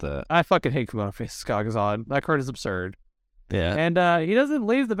think about that. I fucking hate Kumano Face's Kakazan. That card is absurd. Yeah. And he doesn't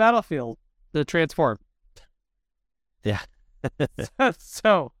leave the battlefield to transform. Yeah.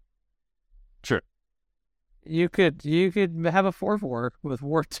 So. Sure. You could have a 4/4 with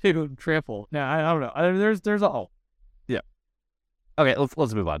War 2 and trample. Now, I don't know. There's all. Yeah. Okay,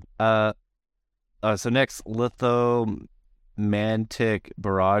 let's move on. So next, Lithomantic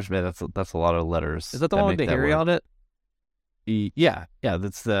Barrage. Man, that's a lot of letters. Is that the one with the Harry on it? Yeah.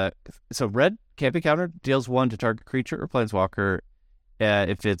 That's so red can't be countered. Deals 1 to target creature or planeswalker.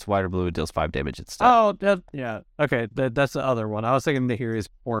 If it's white or blue, it deals 5 damage instead. Oh, yeah. Okay, that's the other one. I was thinking the Harry is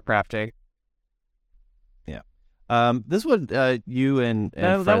more crafting. This one, you and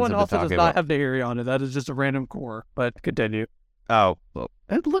that friends one have also been does talking not about. have Nahiri on it. That is just a random core. But continue. Oh, well,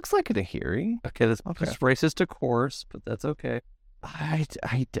 it looks like an Ahiri. Okay, that's Okay. just racist to course, but that's okay.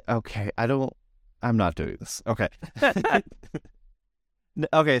 Okay. I'm not doing this. Okay.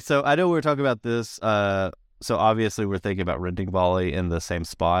 Okay, so I know we were talking about this. So obviously we're thinking about Rending Volley in the same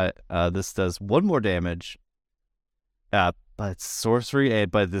spot. This does 1 more damage. But it's sorcery,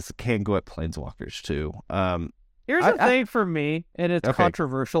 but this can go at planeswalkers too. Here's the thing for me, and it's Okay.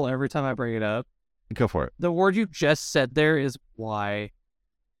 controversial every time I bring it up. Go for it. The word you just said there is why.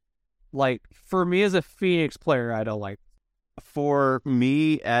 Like, for me as a Phoenix player, I don't like. For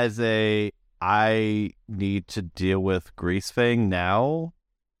me, I need to deal with Greasefang now,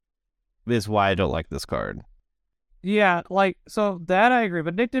 is why I don't like this card. Yeah, like, so that I agree.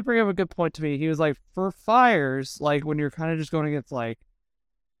 But Nick did bring up a good point to me. He was like, for fires, like, when you're kind of just going against, like,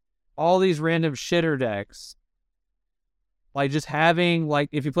 all these random shitter decks, like, just having, like,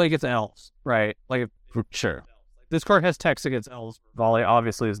 if you play against elves, right? Like, Sure. this card has text against elves. Volley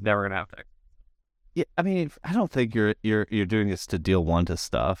obviously is never going to have text. Yeah, I mean, I don't think you're doing this to deal 1 to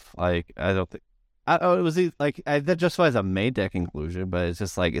stuff. Like, I don't think. It was that justifies a main deck inclusion, but it's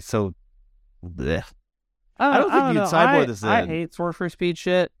just like it's so. Blech. I don't think you'd sideboard this in. I hate sorcery speed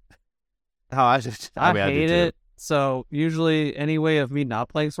shit. How I hate it. So usually any way of me not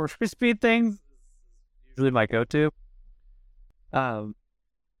playing sorcery speed things is usually my go-to. I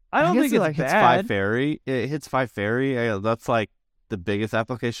don't think it's hits bad. 5 fairy. It hits 5 fairy. That's like the biggest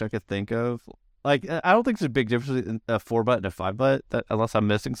application I could think of. Like, I don't think there's a big difference in a 4-butt and a 5-butt, unless I'm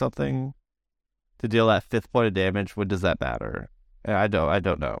missing something. To deal that 5th point of damage, when does that matter? I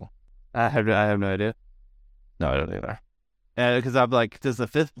don't know. I have no idea. No, I don't either. Because I'm like, does the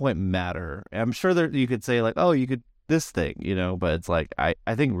 5th point matter? I'm sure you could say like, oh, you could this thing, but it's like I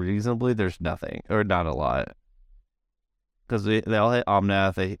think reasonably there's nothing or not a lot. Because they all hit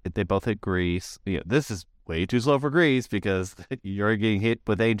Omnath, they both hit Grease. This is way too slow for Grease because you're getting hit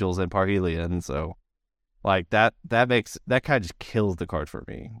with Angels and Parhelion, so like that kind of just kills the card for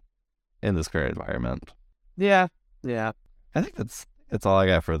me in this current environment. Yeah. I think that's all I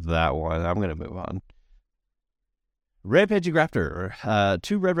got for that one. I'm gonna move on. Rampaging Raptor,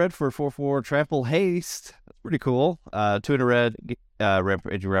 2 red for 4/4 trample haste. That's pretty cool. 2 in a red.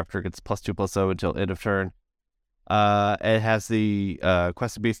 Rampaging Raptor gets +2/+0 until end of turn. It has the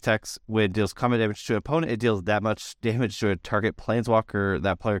Quested Beast text. When it deals combat damage to an opponent, it deals that much damage to a target planeswalker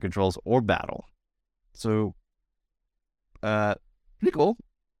that player controls or battle. So, pretty cool.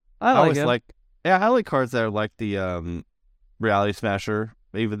 I always it. I like cards that are like the Reality Smasher.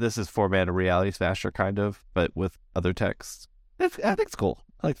 Even this is 4-mana Reality Smasher, kind of, but with other text. I think it's cool.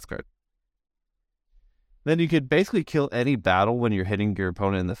 I like this card. Then you could basically kill any battle when you're hitting your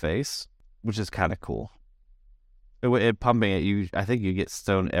opponent in the face, which is kind of cool. It pumping at you, I think you get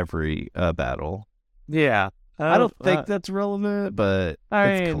stone every battle. Yeah. I don't think that's relevant, but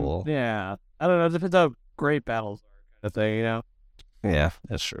it's cool. Yeah. I don't know. It depends how great battles are, kind of thing, Yeah,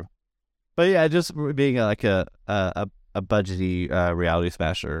 that's true. But yeah, just being like a budgety Reality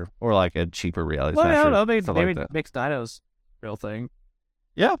Smasher or like a cheaper Reality Smasher. I don't know. Maybe like Mixed Dinos, real thing.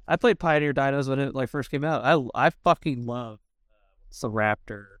 Yeah. I played Pioneer Dinos when it first came out. I fucking love the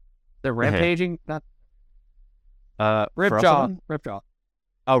Raptor. The Rampaging, not Ripjaw.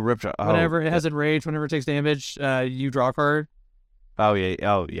 Oh, Ripjaw. Whenever it has Enrage, whenever it takes damage, you draw a card. Oh yeah.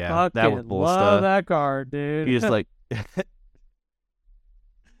 Fucking that was love that card, dude. You just like.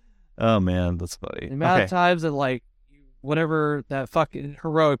 Oh man, that's funny. The amount of times that whenever that fucking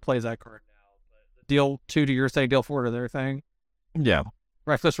heroic plays that card now, deal 2 to your thing, deal 4 to their thing. Yeah.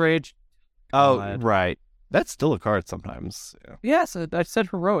 Reckless Rage. God. Right. That's still a card sometimes. Yeah. Yes, I said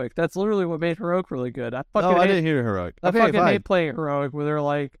heroic. That's literally what made heroic really good. I didn't hear heroic. I fucking hate playing heroic where they're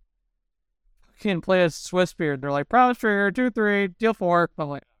like, fucking play a Swiss Beard. And they're like, Promise Trigger, 2/3, deal 4. I'm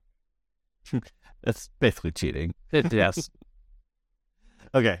like, that's basically cheating. Yes.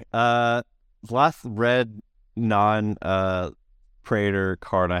 Okay. Last red non Praetor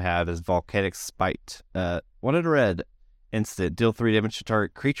card I have is Volcanic Spite. 1 in a red instant. Deal 3 damage to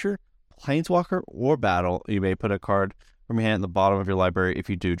target creature, planeswalker, or battle. You may put a card from your hand at the bottom of your library if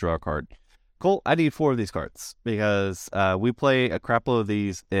you do draw a card. Cool. I need 4 of these cards because we play a crap load of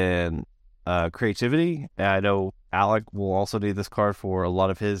these in creativity. And I know Alec will also need this card for a lot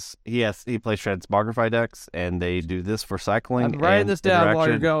of his. He plays Transmogrify decks, and they do this for cycling. I'm writing this down while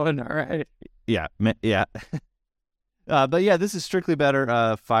you're going. All right. Yeah. But yeah, this is strictly better.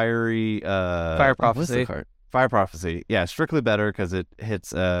 Fire Prophecy. Fire Prophecy. Yeah, strictly better because it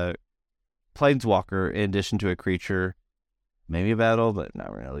hits Planeswalker in addition to a creature, maybe a battle, but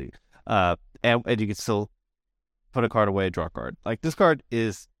not really. And you can still put a card away, draw a card. Like, this card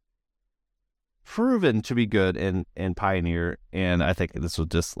is proven to be good in Pioneer, and I think this will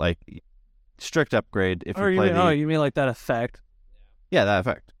just, like, strict upgrade if you play you mean like that effect? Yeah, that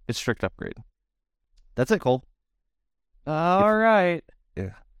effect. It's strict upgrade. That's it, Cole. All right.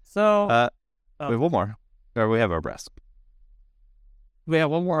 Yeah. So... we have one more. Or we have our breast. We have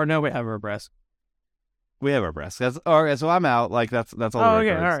one more. Or no, we have our breast. We have our breast. All right, so I'm out. Like, that's all. Oh,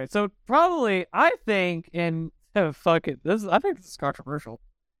 okay, all right. So probably, I think, and fuck it, I think this is controversial.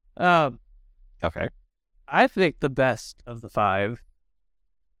 Okay. I think the best of the 5,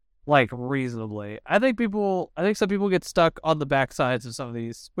 like, reasonably. I think some people get stuck on the backsides of some of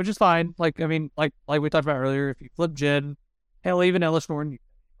these, which is fine. Like, I mean, like we talked about earlier, if you flip Jin, hell, even Ellis Norton, you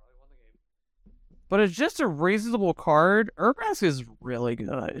probably won the game. But it's just a reasonable card. Urbrask is really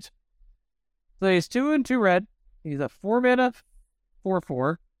good. So he's 2 and 2 red. He's a 4-mana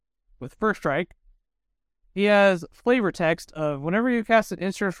 4/4 with first strike. He has flavor text of whenever you cast an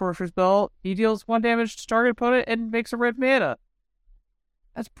instant sorcery spell, he deals 1 damage to target opponent and makes a red mana.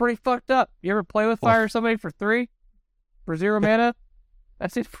 That's pretty fucked up. You ever play with fire somebody for 3? For 0 mana?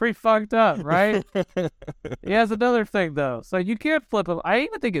 That seems pretty fucked up, right? He has another thing, though. So you can't flip him. I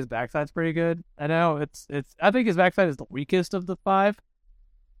even think his backside's pretty good. I know, I think his backside is the weakest of the 5.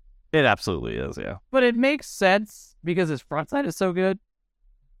 It absolutely is, yeah. But it makes sense because his front side is so good.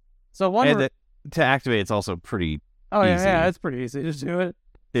 So to activate, it's also pretty easy. Yeah, it's pretty easy. Just do it.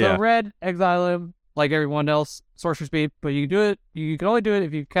 Yeah. So red, exile him, like everyone else, sorcery speed, but you can do it. You can only do it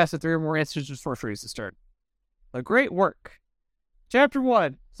if you cast 3 or more instants of sorceries this turn. So great work. Chapter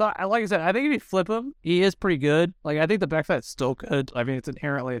 1. So, like I said, I think if you flip him, he is pretty good. Like, I think the backside's still good. I mean, it's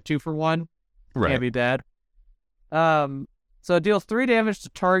inherently a 2-for-1. Right. Can't be bad. So it deals 3 damage to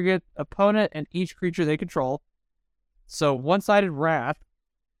target opponent and each creature they control. So one-sided wrath,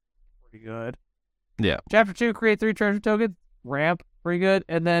 pretty good. Yeah. Chapter 2, create 3 treasure tokens. Ramp, pretty good.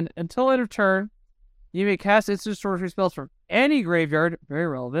 And then until end of turn, you may cast instant sorcery spells from any graveyard. Very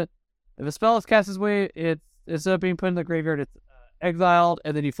relevant. If a spell is cast this way, it's instead of being put in the graveyard, it's exiled,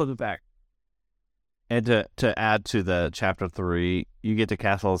 and then you flip it back. And to add to the chapter 3, you get to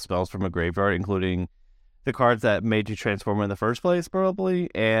cast all the spells from a graveyard, including the cards that made you transform in the first place,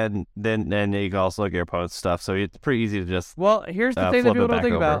 probably, and then you can also look at your opponent's stuff. So it's pretty easy to just here's the thing that people don't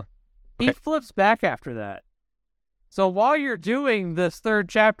think about. Okay. He flips back after that. So while you're doing this 3rd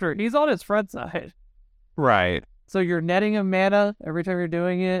chapter, he's on his front side. Right. So you're netting a mana every time you're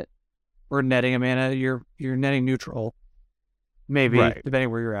doing it, or netting a mana. You're netting neutral, maybe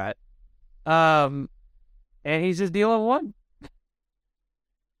depending where you're at. And he's just dealing 1.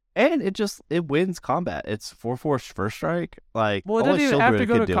 And it wins combat. It's 4/4 first strike. Like, well, it doesn't even have to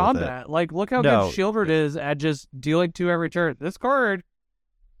go to combat. Like, look how good Shieldred is at just dealing 2 every turn. This card,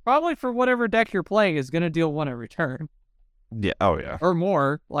 probably for whatever deck you're playing, is going to deal 1 every turn. Yeah. Oh, yeah. Or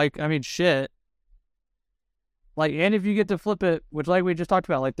more. Like, I mean, shit. Like, and if you get to flip it, which, like we just talked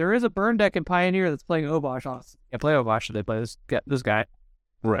about, like, there is a burn deck in Pioneer that's playing Obosh on. Yeah, play Obosh, they play this guy.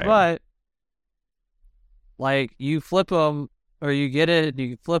 Right. But, like, you flip him, or you get it, and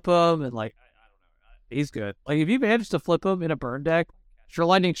you flip him, and, like, I don't know. He's good. Like, if you manage to flip him in a burn deck, cast your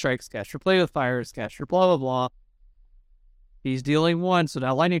Lightning Strikes, cast your Play with Fires, cast your blah, blah, blah. He's dealing 1, so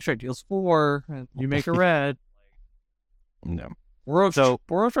now Lightning Strike deals 4, and you make a red. No. Boros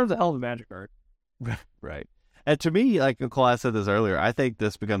Charm's a hell of a Magic card. Right. And to me, like Nicole said this earlier, I think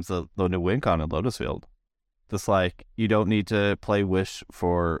this becomes the new win con in Lotus Field. Just like, you don't need to play Wish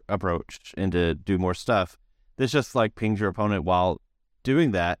for Approach and to do more stuff. This just, like, pings your opponent while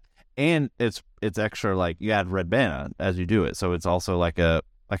doing that. And it's extra, like, you add red mana as you do it. So it's also like a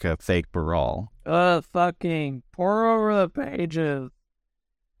fake Baral. Fucking pour over the pages.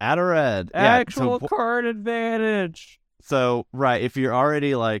 Add a red. Actual card advantage. So, right, if you're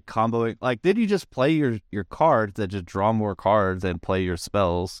already, like, comboing, like, then you just play your cards that just draw more cards and play your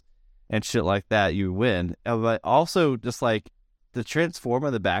spells and shit like that, you win. But also, just, like, the transform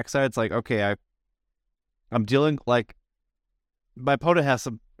on the backside, it's like, okay, I'm dealing, like, my opponent has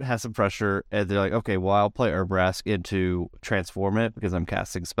some pressure, and they're like, okay, well, I'll play Urbrask into transform it because I'm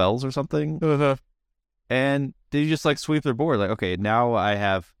casting spells or something. Uh-huh. And then you just, like, sweep their board, like, okay, now I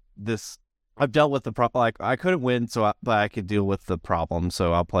have this. I've dealt with the problem. Like, I couldn't win, but I could deal with the problem.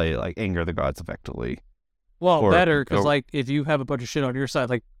 So I'll play, like, Anger the Gods effectively. Well, better, because, like, if you have a bunch of shit on your side,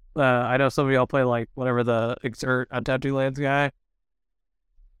 like, I know some of y'all play, like, whatever the Exert Untapped 2 lands guy.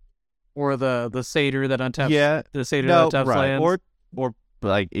 Or the Satyr that untaps. Yeah. The Satyr that untaps lands. Or,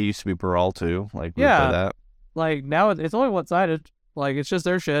 like, it used to be Baral too. Like, we play that. Like, now it's only one-sided. Like, it's just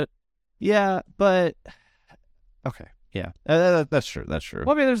their shit. Yeah, but... Okay. Yeah, that's true. That's true.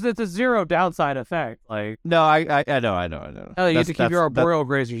 Well, I mean, it's a zero downside effect. Like, no, I know. Oh, you get to keep your arboreal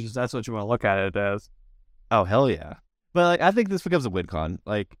grazers. That's what you want to look at it as. Oh, hell yeah. But like, I think this becomes a win con.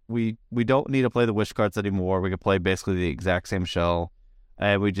 Like, we don't need to play the wish cards anymore. We can play basically the exact same shell,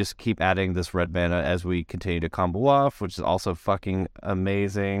 and we just keep adding this red mana as we continue to combo off, which is also fucking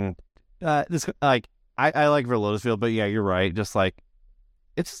amazing. This like, I like Verlotus Field, but yeah, you're right. Just like,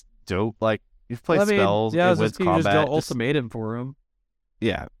 it's dope. Like, you play spells, yeah, it wins you combat. just go ultimatum for him.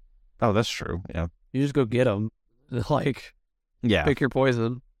 Yeah. Oh, that's true. Yeah. You just go get him. Like, yeah, pick your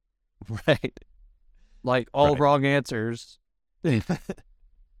poison. Right. Like, all wrong answers.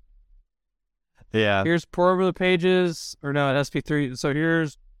 Yeah. Here's pour over the pages, or no, at SP3. So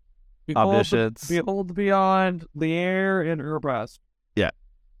here's Omniscience, Behold the Beyond, Lier, and Urbrask. Yeah.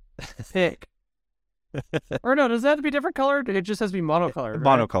 Pick. Or no, does that have to be different colored? It just has to be monocolored.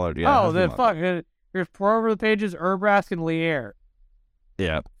 Right? Monocolored, yeah. Oh, then fuck. Here's pour over the pages, Urbrask, and Lier.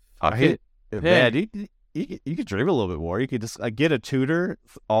 Yeah. Man, you could dream a little bit more. You could just get a tutor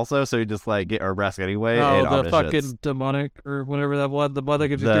also, so you just like get Urbrask anyway. Oh, and the fucking demonic or whatever that one, the one that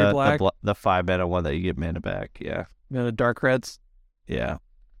gives you 3 black. The 5 mana one that you get mana back. Yeah. Yeah, the dark reds. Yeah.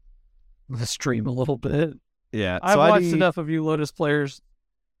 Let's stream a little bit. Yeah. I've watched enough of you Lotus players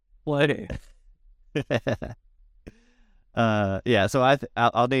play. Yeah. So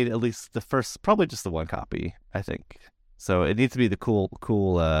I'll need at least the first, probably just the one copy, I think. So it needs to be the cool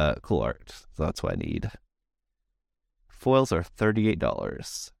art. So that's what I need. Foils are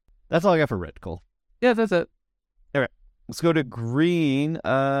 $38. That's all I got for red, Cole. Yeah, that's it. All right, let's go to green.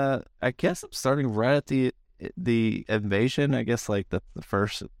 I guess I'm starting right at the invasion. I guess like the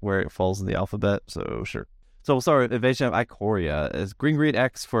first where it falls in the alphabet. So sure. So we'll start with Invasion of Ikoria. It's green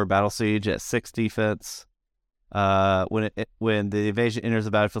X for Battle Siege at 6 defense. When the invasion enters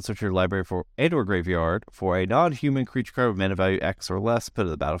the battlefield, search your library for and/or graveyard for a non-human creature card with mana value X or less. Put it in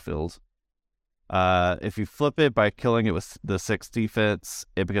the battlefield. If you flip it by killing it with the 6 defense,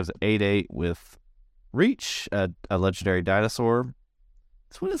 it becomes an 8/8 with reach, a legendary dinosaur.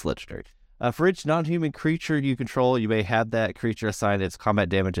 So what is legendary? For each non-human creature you control, you may have that creature assigned its combat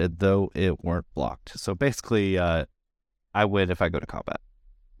damage as though it weren't blocked. So basically, I win if I go to combat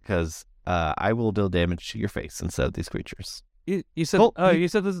because I will deal damage to your face instead of these creatures. You said you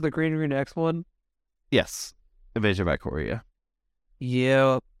said this is the green X one? Yes. Invasion of Ikoria.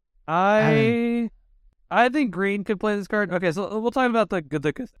 Yeah. I think green could play this card. Okay, so we'll talk about the good.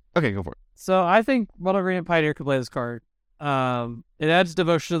 Okay, go for it. So I think Mono Green and Pioneer could play this card. It adds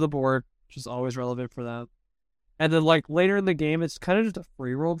devotion to the board, which is always relevant for them. And then like later in the game, it's kind of just a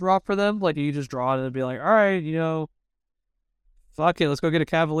free roll drop for them. Like you just draw it and be like, all right, fuck it, let's go get a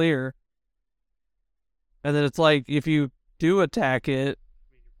Cavalier. And then it's like if you do attack it,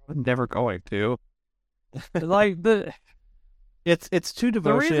 I'm never going to. Like It's 2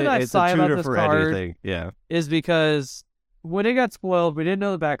 devotion. The reason I it's sigh a tutor about this for card anything. Yeah. is because when it got spoiled, we didn't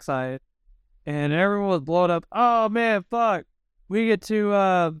know the backside, and everyone was blowing up. Oh man, fuck! We get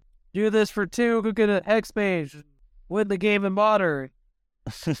to do this for 2. Go get a hex mage, win the game in modern.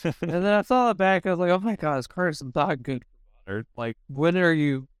 And then I saw it back. I was like, oh my god, this card is not good for modern. Like, when are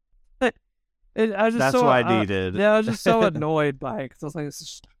you? That's what I needed. Yeah, I was just so annoyed by it because I was like, this is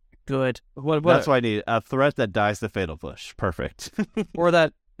just good. What? That's what I need. A threat that dies the Fatal Push. Perfect. Or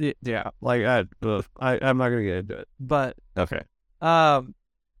that, yeah. Like I'm not gonna get into it, but okay.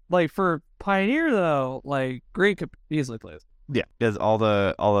 Like for Pioneer though, like green could easily play this. Yeah, because all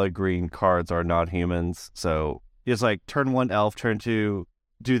the green cards are non-humans, so it's like turn 1 elf, turn 2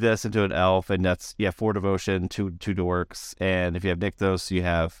 do this into an elf, and that's 4 devotion, 2 dorks, and if you have Nykthos, you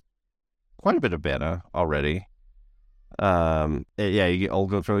have quite a bit of mana already. You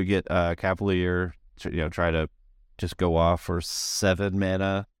get Cavalier. Try to just go off for 7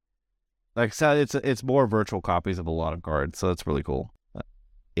 mana. Like I said, it's more virtual copies of a lot of cards, so that's really cool.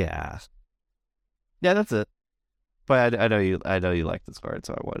 Yeah, that's it. But I know you like this card,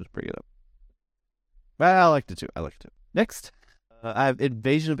 so I wanted to bring it up. But I liked it too. Next, I have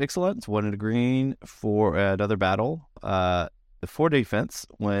Invasion of Ixalan. It's 1 in a green for another battle. 4 defense.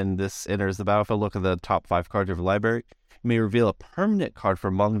 When this enters the battlefield, look at the top 5 cards of your library. You may reveal a permanent card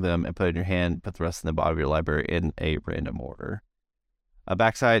from among them and put it in your hand. Put the rest in the bottom of your library in a random order.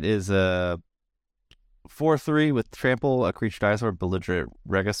 Backside is a 4/3 with trample, a creature dinosaur, belligerent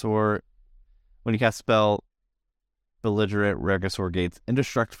Regisaur. When you cast a spell, belligerent Regisaur gains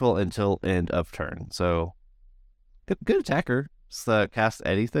indestructible until end of turn. So good attacker. Just cast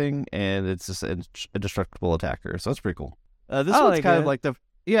anything, and it's just an indestructible attacker. So that's pretty cool. This one's kind of like the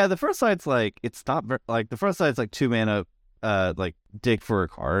first side's like, it's not like the first side's like 2 mana, like dig for a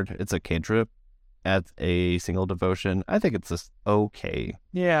card. It's a cantrip. as a single devotion. I think it's just okay.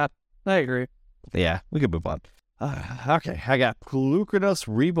 Yeah, I agree. Yeah, we could move on. Okay, I got Polukranos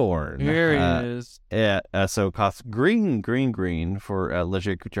Reborn. Here he is. Yeah, so it costs green for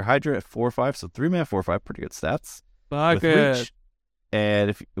legendary creature Hydra at 4/5, so 3-mana 4/5, pretty good stats. Not good. Reach,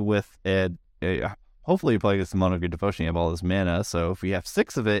 and hopefully you play this Mono Green Devotion, you have all this mana. So if you have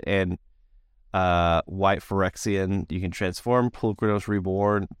 6 of it and White Phyrexian, you can transform Polukranos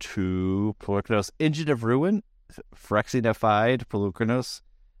Reborn to Polukranos Engine of Ruin, Phyrexianified Polukranos.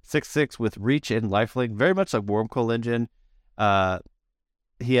 6/6 with reach and lifelink, very much like Wormcoil Engine.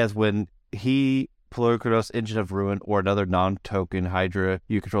 He has when Polukranos Engine of Ruin or another non-token Hydra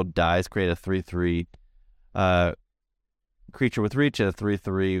you control dies, create a 3/3 creature with reach and a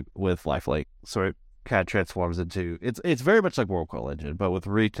 3/3 with lifelink. So it kind of transforms into it's very much like Wormcoil Engine, but with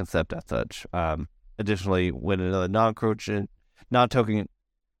reach and Sept as such. Additionally, when another non-token, it's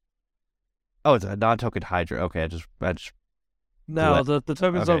a non-token Hydra. Okay, I just No, the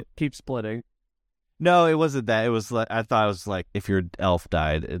tokens don't keep splitting. No, it wasn't that. It was like I thought it was like if your elf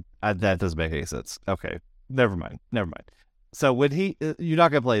died. That doesn't make any sense. Okay, never mind. So when you're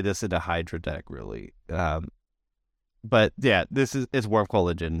not gonna play this in a Hydra deck, really. But yeah, it's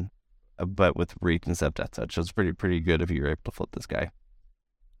Wormcoil Engine, but with reach and Sept as such. So it's pretty good if you're able to flip this guy.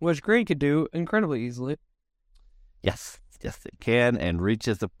 Which green could do incredibly easily. Yes, it can, and reach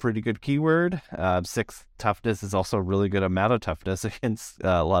is a pretty good keyword. 6 toughness is also a really good amount of toughness against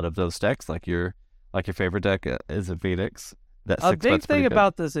a lot of those decks, like your favorite deck is a Phoenix. A big thing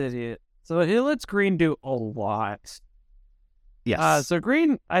about this idiot, so it lets green do a lot. Yes. So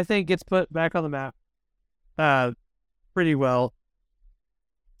green, I think, gets put back on the map pretty well.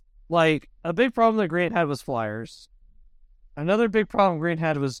 Like, a big problem that green had was flyers. Another big problem green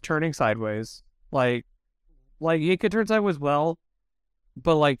had was turning sideways. Like it could turn sideways well,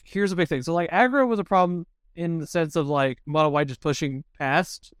 but like here's a big thing. So like aggro was a problem in the sense of like mono white just pushing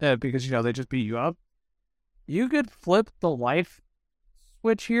past because they just beat you up. You could flip the life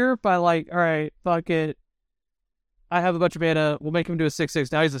switch here by like, all right, fuck it. I have a bunch of mana. We'll make him do a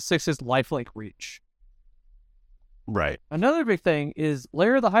 6/6. Now he's a 6/6 lifelink reach. Right. Another big thing is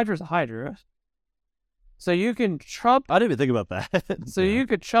Lair of the Hydra is a Hydra. So you can chump. I didn't even think about that. So you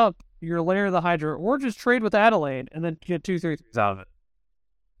could chump your Lair of the Hydra or just trade with Adelaide and then get 2 3/3s out of it.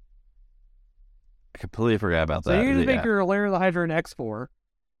 I completely forgot about that. So you just make your Lair of the Hydra an X4.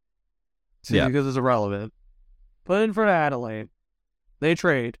 Because it's irrelevant. Put it in front of Adelaide. They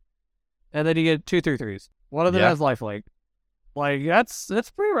trade. And then you get 2 3/3s. One of them has lifelink. Like, that's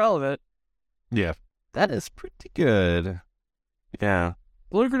pretty relevant. Yeah. That is pretty good. Yeah.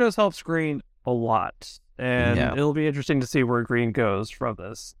 Polukranos helps green a lot. And it'll be interesting to see where green goes from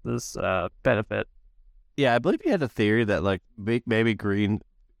this benefit. Yeah, I believe you had a theory that like maybe green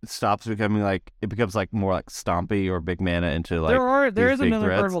stops becoming like it becomes like more like stompy or big mana into like there is another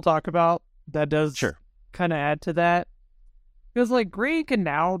card we'll talk about that does kind of add to that. Because like green can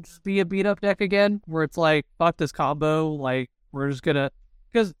now just be a beat up deck again, where it's like fuck this combo, like we're just gonna.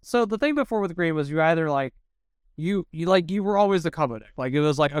 Because so the thing before with green was you either like. You were always the combo deck. Like, it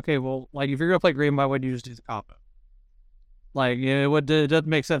was like, okay, well, like, if you're going to play green, why wouldn't you just do the combo? Like, it doesn't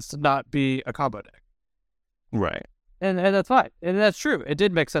make sense to not be a combo deck. Right. And that's fine. And that's true. It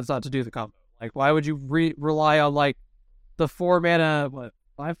did make sense not to do the combo. Like, why would you rely on, like, the 4-mana,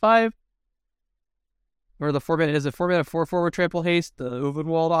 5/5? Or the 4-mana, is it 4-mana 4/4 with Trample Haste, the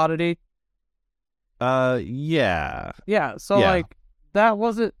Uvenwald oddity? Yeah. Yeah, so, like, that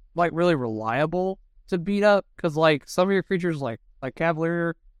wasn't, like, really reliable to beat up, because like some of your creatures like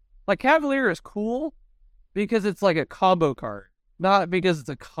Cavalier is cool because it's like a combo card, not because it's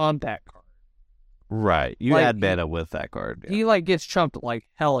a combat card. Right. You add mana with that card. He like gets chumped like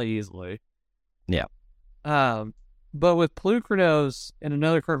hella easily. Yeah. But with Polukranos and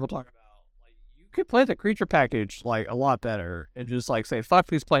another card we'll talk about, like you could play the creature package like a lot better and just like say fuck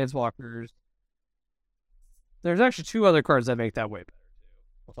these planeswalkers. There's actually 2 other cards that make that way better.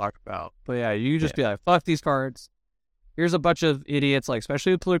 We'll talk about. But yeah, you just be like, fuck these cards. Here's a bunch of idiots, like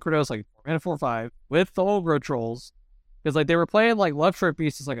especially with Polukranos, like 4-mana 4/5 with the Ogre Trolls. Because like they were playing like Love Short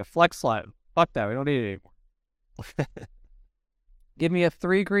Beast as like a flex slot. Fuck that, we don't need it anymore. Give me a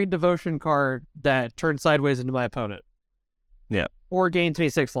 3 green devotion card that turns sideways into my opponent. Yeah. Or gains me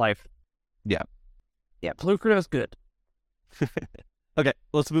 6 life. Yeah. Yeah, Polukranos good. Okay,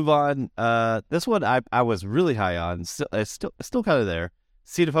 let's move on. This one I was really high on. Still kind of there.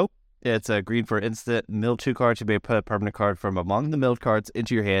 Seed of Hope. It's a green for instant. Mill 2 cards. You may put a permanent card from among the milled cards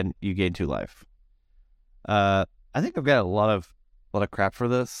into your hand. You gain 2 life. I think I've got a lot of crap for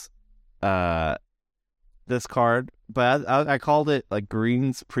this. This card, but I called it like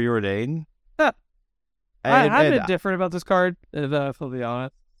Green's Preordain. I'm indifferent about this card, if I'll be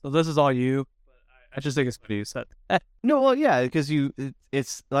honest. So this is all you. I just think it's funny you said. No, well, yeah, because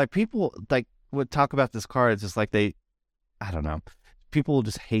it's like people like would talk about this card. It's just like I don't know. People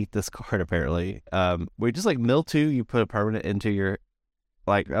just hate this card apparently. We just like mill 2. You put a permanent into your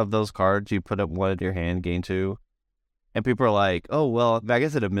of those cards. You put up 1 into your hand, gain 2, and people are like, oh well, I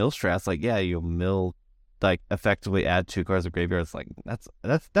guess at a mill strat, it's like you mill effectively add 2 cards of graveyard. It's like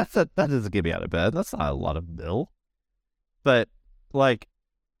that doesn't get me out of bed. That's not a lot of mill, but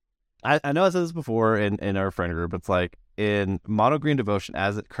I know I said this before in our friend group. It's like in Mono Green Devotion,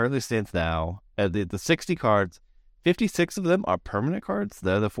 as it currently stands now, the 60 cards, 56 of them are permanent cards.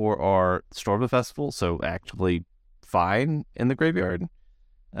 The other 4 are Storm the Festival, so actually fine in the graveyard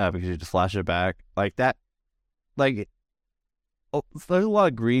because you just flash it back. Like that. There's a lot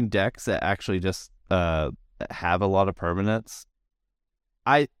of green decks that actually just have a lot of permanents.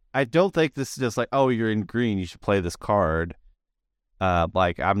 I don't think this is just like, oh, you're in green, you should play this card.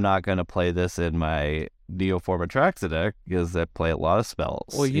 I'm not going to play this in my Neoform Atraxa deck because I play a lot of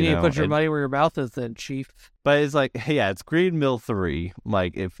spells. Well, you need to put your money where your mouth is then, Chief. But it's like, yeah, it's green mill 3,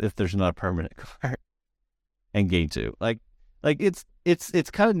 if there's not a permanent card. And gain 2.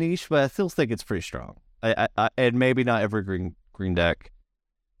 It's kind of niche, but I still think it's pretty strong. I and maybe not every green deck,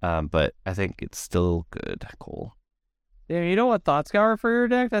 but I think it's still good. Cool. Yeah, you don't want Thought Scour for your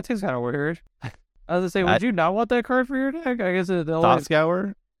deck? That seems kind of weird. I was gonna say, would you not want that card for your deck? I guess Thought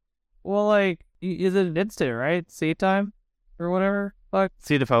Scour? Well, is it an instant, right? Seed time or whatever.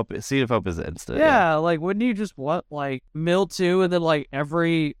 Seed of Hope is an instant. Yeah, wouldn't you just want mill 2 and then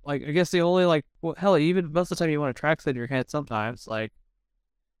every I guess the only hell, even most of the time you want to track in your hand sometimes I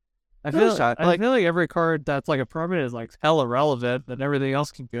feel like every card that's a permanent is hella relevant and everything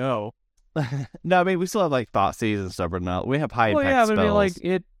else can go. No, I mean we still have Thoughtseize and Stubborn Knot. We have high impact spells.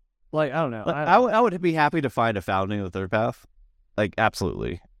 I don't know. I would be happy to find a Founding of the Third Path.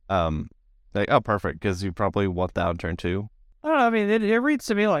 Absolutely. Oh, perfect, because you probably want that on turn 2. I don't know. I mean, it reads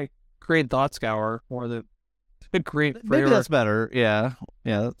to me Green Thought Scour more than Green. Maybe that's better. Yeah,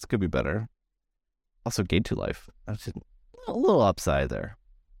 that could be better. Also, gain 2 life. That's just a little upside there.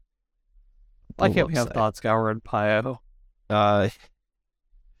 Why can't we have Thought Scour and Pio? That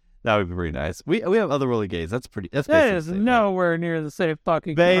would be pretty nice. We have Otherworldly Gaze. That is nowhere near the same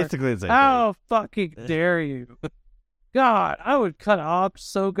fucking basically the same How fucking dare you? God, I would cut off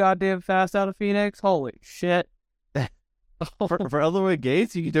so goddamn fast out of Phoenix. Holy shit. for Otherworldly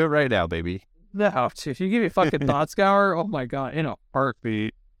Gaze, you can do it right now, baby. No, if you give me fucking Thought Scour, oh my god, in a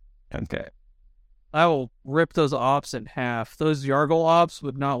heartbeat. Okay. I will rip those ops in half. Those Yargle ops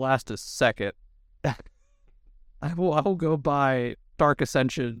would not last a second. I will go buy Dark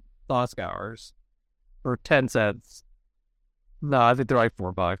Ascension Thought Scours for 10 cents. No, I think they're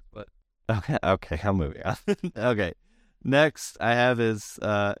 $4, but okay, I'm moving on. Okay. Next I have is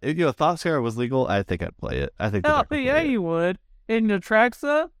if Thought Scour was legal, I think I'd play it. I think you would. In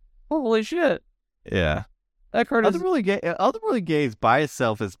Atraxa? Holy shit. Yeah. That card Otherworldly Gaze by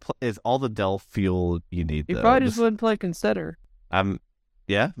itself is all the delve fuel you need. You probably just wouldn't play Consider.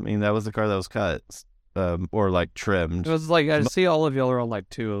 Yeah, I mean that was the card that was cut, or trimmed. It was I see all of y'all are on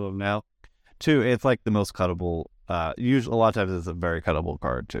 2 of them now. 2, it's the most cuttable. Usually a lot of times it's a very cuttable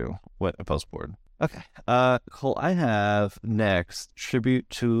card too. What a post board. Okay. Cool. I have next Tribute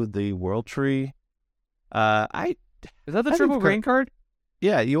to the World Tree. Is that the triple green card?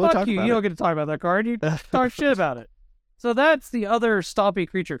 Yeah, you want to talk about it. You don't get to talk about that card. You talk shit about it. So that's the other stompy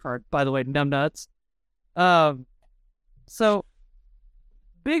creature card, by the way, numbnuts. So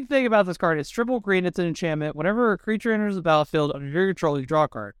big thing about this card is triple green. It's an enchantment. Whenever a creature enters the battlefield under your control, you draw a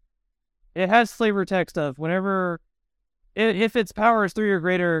card. It has flavor text of if its power is 3 or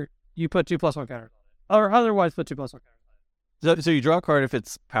greater, you put 2+1 counters on it, or otherwise put 2+1 counters on it. So you draw a card if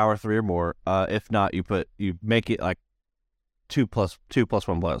it's power 3 or more. If not, you make it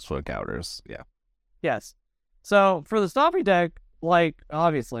 2+1 counters. Yeah. Yes. So for the stompy deck,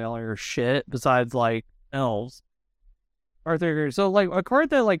 obviously all your shit besides elves are 3 or greater. So a card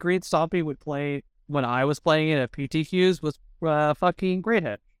that Green Stompy would play when I was playing it at PTQs was fucking Great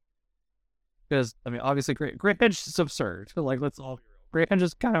Hedge. Because obviously Great Hedge is absurd. Let's all be real. Great Hedge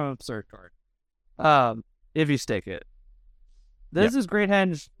is kind of an absurd card. If you stake it. This is Great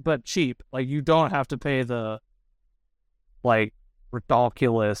Hedge, but cheap. You don't have to pay the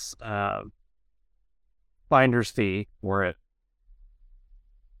ridiculous finder's fee for it.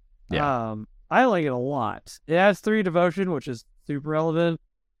 Yeah. I like it a lot. It has 3 devotion, which is super relevant.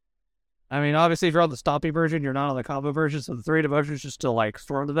 Obviously, if you're on the stompy version, you're not on the combo version, so the 3 devotion is just to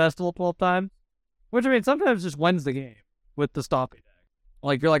storm the festival 12 times. Which, sometimes just wins the game with the stompy deck.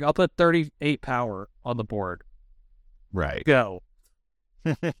 Like, you're like, I'll put 38 power on the board. Right. Go.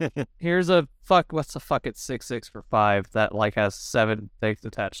 Here's a what's the fuck at 6/6 for 5 that like has 7 things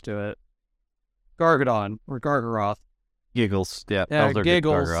attached to it? Gargadon or Gargaroth. Giggles. Yeah. Yeah,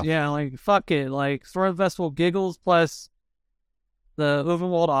 Giggles. Yeah, like, fuck it. Like, Storm of the Festival Giggles plus the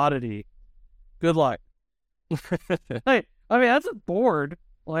Uvenwald Oddity. Good luck. Hey, I mean, that's a board.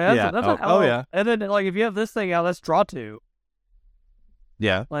 Like, that's a hell. Yeah. And then, like, if you have this thing out, that's draw 2.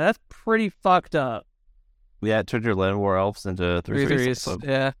 Yeah. Like, that's pretty fucked up. Yeah, it turned your Land War Elves into 3/3s. So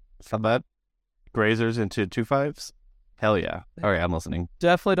Yeah. it's not bad. Grazers into 2/5s. Hell yeah. All right, I'm listening.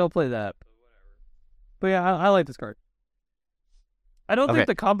 Definitely don't play that. But yeah, I like this card. I don't think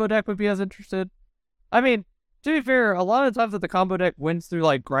the combo deck would be as interested. I mean, to be fair, a lot of times that the combo deck wins through,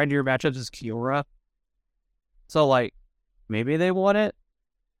 like, grindier matchups is Kiora. So, like, maybe they want it.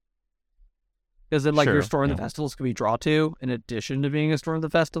 Because then, like, your Storm of the Festivals could be draw 2 in addition to being a Storm of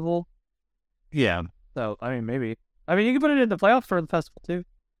the Festival. Yeah. So, I mean, maybe. I mean, you can put it in the playoffs for the festival, too.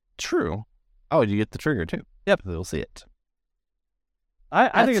 True. Oh, you get the trigger, too. Yep. We'll see it.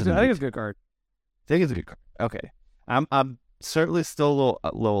 I think it's a good card. I think it's a good card. Okay. I'm certainly still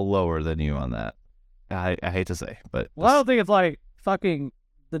a little lower than you on that. I hate to say, but... Well, I don't think it's, like, fucking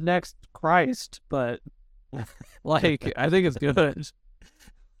the next Christ, but, like, I think it's good.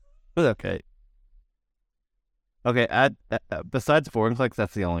 Okay. Okay, besides Vorinclex,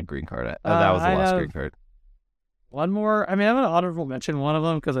 that's the only green card. That was the last green card. One more. I mean, I'm going to honorable mention one of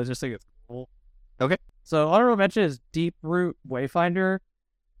them because I just think it's cool. Okay. So, honorable mention is Deep Root Wayfinder.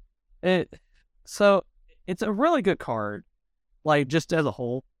 So, it's a really good card, like, just as a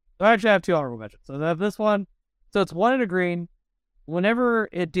whole. I actually have 2 honorable mentions. So, I have this one. So, it's 1 and a green. Whenever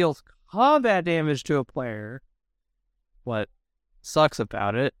it deals combat damage to a player, what sucks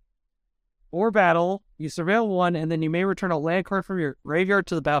about it, or battle, you surveil 1, and then you may return a land card from your graveyard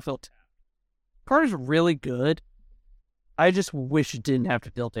to the battlefield tab. Card is really good. I just wish it didn't have to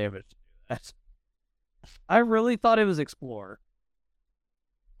deal damage to do that. I really thought it was Explore.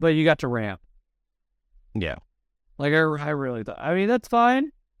 But you got to ramp. Yeah. Like, I really thought. I mean, that's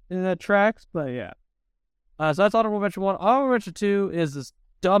fine. And that tracks, but yeah. So that's honorable mention 1. Honorable mention 2 is this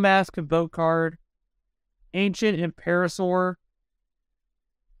dumbass Convoke card. Ancient Imperator.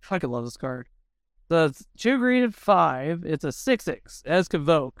 I fucking love this card. So it's 2 green and 5. It's a 6/6 as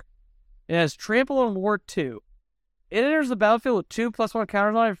Convoke. It has Trample on Ward 2. It enters the battlefield with 2+1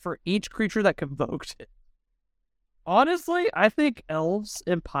 counters on it for each creature that convoked it. Honestly, I think Elves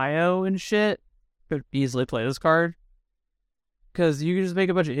and Pio and shit could easily play this card. Because you can just make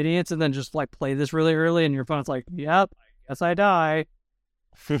a bunch of idiots and then just, like, play this really early and your opponent's like, yep, I guess I die.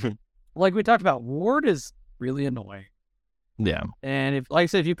 Like we talked about, Ward is really annoying. Yeah. And if, like I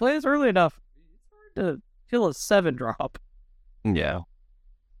said, if you play this early enough, it's hard to kill a 7-drop. Yeah.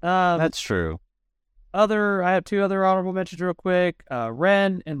 That's true. I have 2 other honorable mentions real quick.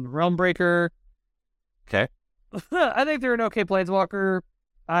 Ren and Realmbreaker. Okay. I think they're an okay planeswalker.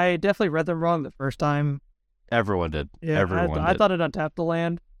 I definitely read them wrong the first time. Everyone did. Yeah, Everyone did. I thought it untapped the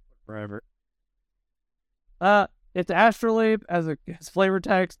land. Forever. It's Astrolabe as flavor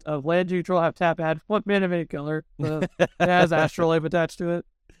text of land neutral, have tap, add 1 mana, make color. It has Astrolabe attached to it.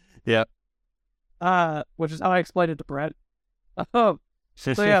 Yeah. Which is how I explained it to Brett. So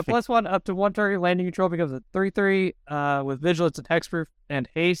yeah, +1 up to 1 target landing control becomes a 3/3 with vigilance and hexproof and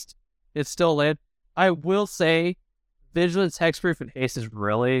haste. It's still land. I will say, vigilance, hexproof, and haste is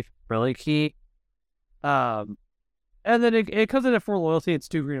really, really key. And then it comes in at 4 loyalty. It's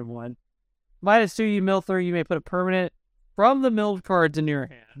 2 green and 1. -2, you mill 3. You may put a permanent from the milled cards into your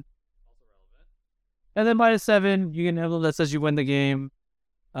hand. And then -7, you can have one that says you win the game.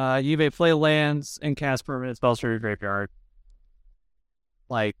 You may play lands and cast permanent spells from your graveyard.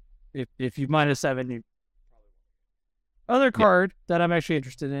 Like, if you -7, you other card that I'm actually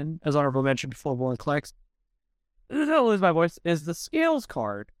interested in, as honorable mention before Vorinclex, I'll lose my voice, is the Scales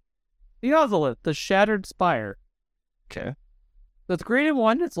card. The Ozolith, the Shattered Spire. Okay. That's green and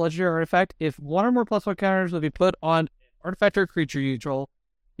 1. It's a legendary artifact. If 1 or more +1 counters will be put on artifact or creature you control,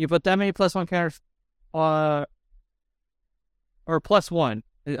 you put that many +1 counters, or +1.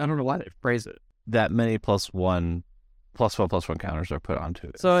 I don't know why they phrase it. That many +1 counters are put onto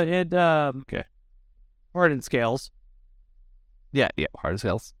it. So it okay. Hardened Scales. Yeah, hard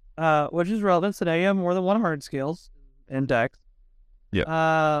scales. Which is relevant. So now you have more than 1 Hardened Scales in decks.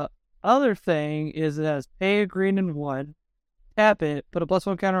 Yeah. Other thing is it has pay a green and 1, tap it, put a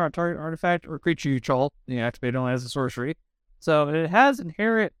 +1 counter on target artifact or creature you control. You activate it only as a sorcery. So it has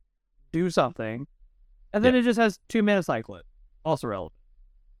inherit, do something, and then it just has 2 mana cycle it. Also relevant.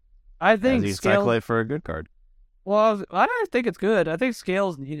 I think Scales cycle it for a good card. Well, I don't think it's good. I think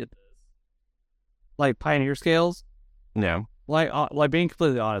scales needed this. Like Pioneer scales. No. Like being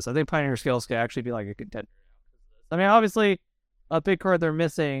completely honest, I think Pioneer scales could actually be like a contender. I mean, obviously, a big card they're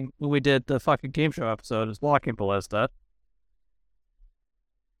missing when we did the fucking game show episode is Walking Ballista.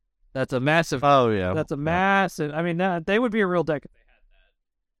 That's a massive. Oh yeah. That's a massive. I mean, they would be a real deck if they had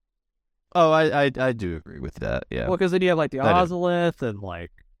that. Oh, I do agree with that. Yeah. Well, because then you have like the Ozolith and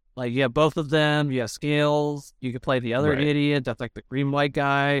like you have both of them. You have scales. You could play the other idiot. That's like the green white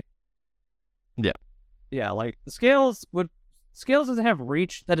guy. Yeah. Yeah, like Scales doesn't have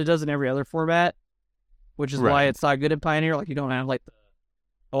reach that it does in every other format, which is why it's not good in Pioneer. Like you don't have like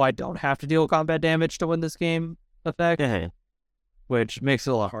I don't have to deal combat damage to win this game effect, which makes it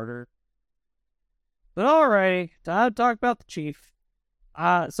a lot harder. But alrighty, time to talk about the Chief.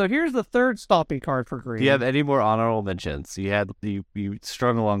 So here's the third stopping card for green. Do you have any more honorable mentions? You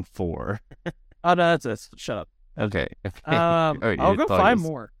strung along 4. Oh no, that's it. Shut up. Okay. I'll go 5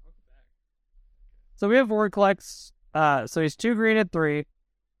 more. So we have Vorklex. So he's 2 green and 3.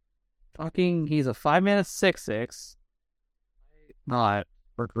 He's a 5 mana 6/6. Not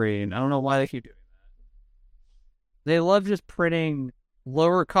for green. I don't know why they keep doing that. They love just printing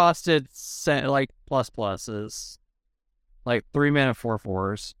lower costed like plus pluses, like 3 mana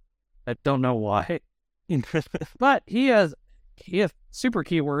 4/4s. I don't know why, but he has super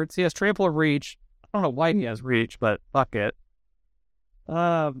keywords. He has trample and reach. I don't know why he has reach, but fuck it.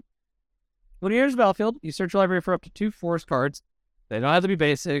 When he enters the battlefield, you search your library for up to 2 force cards. They don't have to be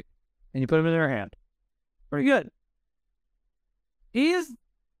basic, and you put them in their hand. Pretty good. He is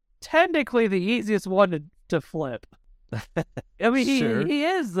technically the easiest one to flip. I mean, he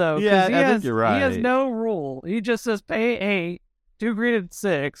is, though. Yeah, I think you're right. He has no rule. He just says pay 8, 2 green and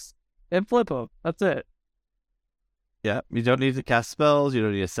 6, and flip him. That's it. Yeah, you don't need to cast spells. You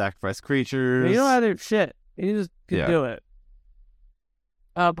don't need to sacrifice creatures. You don't have to do shit. You just can do it.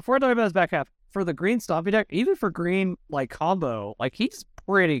 Before I talk about his back half, for the green Stompy deck, even for green like combo, like he's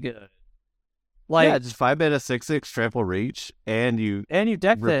pretty good. Like just 5 mana 6/6 trample reach, and you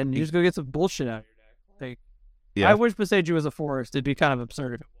deck then you just go get some bullshit out of your deck. Like, I wish Beseju was a forest. It'd be kind of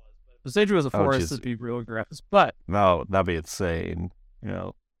absurd if it was. But Beseju was a forest, it'd be real aggressive. But no, that'd be insane.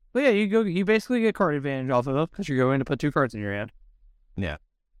 But yeah, you basically get card advantage off of it because you're going to put 2 cards in your hand. Yeah.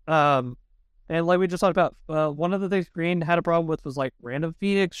 And like we just talked about, one of the things green had a problem with was like random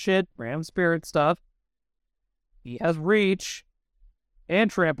Phoenix shit, random spirit stuff. He has reach and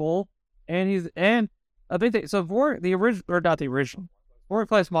trample, and a big thing. So for the original, or not the original,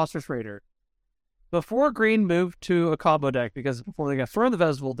 Vorklex Monstrous Raider. Before green moved to a combo deck, because before they got thrown in the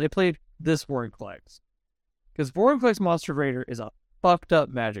festival, they played this Vorklex. Because Vorklex Monster Raider is a fucked up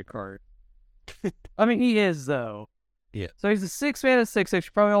magic card. I mean, he is though. Yeah. So he's a 6 mana 6/6.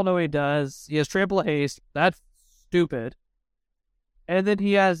 You probably all know what he does. He has trample haste. That's stupid. And then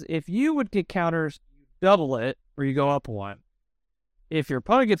he has, if you would get counters, you double it, or you go up 1. If your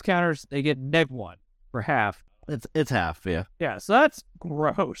opponent gets counters, they get -1 for half. It's half, yeah. Yeah, so that's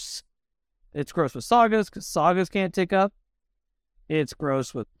gross. It's gross with sagas, because sagas can't tick up. It's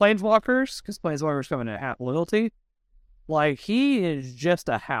gross with planeswalkers, because planeswalkers come in at half loyalty. Like, he is just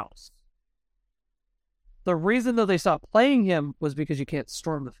a house. The reason, though, they stopped playing him was because you can't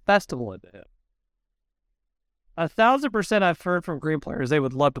storm the festival into him. 1,000% I've heard from green players they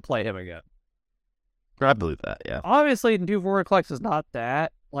would love to play him again. I believe that, yeah. Obviously, New Vorklex is not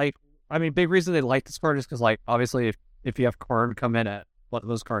that. Like, I mean, big reason they like this card is because, like, obviously, if you have Karn come in at, what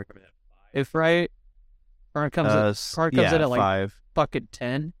those cards come in at 5, right? Karn comes in at, like, 5. Fucking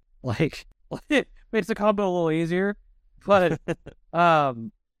 10. Like, it makes the combo a little easier. But,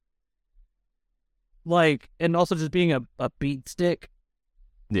 like, and also just being a beat stick.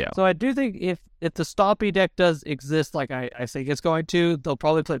 Yeah. So I do think if the Stompy deck does exist, like I think it's going to, they'll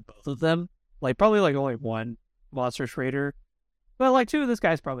probably play both of them. Like, probably like only 1 Monstrous Raider. But like 2 of this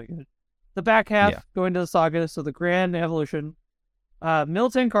guy's probably good. The back half, going to the Saga, so the Grand Evolution.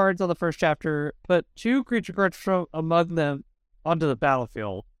 Mill 10 cards on the first chapter, put 2 creature cards from among them onto the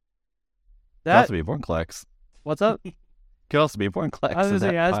battlefield. That could also be Vorklex. What's up? Could also be Vorklex. I was gonna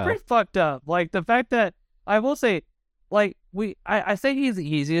say, yeah, it's pretty fucked up. Like, the fact that, I will say, like, I say he's the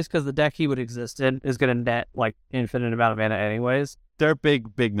easiest because the deck he would exist in is going to net, like, infinite amount of mana anyways. They're big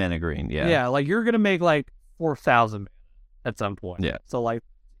mana green, yeah. Yeah, like, you're going to make, like, 4,000 mana at some point. Yeah. So, like,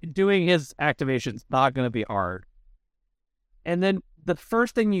 doing his activation's not going to be hard. And then the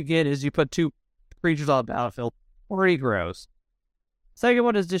first thing you get is you put 2 creatures on the battlefield, 3 grows. Second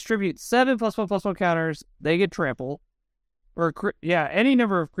one is distribute 7 +1/+1 counters. They get trample. Or, any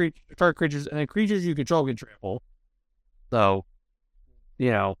number of target creatures, and then creatures you control get trample. So,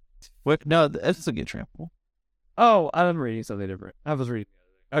 no, this is a good trample. Oh, I'm reading something different. I was reading.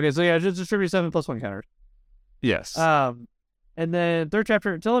 Okay, so yeah, just distribute 7+1 counters. Yes. And then third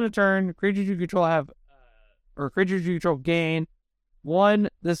chapter, until in a turn, creatures you control creatures you control gain one.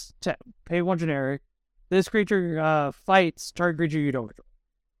 Pay one generic. This creature fights target creature you don't control.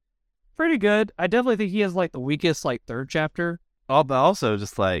 Pretty good. I definitely think he has like the weakest like third chapter. Oh, but also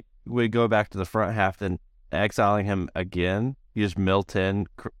just like we go back to the front half, then exiling him again. You just mill 10,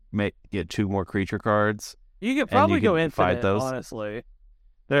 get 2 more creature cards. You could probably go infinite, fight those. honestly.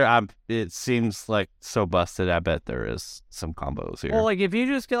 It seems like so busted. I bet there is some combos here. Well, like if you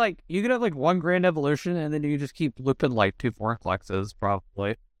just get like you could have like 1 Grand Evolution, and then you just keep looping like 2 Foreign Flexes,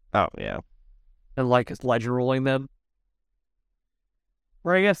 probably. Oh yeah, and like it's ledger rolling them.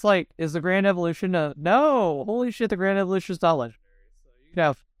 Where I guess like is the Grand Evolution no? Holy shit, the Grand Evolution is not legendary, so you can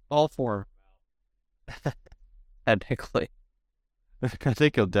have all 4. Technically, I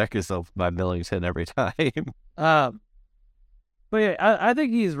think you'll deck yourself by milling 10 every time. But yeah, I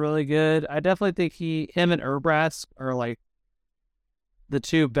think he's really good. I definitely think him and Urbrask are like the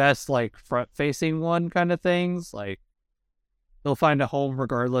 2 best like front facing one kind of things. Like they'll find a home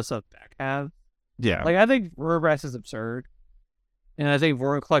regardless of back half. Yeah. Like I think Urbrask is absurd. And I think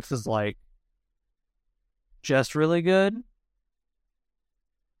Voraclex is like just really good.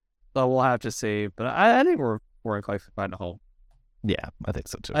 So we'll have to see. But I think Voraclex can find a home. Yeah, I think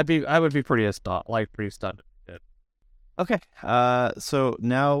so too. I would be pretty stunned. Okay. So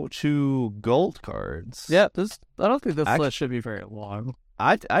now to gold cards. Yeah, I don't think this list should be very long.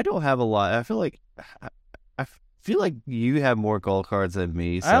 I don't have a lot. I feel like you have more gold cards than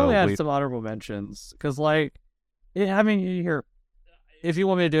me. So I only had some honorable mentions because, like, I mean, here, if you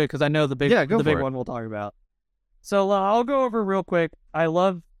want me to do it, because I know the big one we'll talk about. So I'll go over real quick. I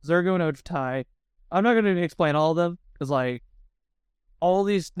love Zergo and Ojutai. I'm not going to explain all of them because, like, all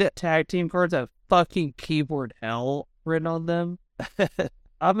these tag team cards have fucking keyboard hell written on them.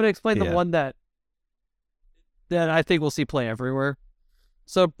 I'm going to explain the one that I think we'll see play everywhere.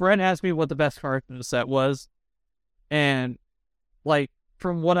 So Brent asked me what the best card in the set was. And, like,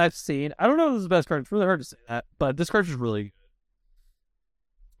 from what I've seen, I don't know if this is the best card. It's really hard to say that. But this card is really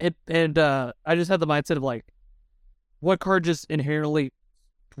good. I just had the mindset of, like, what card just inherently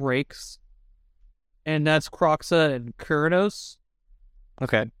breaks? And that's Kroxa and Kuranos.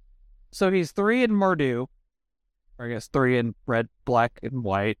 Okay. So he's 3 in Mardu. Or I guess 3 in red, black, and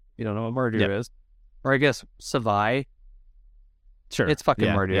white. You don't know what Mardu is. Or I guess Savai. Sure. It's fucking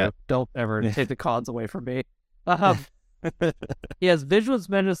Mardu. Yeah. Don't ever take the cons away from me. He has Vigilance,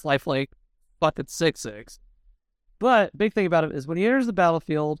 Menace, Lifelink, fucking 6/6. But big thing about him is when he enters the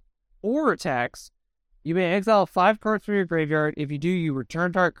battlefield or attacks, you may exile 5 cards from your graveyard. If you do, you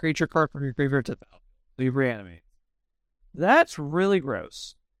return target creature card from your graveyard to the battlefield. So you reanimate. That's really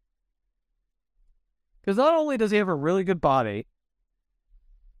gross. Because not only does he have a really good body,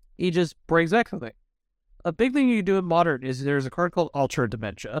 he just brings back something. A big thing you can do in Modern is there's a card called Ultra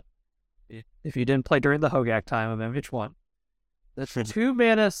Dementia. If you didn't play during the Hogak time of MH1. That's 2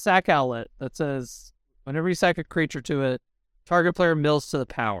 mana sack outlet that says, whenever you sack a creature to it, target player mills to the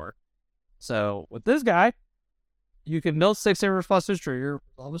power. So, with this guy, you can mill 6 in response to his trigger,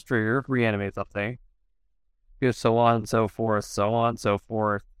 resolve his trigger, reanimate something. Go so on and so forth, so on and so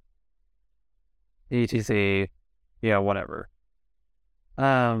forth. ETC, whatever.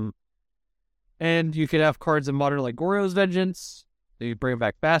 And you could have cards in Modern like Goryo's Vengeance. So you bring it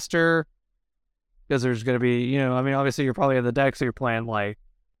back faster. Because there's going to be, obviously you're probably in the deck, so you're playing like,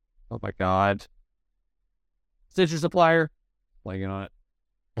 oh my god. Stitcher Supplier. Playing on it.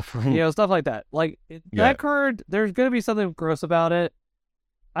 Stuff like that. Like, that card, there's going to be something gross about it.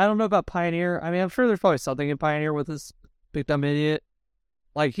 I don't know about Pioneer. I mean, I'm sure there's probably something in Pioneer with this big dumb idiot.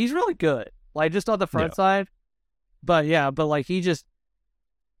 Like, he's really good. Like, just on the front side. But like, he just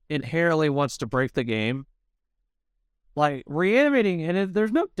inherently wants to break the game. Like, reanimating, and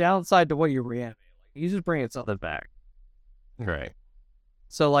there's no downside to what you reanimate. Like, you just bringing something back. Right.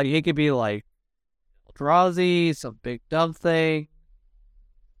 So, like, it could be, like, Eldrazi, some big dumb thing.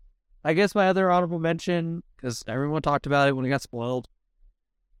 I guess my other honorable mention, because everyone talked about it when it got spoiled.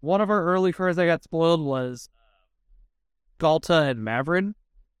 One of our early cards that got spoiled was Galta and Mavrin.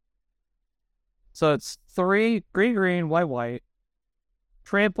 So it's 3, green, white.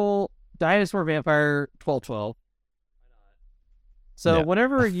 Trample, Dinosaur Vampire, 12/12. So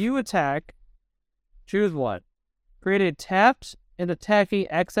whenever you attack, choose one. Create a tapped and attacking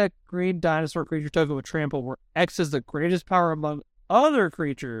XX green dinosaur creature token with trample where X is the greatest power among other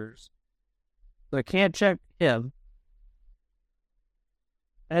creatures that can't check him.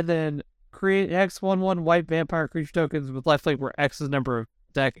 And then create X 1/1 white vampire creature tokens with lifelink where X is the number of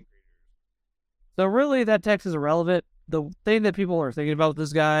attacking creatures. So really, that text is irrelevant. The thing that people are thinking about with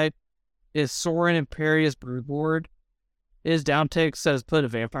this guy is Sorin Imperious Broodlord. His down tick says put a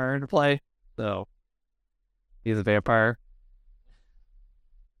vampire into play. So, he's a vampire.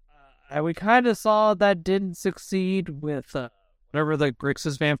 And we kind of saw that didn't succeed with whatever the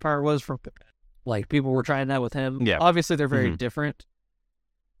Grixis vampire was from Pippin. Like, people were trying that with him. Yeah. Obviously, they're very different.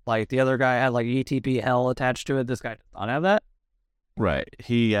 Like, the other guy had, like, ETP hell attached to it. This guy does not have that. Right.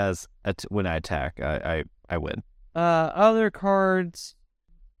 He has, when I attack, I win. Other cards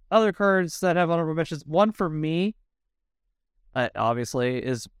that have honorable mentions. One for me, obviously,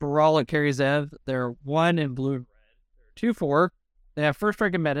 is Baral and Carry Zev. They're 1 in blue and red. 2/4. They have first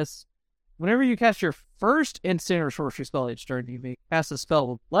strike and menace. Whenever you cast your first instant or sorcery spell each turn, you may cast a spell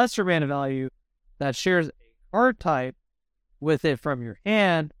with lesser mana value that shares a card type with it from your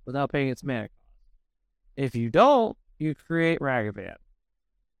hand without paying its mana cost. If you don't, you create Ragavan.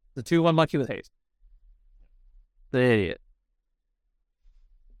 The 2/1 monkey with haste. The idiot.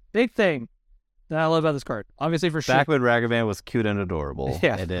 Big thing that I love about this card. Obviously for Back when Ragavan was cute and adorable.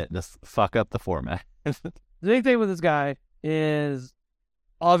 Yeah. And it just fuck up the format. The big thing with this guy is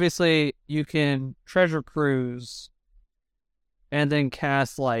obviously you can Treasure Cruise and then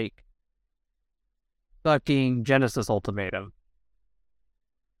cast like fucking Genesis Ultimatum.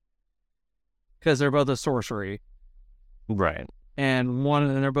 Because they're both a sorcery. Right. And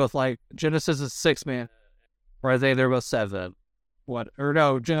they're both like, Genesis is 6 mana. Or I think they're both 7.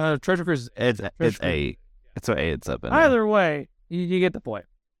 Treasure Cruise It's 8. It's so 8, 7. Either way, you get the point.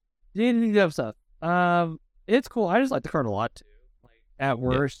 You need to have stuff. It's cool. I just like the card a lot too. Like, at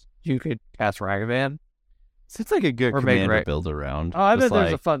worst, you could cast Ragavan. It's like a good command to build around. Oh, I bet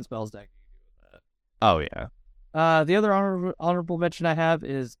there's a fun spells deck you can do with that. Oh, yeah. The other honorable mention I have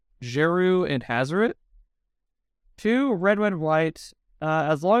is Jeru and Hazoret. 2 red, white.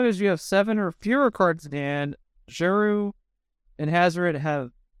 As long as you have 7 or fewer cards in hand, Jeru and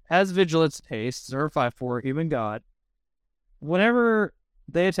Hazoret has Vigilance and Haste. 0/5/4 Human God. Whenever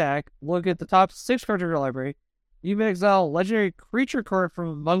they attack, look at the top 6 cards of your library. You may exile a legendary creature card from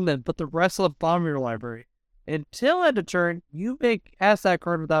among them, but the rest of the bottom of your library. Until end of turn, you may cast that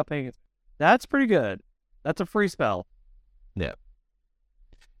card without paying it. That's pretty good. That's a free spell. Yeah.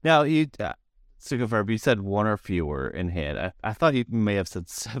 Now, to confirm, you said 1 or fewer in hand. I thought you may have said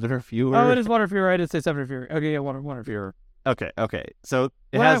 7 or fewer. Oh, it is 1 or fewer. I did say 7 or fewer. Okay, yeah, 1 or fewer. Okay. So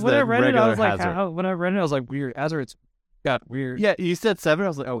when I read it, I was like, weird. Hazoret's got weird. Yeah, you said 7. I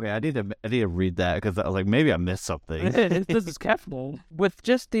was like, okay, I need to read that because I was like, maybe I missed something. This is careful with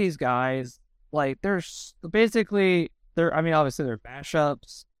just these guys. Like, there's basically obviously they're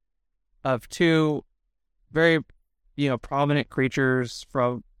mashups of 2 very, prominent creatures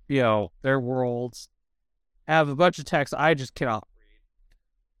from, their worlds. Have a bunch of text I just cannot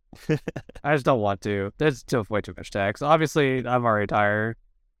read. I just don't want to. There's still way too much text. Obviously, I'm already tired.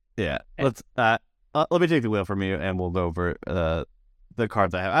 Yeah. Let's let me take the wheel from you, and we'll go over the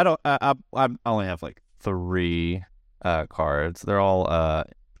cards I have. I only have like 3 cards. They're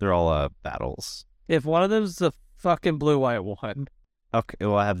all battles. If one of them's the fucking blue-white one. Okay,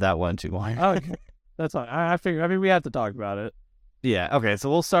 well, I have that one too. Okay, that's fine. I figured. I mean, we have to talk about it. Yeah. Okay. So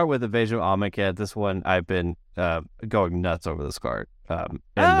we'll start with Invasion of Amonkhet. This one I've been going nuts over this card. In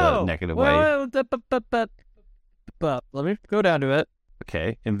the negative way. But let me go down to it.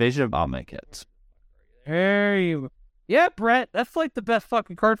 Okay. Invasion of Amonkhet. There you. Yeah, Brett. That's like the best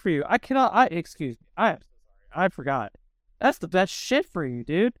fucking card for you. Excuse me. I forgot. That's the best shit for you,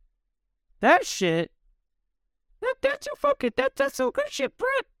 dude. That shit. That's so good shit,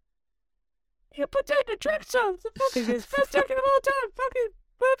 Brett. You put that in the track song. It's the best deck of all time. Fucking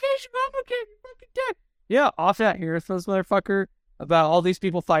Invasion of Amonkhet, fucking deck. Yeah, off that Heroes for this motherfucker about all these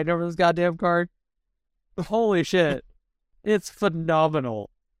people fighting over this goddamn card. Holy shit. It's phenomenal.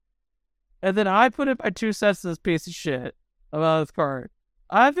 And then I put in my 2 cents to this piece of shit about this card.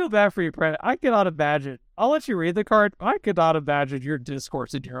 I feel bad for you, Brett. I cannot imagine. I'll let you read the card. I could not imagine your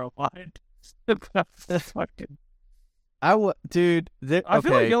discourse in your own mind. Fucking. Dude. I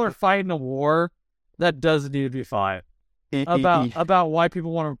feel like y'all are fighting a war that doesn't need to be fought. About why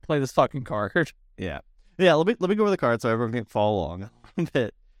people want to play this fucking card. Yeah. Yeah, let me go over the card so everyone can follow along a little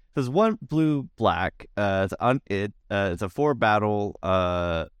bit. There's 1 blue-black. It's a 4 battle,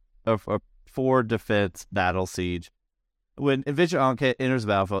 a 4 defense battle siege. When Invasion of Amonkhet enters the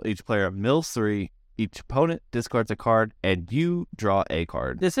battlefield, each player mills 3. Each opponent discards a card, and you draw a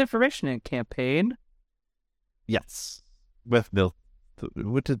card. This information in campaign? Yes. With mill.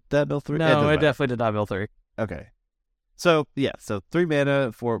 What did that mill 3? No, it definitely did not mill 3. Okay. So 3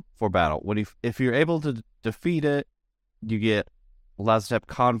 mana for battle. If you're able to defeat it, you get last step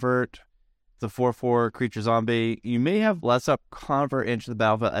convert. It's a 4/4 creature zombie. You may have less up convert into the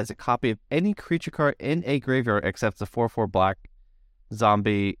battlefield as a copy of any creature card in a graveyard except the 4/4 black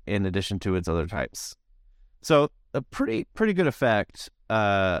zombie in addition to its other types. So a pretty good effect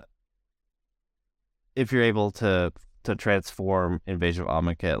if you're able to transform Invasion of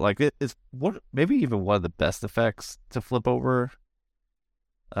Amonkhet. Like it's maybe even one of the best effects to flip over.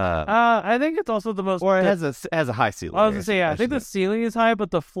 I think it's also the most. Or it has a high ceiling. I was gonna say, yeah, I think the ceiling is high,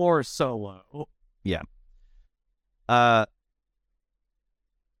 but the floor is so low. Yeah.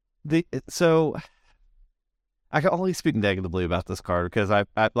 So I can only speak negatively about this card because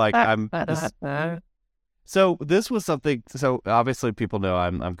So this was something. So obviously people know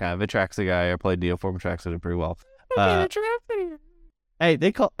I'm kind of a Atraxa guy. I played Neoform Atraxa pretty well.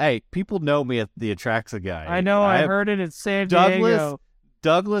 Hey, people know me as the Atraxa guy. I know. I heard it in San Diego.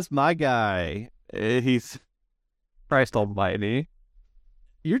 Douglas, my guy. He's Christ Almighty.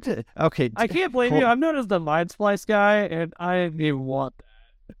 Okay. I can't blame you. I'm known as the Mind Splice guy, and I didn't even want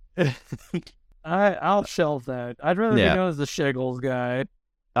that. I'll shelve that. I'd rather be known as the Shiggles guy.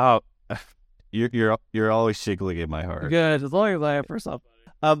 Oh, you're always shiggling in my heart. Good, as long as I have for something.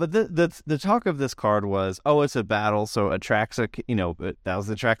 But the talk of this card was, it's a battle. So Atraxa, that was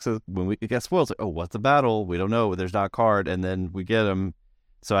Atraxa when we got spoiled. Like, what's a battle? We don't know. There's not a card, and then we get them.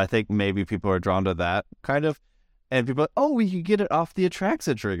 So I think maybe people are drawn to that kind of, and people are like, we could get it off the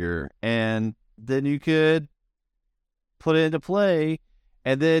Atraxa trigger, and then you could put it into play,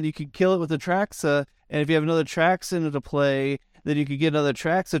 and then you could kill it with Atraxa, and if you have another Atraxa into play, then you could get another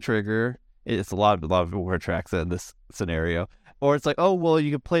Atraxa trigger. It's a lot of people wear Atraxa in this scenario. Or it's like,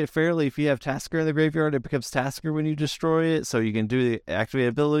 you can play it fairly. If you have Tasker in the graveyard, it becomes Tasker when you destroy it, so you can do the activate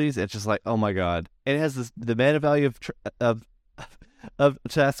abilities. It's just like, oh my god. And it has the mana value of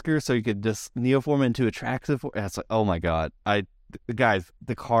Tasker, so you could just Neoform into Atraxa. It's like, oh my god. Guys,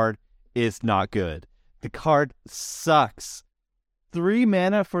 the card is not good. The card sucks. 3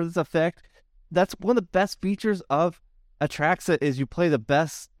 mana for this effect. That's one of the best features of Atraxa is you play the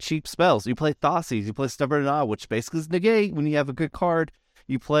best cheap spells. You play Thoughtseize, you play Stubborn Awe, which basically is negate when you have a good card.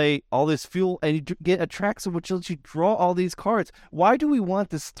 You play all this fuel, and you get Atraxa, which lets you draw all these cards. Why do we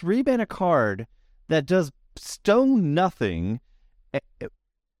want this 3 mana card that does stone nothing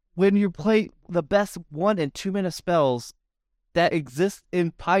when you play the best 1 and 2 mana spells that exist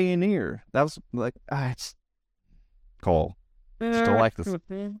in Pioneer? That was like, it's Cole. Just don't like this.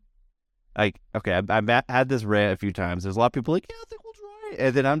 I've had this rant a few times. There's a lot of people like, I think we'll try it.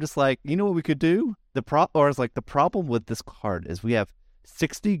 And then I'm just like, you know what we could do? The problem with this card is we have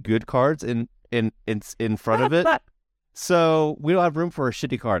 60 good cards in front of it. So we don't have room for a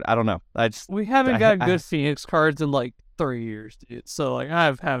shitty card. I don't know. We haven't got good Phoenix cards in like 3 years, dude. So like I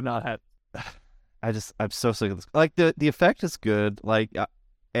have not had. I'm so sick of this. Like the effect is good. Like,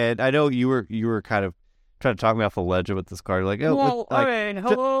 and I know you were kind of trying to talk me off the ledge with this card. Like, hello.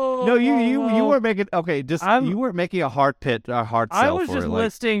 No, you weren't making you weren't making a hard sell. I was just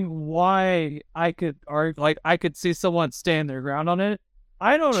listing why I could argue, like I could see someone stand their ground on it.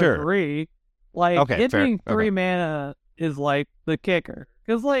 I don't agree. Like it being 3 mana is like the kicker,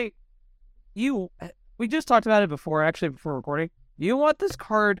 because like we just talked about it before recording. You want this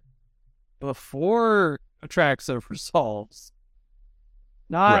card before Atraxa resolves,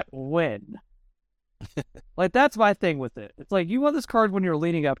 not when. Like that's my thing with it. It's like you want this card when you're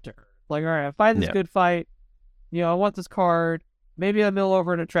leading up to her. Like, all right, I fight this good fight. I want this card. Maybe I mill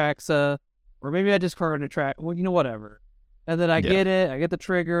over an Atraxa, or maybe I discard an Atraxa. Well, whatever. And then I get it. I get the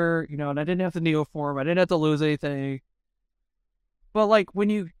trigger. And I didn't have to Neoform. I didn't have to lose anything. But like when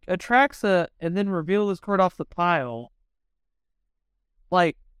you Atraxa and then reveal this card off the pile,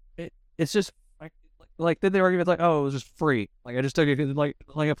 like it's just like then the argument's like, it was just free. Like I just took it like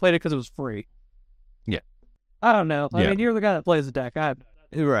I played it because it was free. Yeah. I don't know. I mean, you're the guy that plays the deck.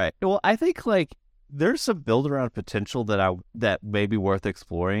 Right. Well, I think like there's some build around potential that may be worth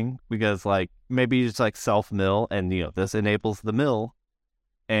exploring, because like maybe it's like self mill, and this enables the mill,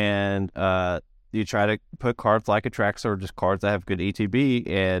 and you try to put cards like Atraxa or just cards that have good ETB,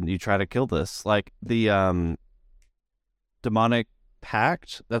 and you try to kill this. Like the Demonic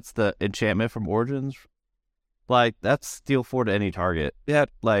Pact, that's the enchantment from Origins. Like that's steal 4 to any target. Yeah.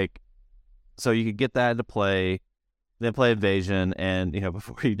 Like. So you could get that into play, then play Invasion, and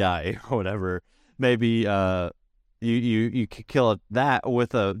before you die or whatever, maybe you could kill that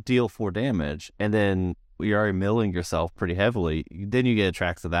with a deal 4 damage, and then you're already milling yourself pretty heavily. Then you get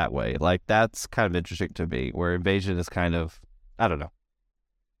Atraxa that way. Like that's kind of interesting to me, where Invasion is kind of, I don't know.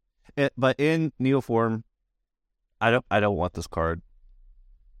 But in Neoform, I don't want this card.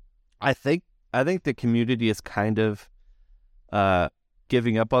 I think the community is kind of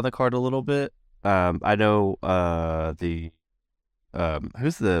giving up on the card a little bit. I know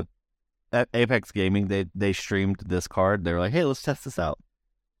who's the at Apex Gaming, they streamed this card. They were like, hey, let's test this out.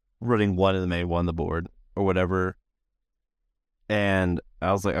 Running one in the main, one on the board, or whatever. And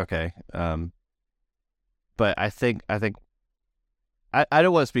I was like, okay. But I think I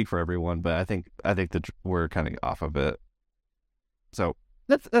don't want to speak for everyone, but I think that we're kind of off of it. So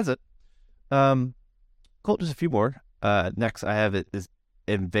that's it. Cool. Just a few more. Next I have it is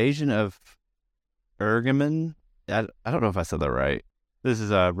Invasion of Ergamin. I don't know if I said that right. This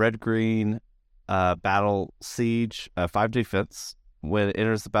is a red-green battle siege, 5 defense. When it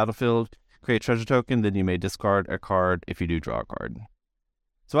enters the battlefield, create a treasure token, then you may discard a card if you do draw a card.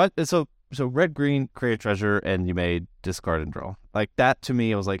 So red-green, create a treasure, and you may discard and draw. Like that to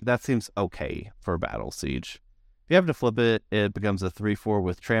me, I was like, that seems okay for a battle siege. If you happen to flip it, it becomes a 3/4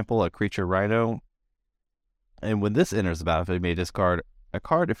 with trample, a creature rhino. And when this enters the battlefield, you may discard a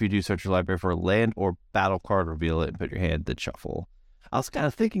card. If you do, search your library for a land or battle card, reveal it, and put your hand, then shuffle. I was kind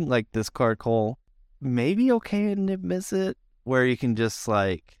of thinking like this card, Cole, maybe okay and miss it, where you can just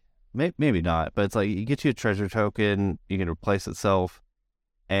like, maybe not, but it's like you get you a treasure token, you can replace itself,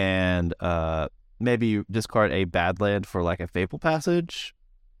 and maybe you discard a bad land for like a Fable Passage,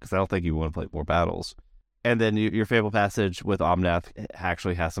 because I don't think you want to play more battles. And then your Fable Passage with Omnath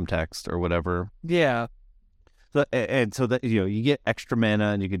actually has some text or whatever. Yeah. So that you get extra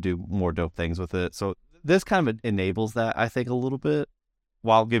mana and you can do more dope things with it. So this kind of enables that, I think, a little bit,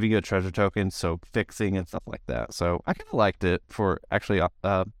 while giving you a treasure token, so fixing and stuff like that. So I kind of liked it for actually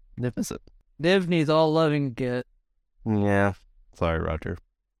Niv Mizzet. Niv needs all loving get. Yeah. Sorry, Roger.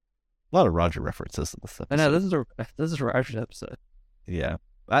 A lot of Roger references in this episode. I know, this is Roger's episode. Yeah.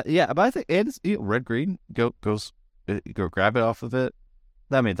 But I think it's red green go grab it off of it.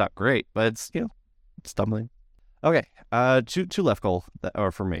 I mean, it's not great, but it's it's stumbling. Okay, two left goal that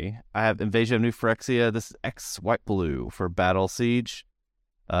are for me. I have Invasion of New Phyrexia. This is X white blue for Battle Siege.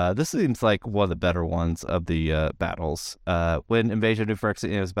 This seems like one of the better ones of the battles. When Invasion of New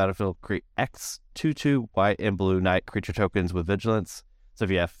Phyrexia enters the battlefield, create X 2/2 white and blue knight creature tokens with vigilance. So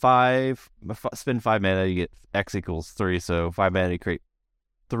if you have 5, spend 5 mana, you get X equals 3. So 5 mana, you create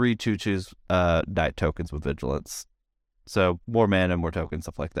 3 2/2s knight tokens with vigilance. So more mana, more tokens,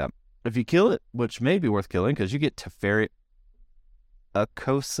 stuff like that. If you kill it, which may be worth killing, because you get Teferi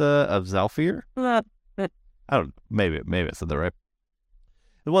Akosa of Zalfir. I don't. Maybe I said that right.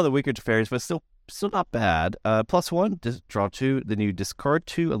 It's one of the weaker Teferis, but still not bad. +1, just draw 2. Then you discard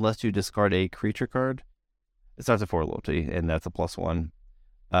 2 unless you discard a creature card. It starts at 4 loyalty, and that's a +1.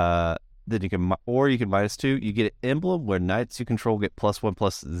 Then you can -2. You get an emblem where knights you control get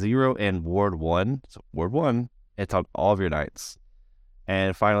 +1/+0 and ward 1. So ward 1, it's on all of your knights.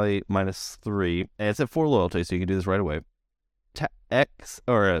 And finally, -3. And it's at 4 loyalty, so you can do this right away. Tap X,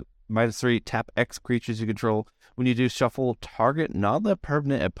 or -3, tap X creatures you control. When you do, shuffle target non-land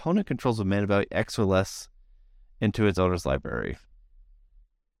permanent opponent controls a mana value X or less into its owner's library.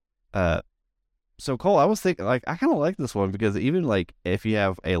 So Cole, I was thinking, like, I kind of like this one, because even like if you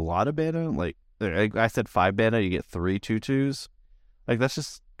have a lot of mana, like I said 5 mana, you get 3 2/2s. Like that's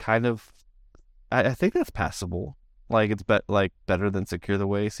just kind of, I think that's passable. Like it's better than Secure the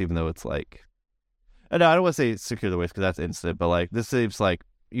Waste, even though it's like, no, I don't want to say Secure the Waste because that's instant, but like this seems like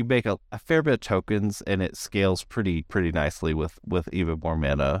you make a fair bit of tokens and it scales pretty nicely with even more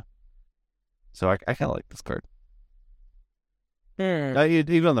mana. So I kind of like this card.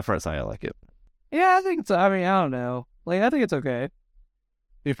 Even on the front side, I like it. Yeah, I think it's. I mean, I don't know. Like, I think it's okay. To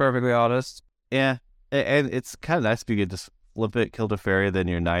be perfectly honest. Yeah, and it's kind of nice if you could just flip it, kill Teferi, then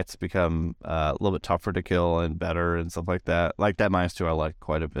your knights become a little bit tougher to kill and better and stuff like that. Like that -2, I like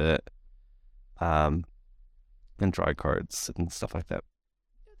quite a bit. And draw cards and stuff like that.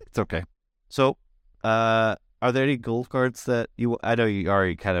 It's okay. So, are there any gold cards that you? I know you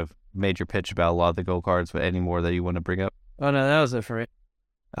already kind of made your pitch about a lot of the gold cards, but any more that you want to bring up? Oh no, that was it for me.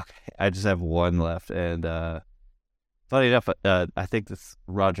 Okay, I just have one left, and funny enough, I think this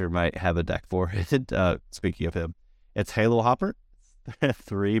Roger might have a deck for it. Speaking of him, it's Halo Hopper,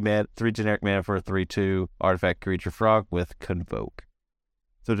 3 generic mana for a 3/2 artifact creature frog with Convoke.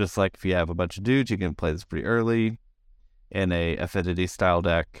 So just like if you have a bunch of dudes, you can play this pretty early in a affinity style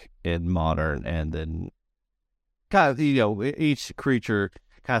deck in Modern, and then kind of each creature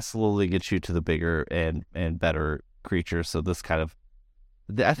kind of slowly gets you to the bigger and better creatures. So this kind of,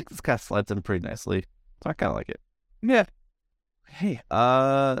 I think this kind of slides in pretty nicely. So I kind of like it. Yeah. Hey,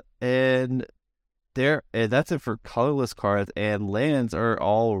 and that's it for colorless cards, and lands are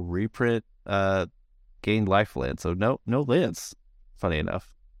all reprint gain life lands. So no lands. Funny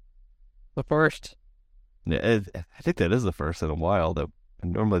enough. The first. Yeah, I think that is the first in a while, though.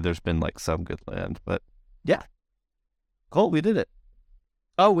 And normally there's been like some good land, but yeah. Cool, we did it.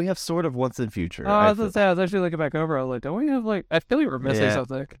 Oh, we have Sword of Once and Future. Oh, I was actually looking back over. I was like, don't we have like? I feel like we're missing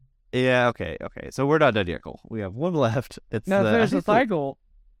something. Yeah. Okay. So we're not done yet, Cole. We have one left. It's finish the cycle.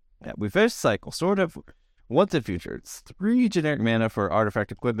 Yeah, we finished the cycle. Sword of Once and Future. It's 3 generic mana for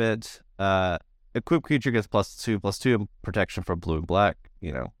artifact equipment. Equipped creature gets +2/+2 protection from blue and black.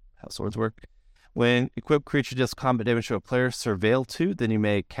 You know how swords work. When equipped creature does combat damage to a player, surveil 2, then you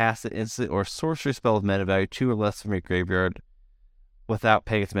may cast an instant or sorcery spell with mana value 2 or less from your graveyard without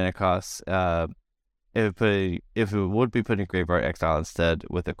paying its mana costs. If it would be putting graveyard exile instead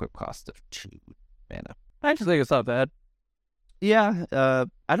with equip cost of 2 mana. I actually think it's not bad. Yeah,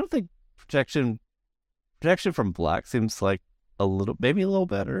 I don't think protection from black seems like maybe a little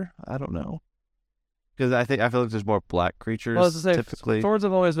better. I don't know. Because I feel like there's more black creatures typically. Swords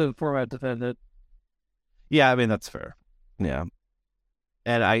have always been format dependent. Yeah, I mean that's fair. Yeah.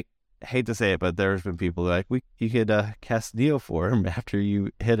 And I hate to say it, but there's been people like you could cast Neoform after you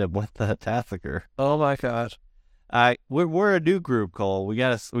hit him with the Tathaker. Oh my god! We're a new group, Cole. We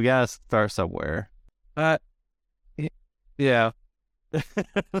gotta start somewhere. Yeah.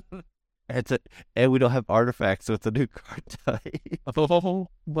 And we don't have artifacts, so it's a new card type. Oh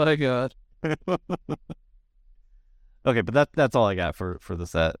my god! Okay, but that's all I got for the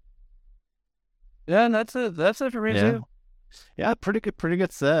set. Yeah, and that's it. That's it for me too. Yeah, pretty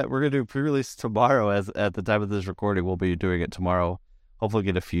good set. We're gonna do pre-release tomorrow. As at the time of this recording, we'll be doing it tomorrow. Hopefully,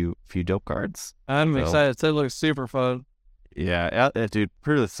 get a few dope cards. I'm excited. It looks super fun. Yeah, dude,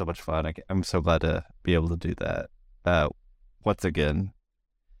 pre-release is so much fun. I'm so glad to be able to do that. Once again.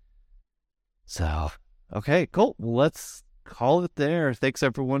 So, okay, cool. Let's call it there. Thanks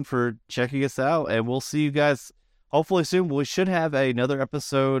everyone for checking us out, and we'll see you guys hopefully soon. We should have another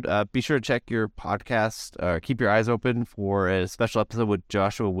episode. Be sure to check your podcast. Keep your eyes open for a special episode with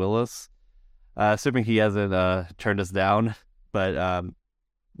Joshua Willis. Assuming he hasn't turned us down, but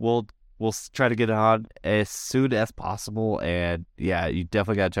we'll try to get it on as soon as possible. And yeah, you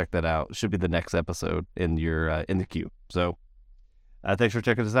definitely gotta check that out. It should be the next episode in your in the queue. So thanks for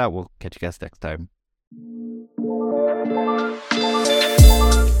checking us out. We'll catch you guys next time.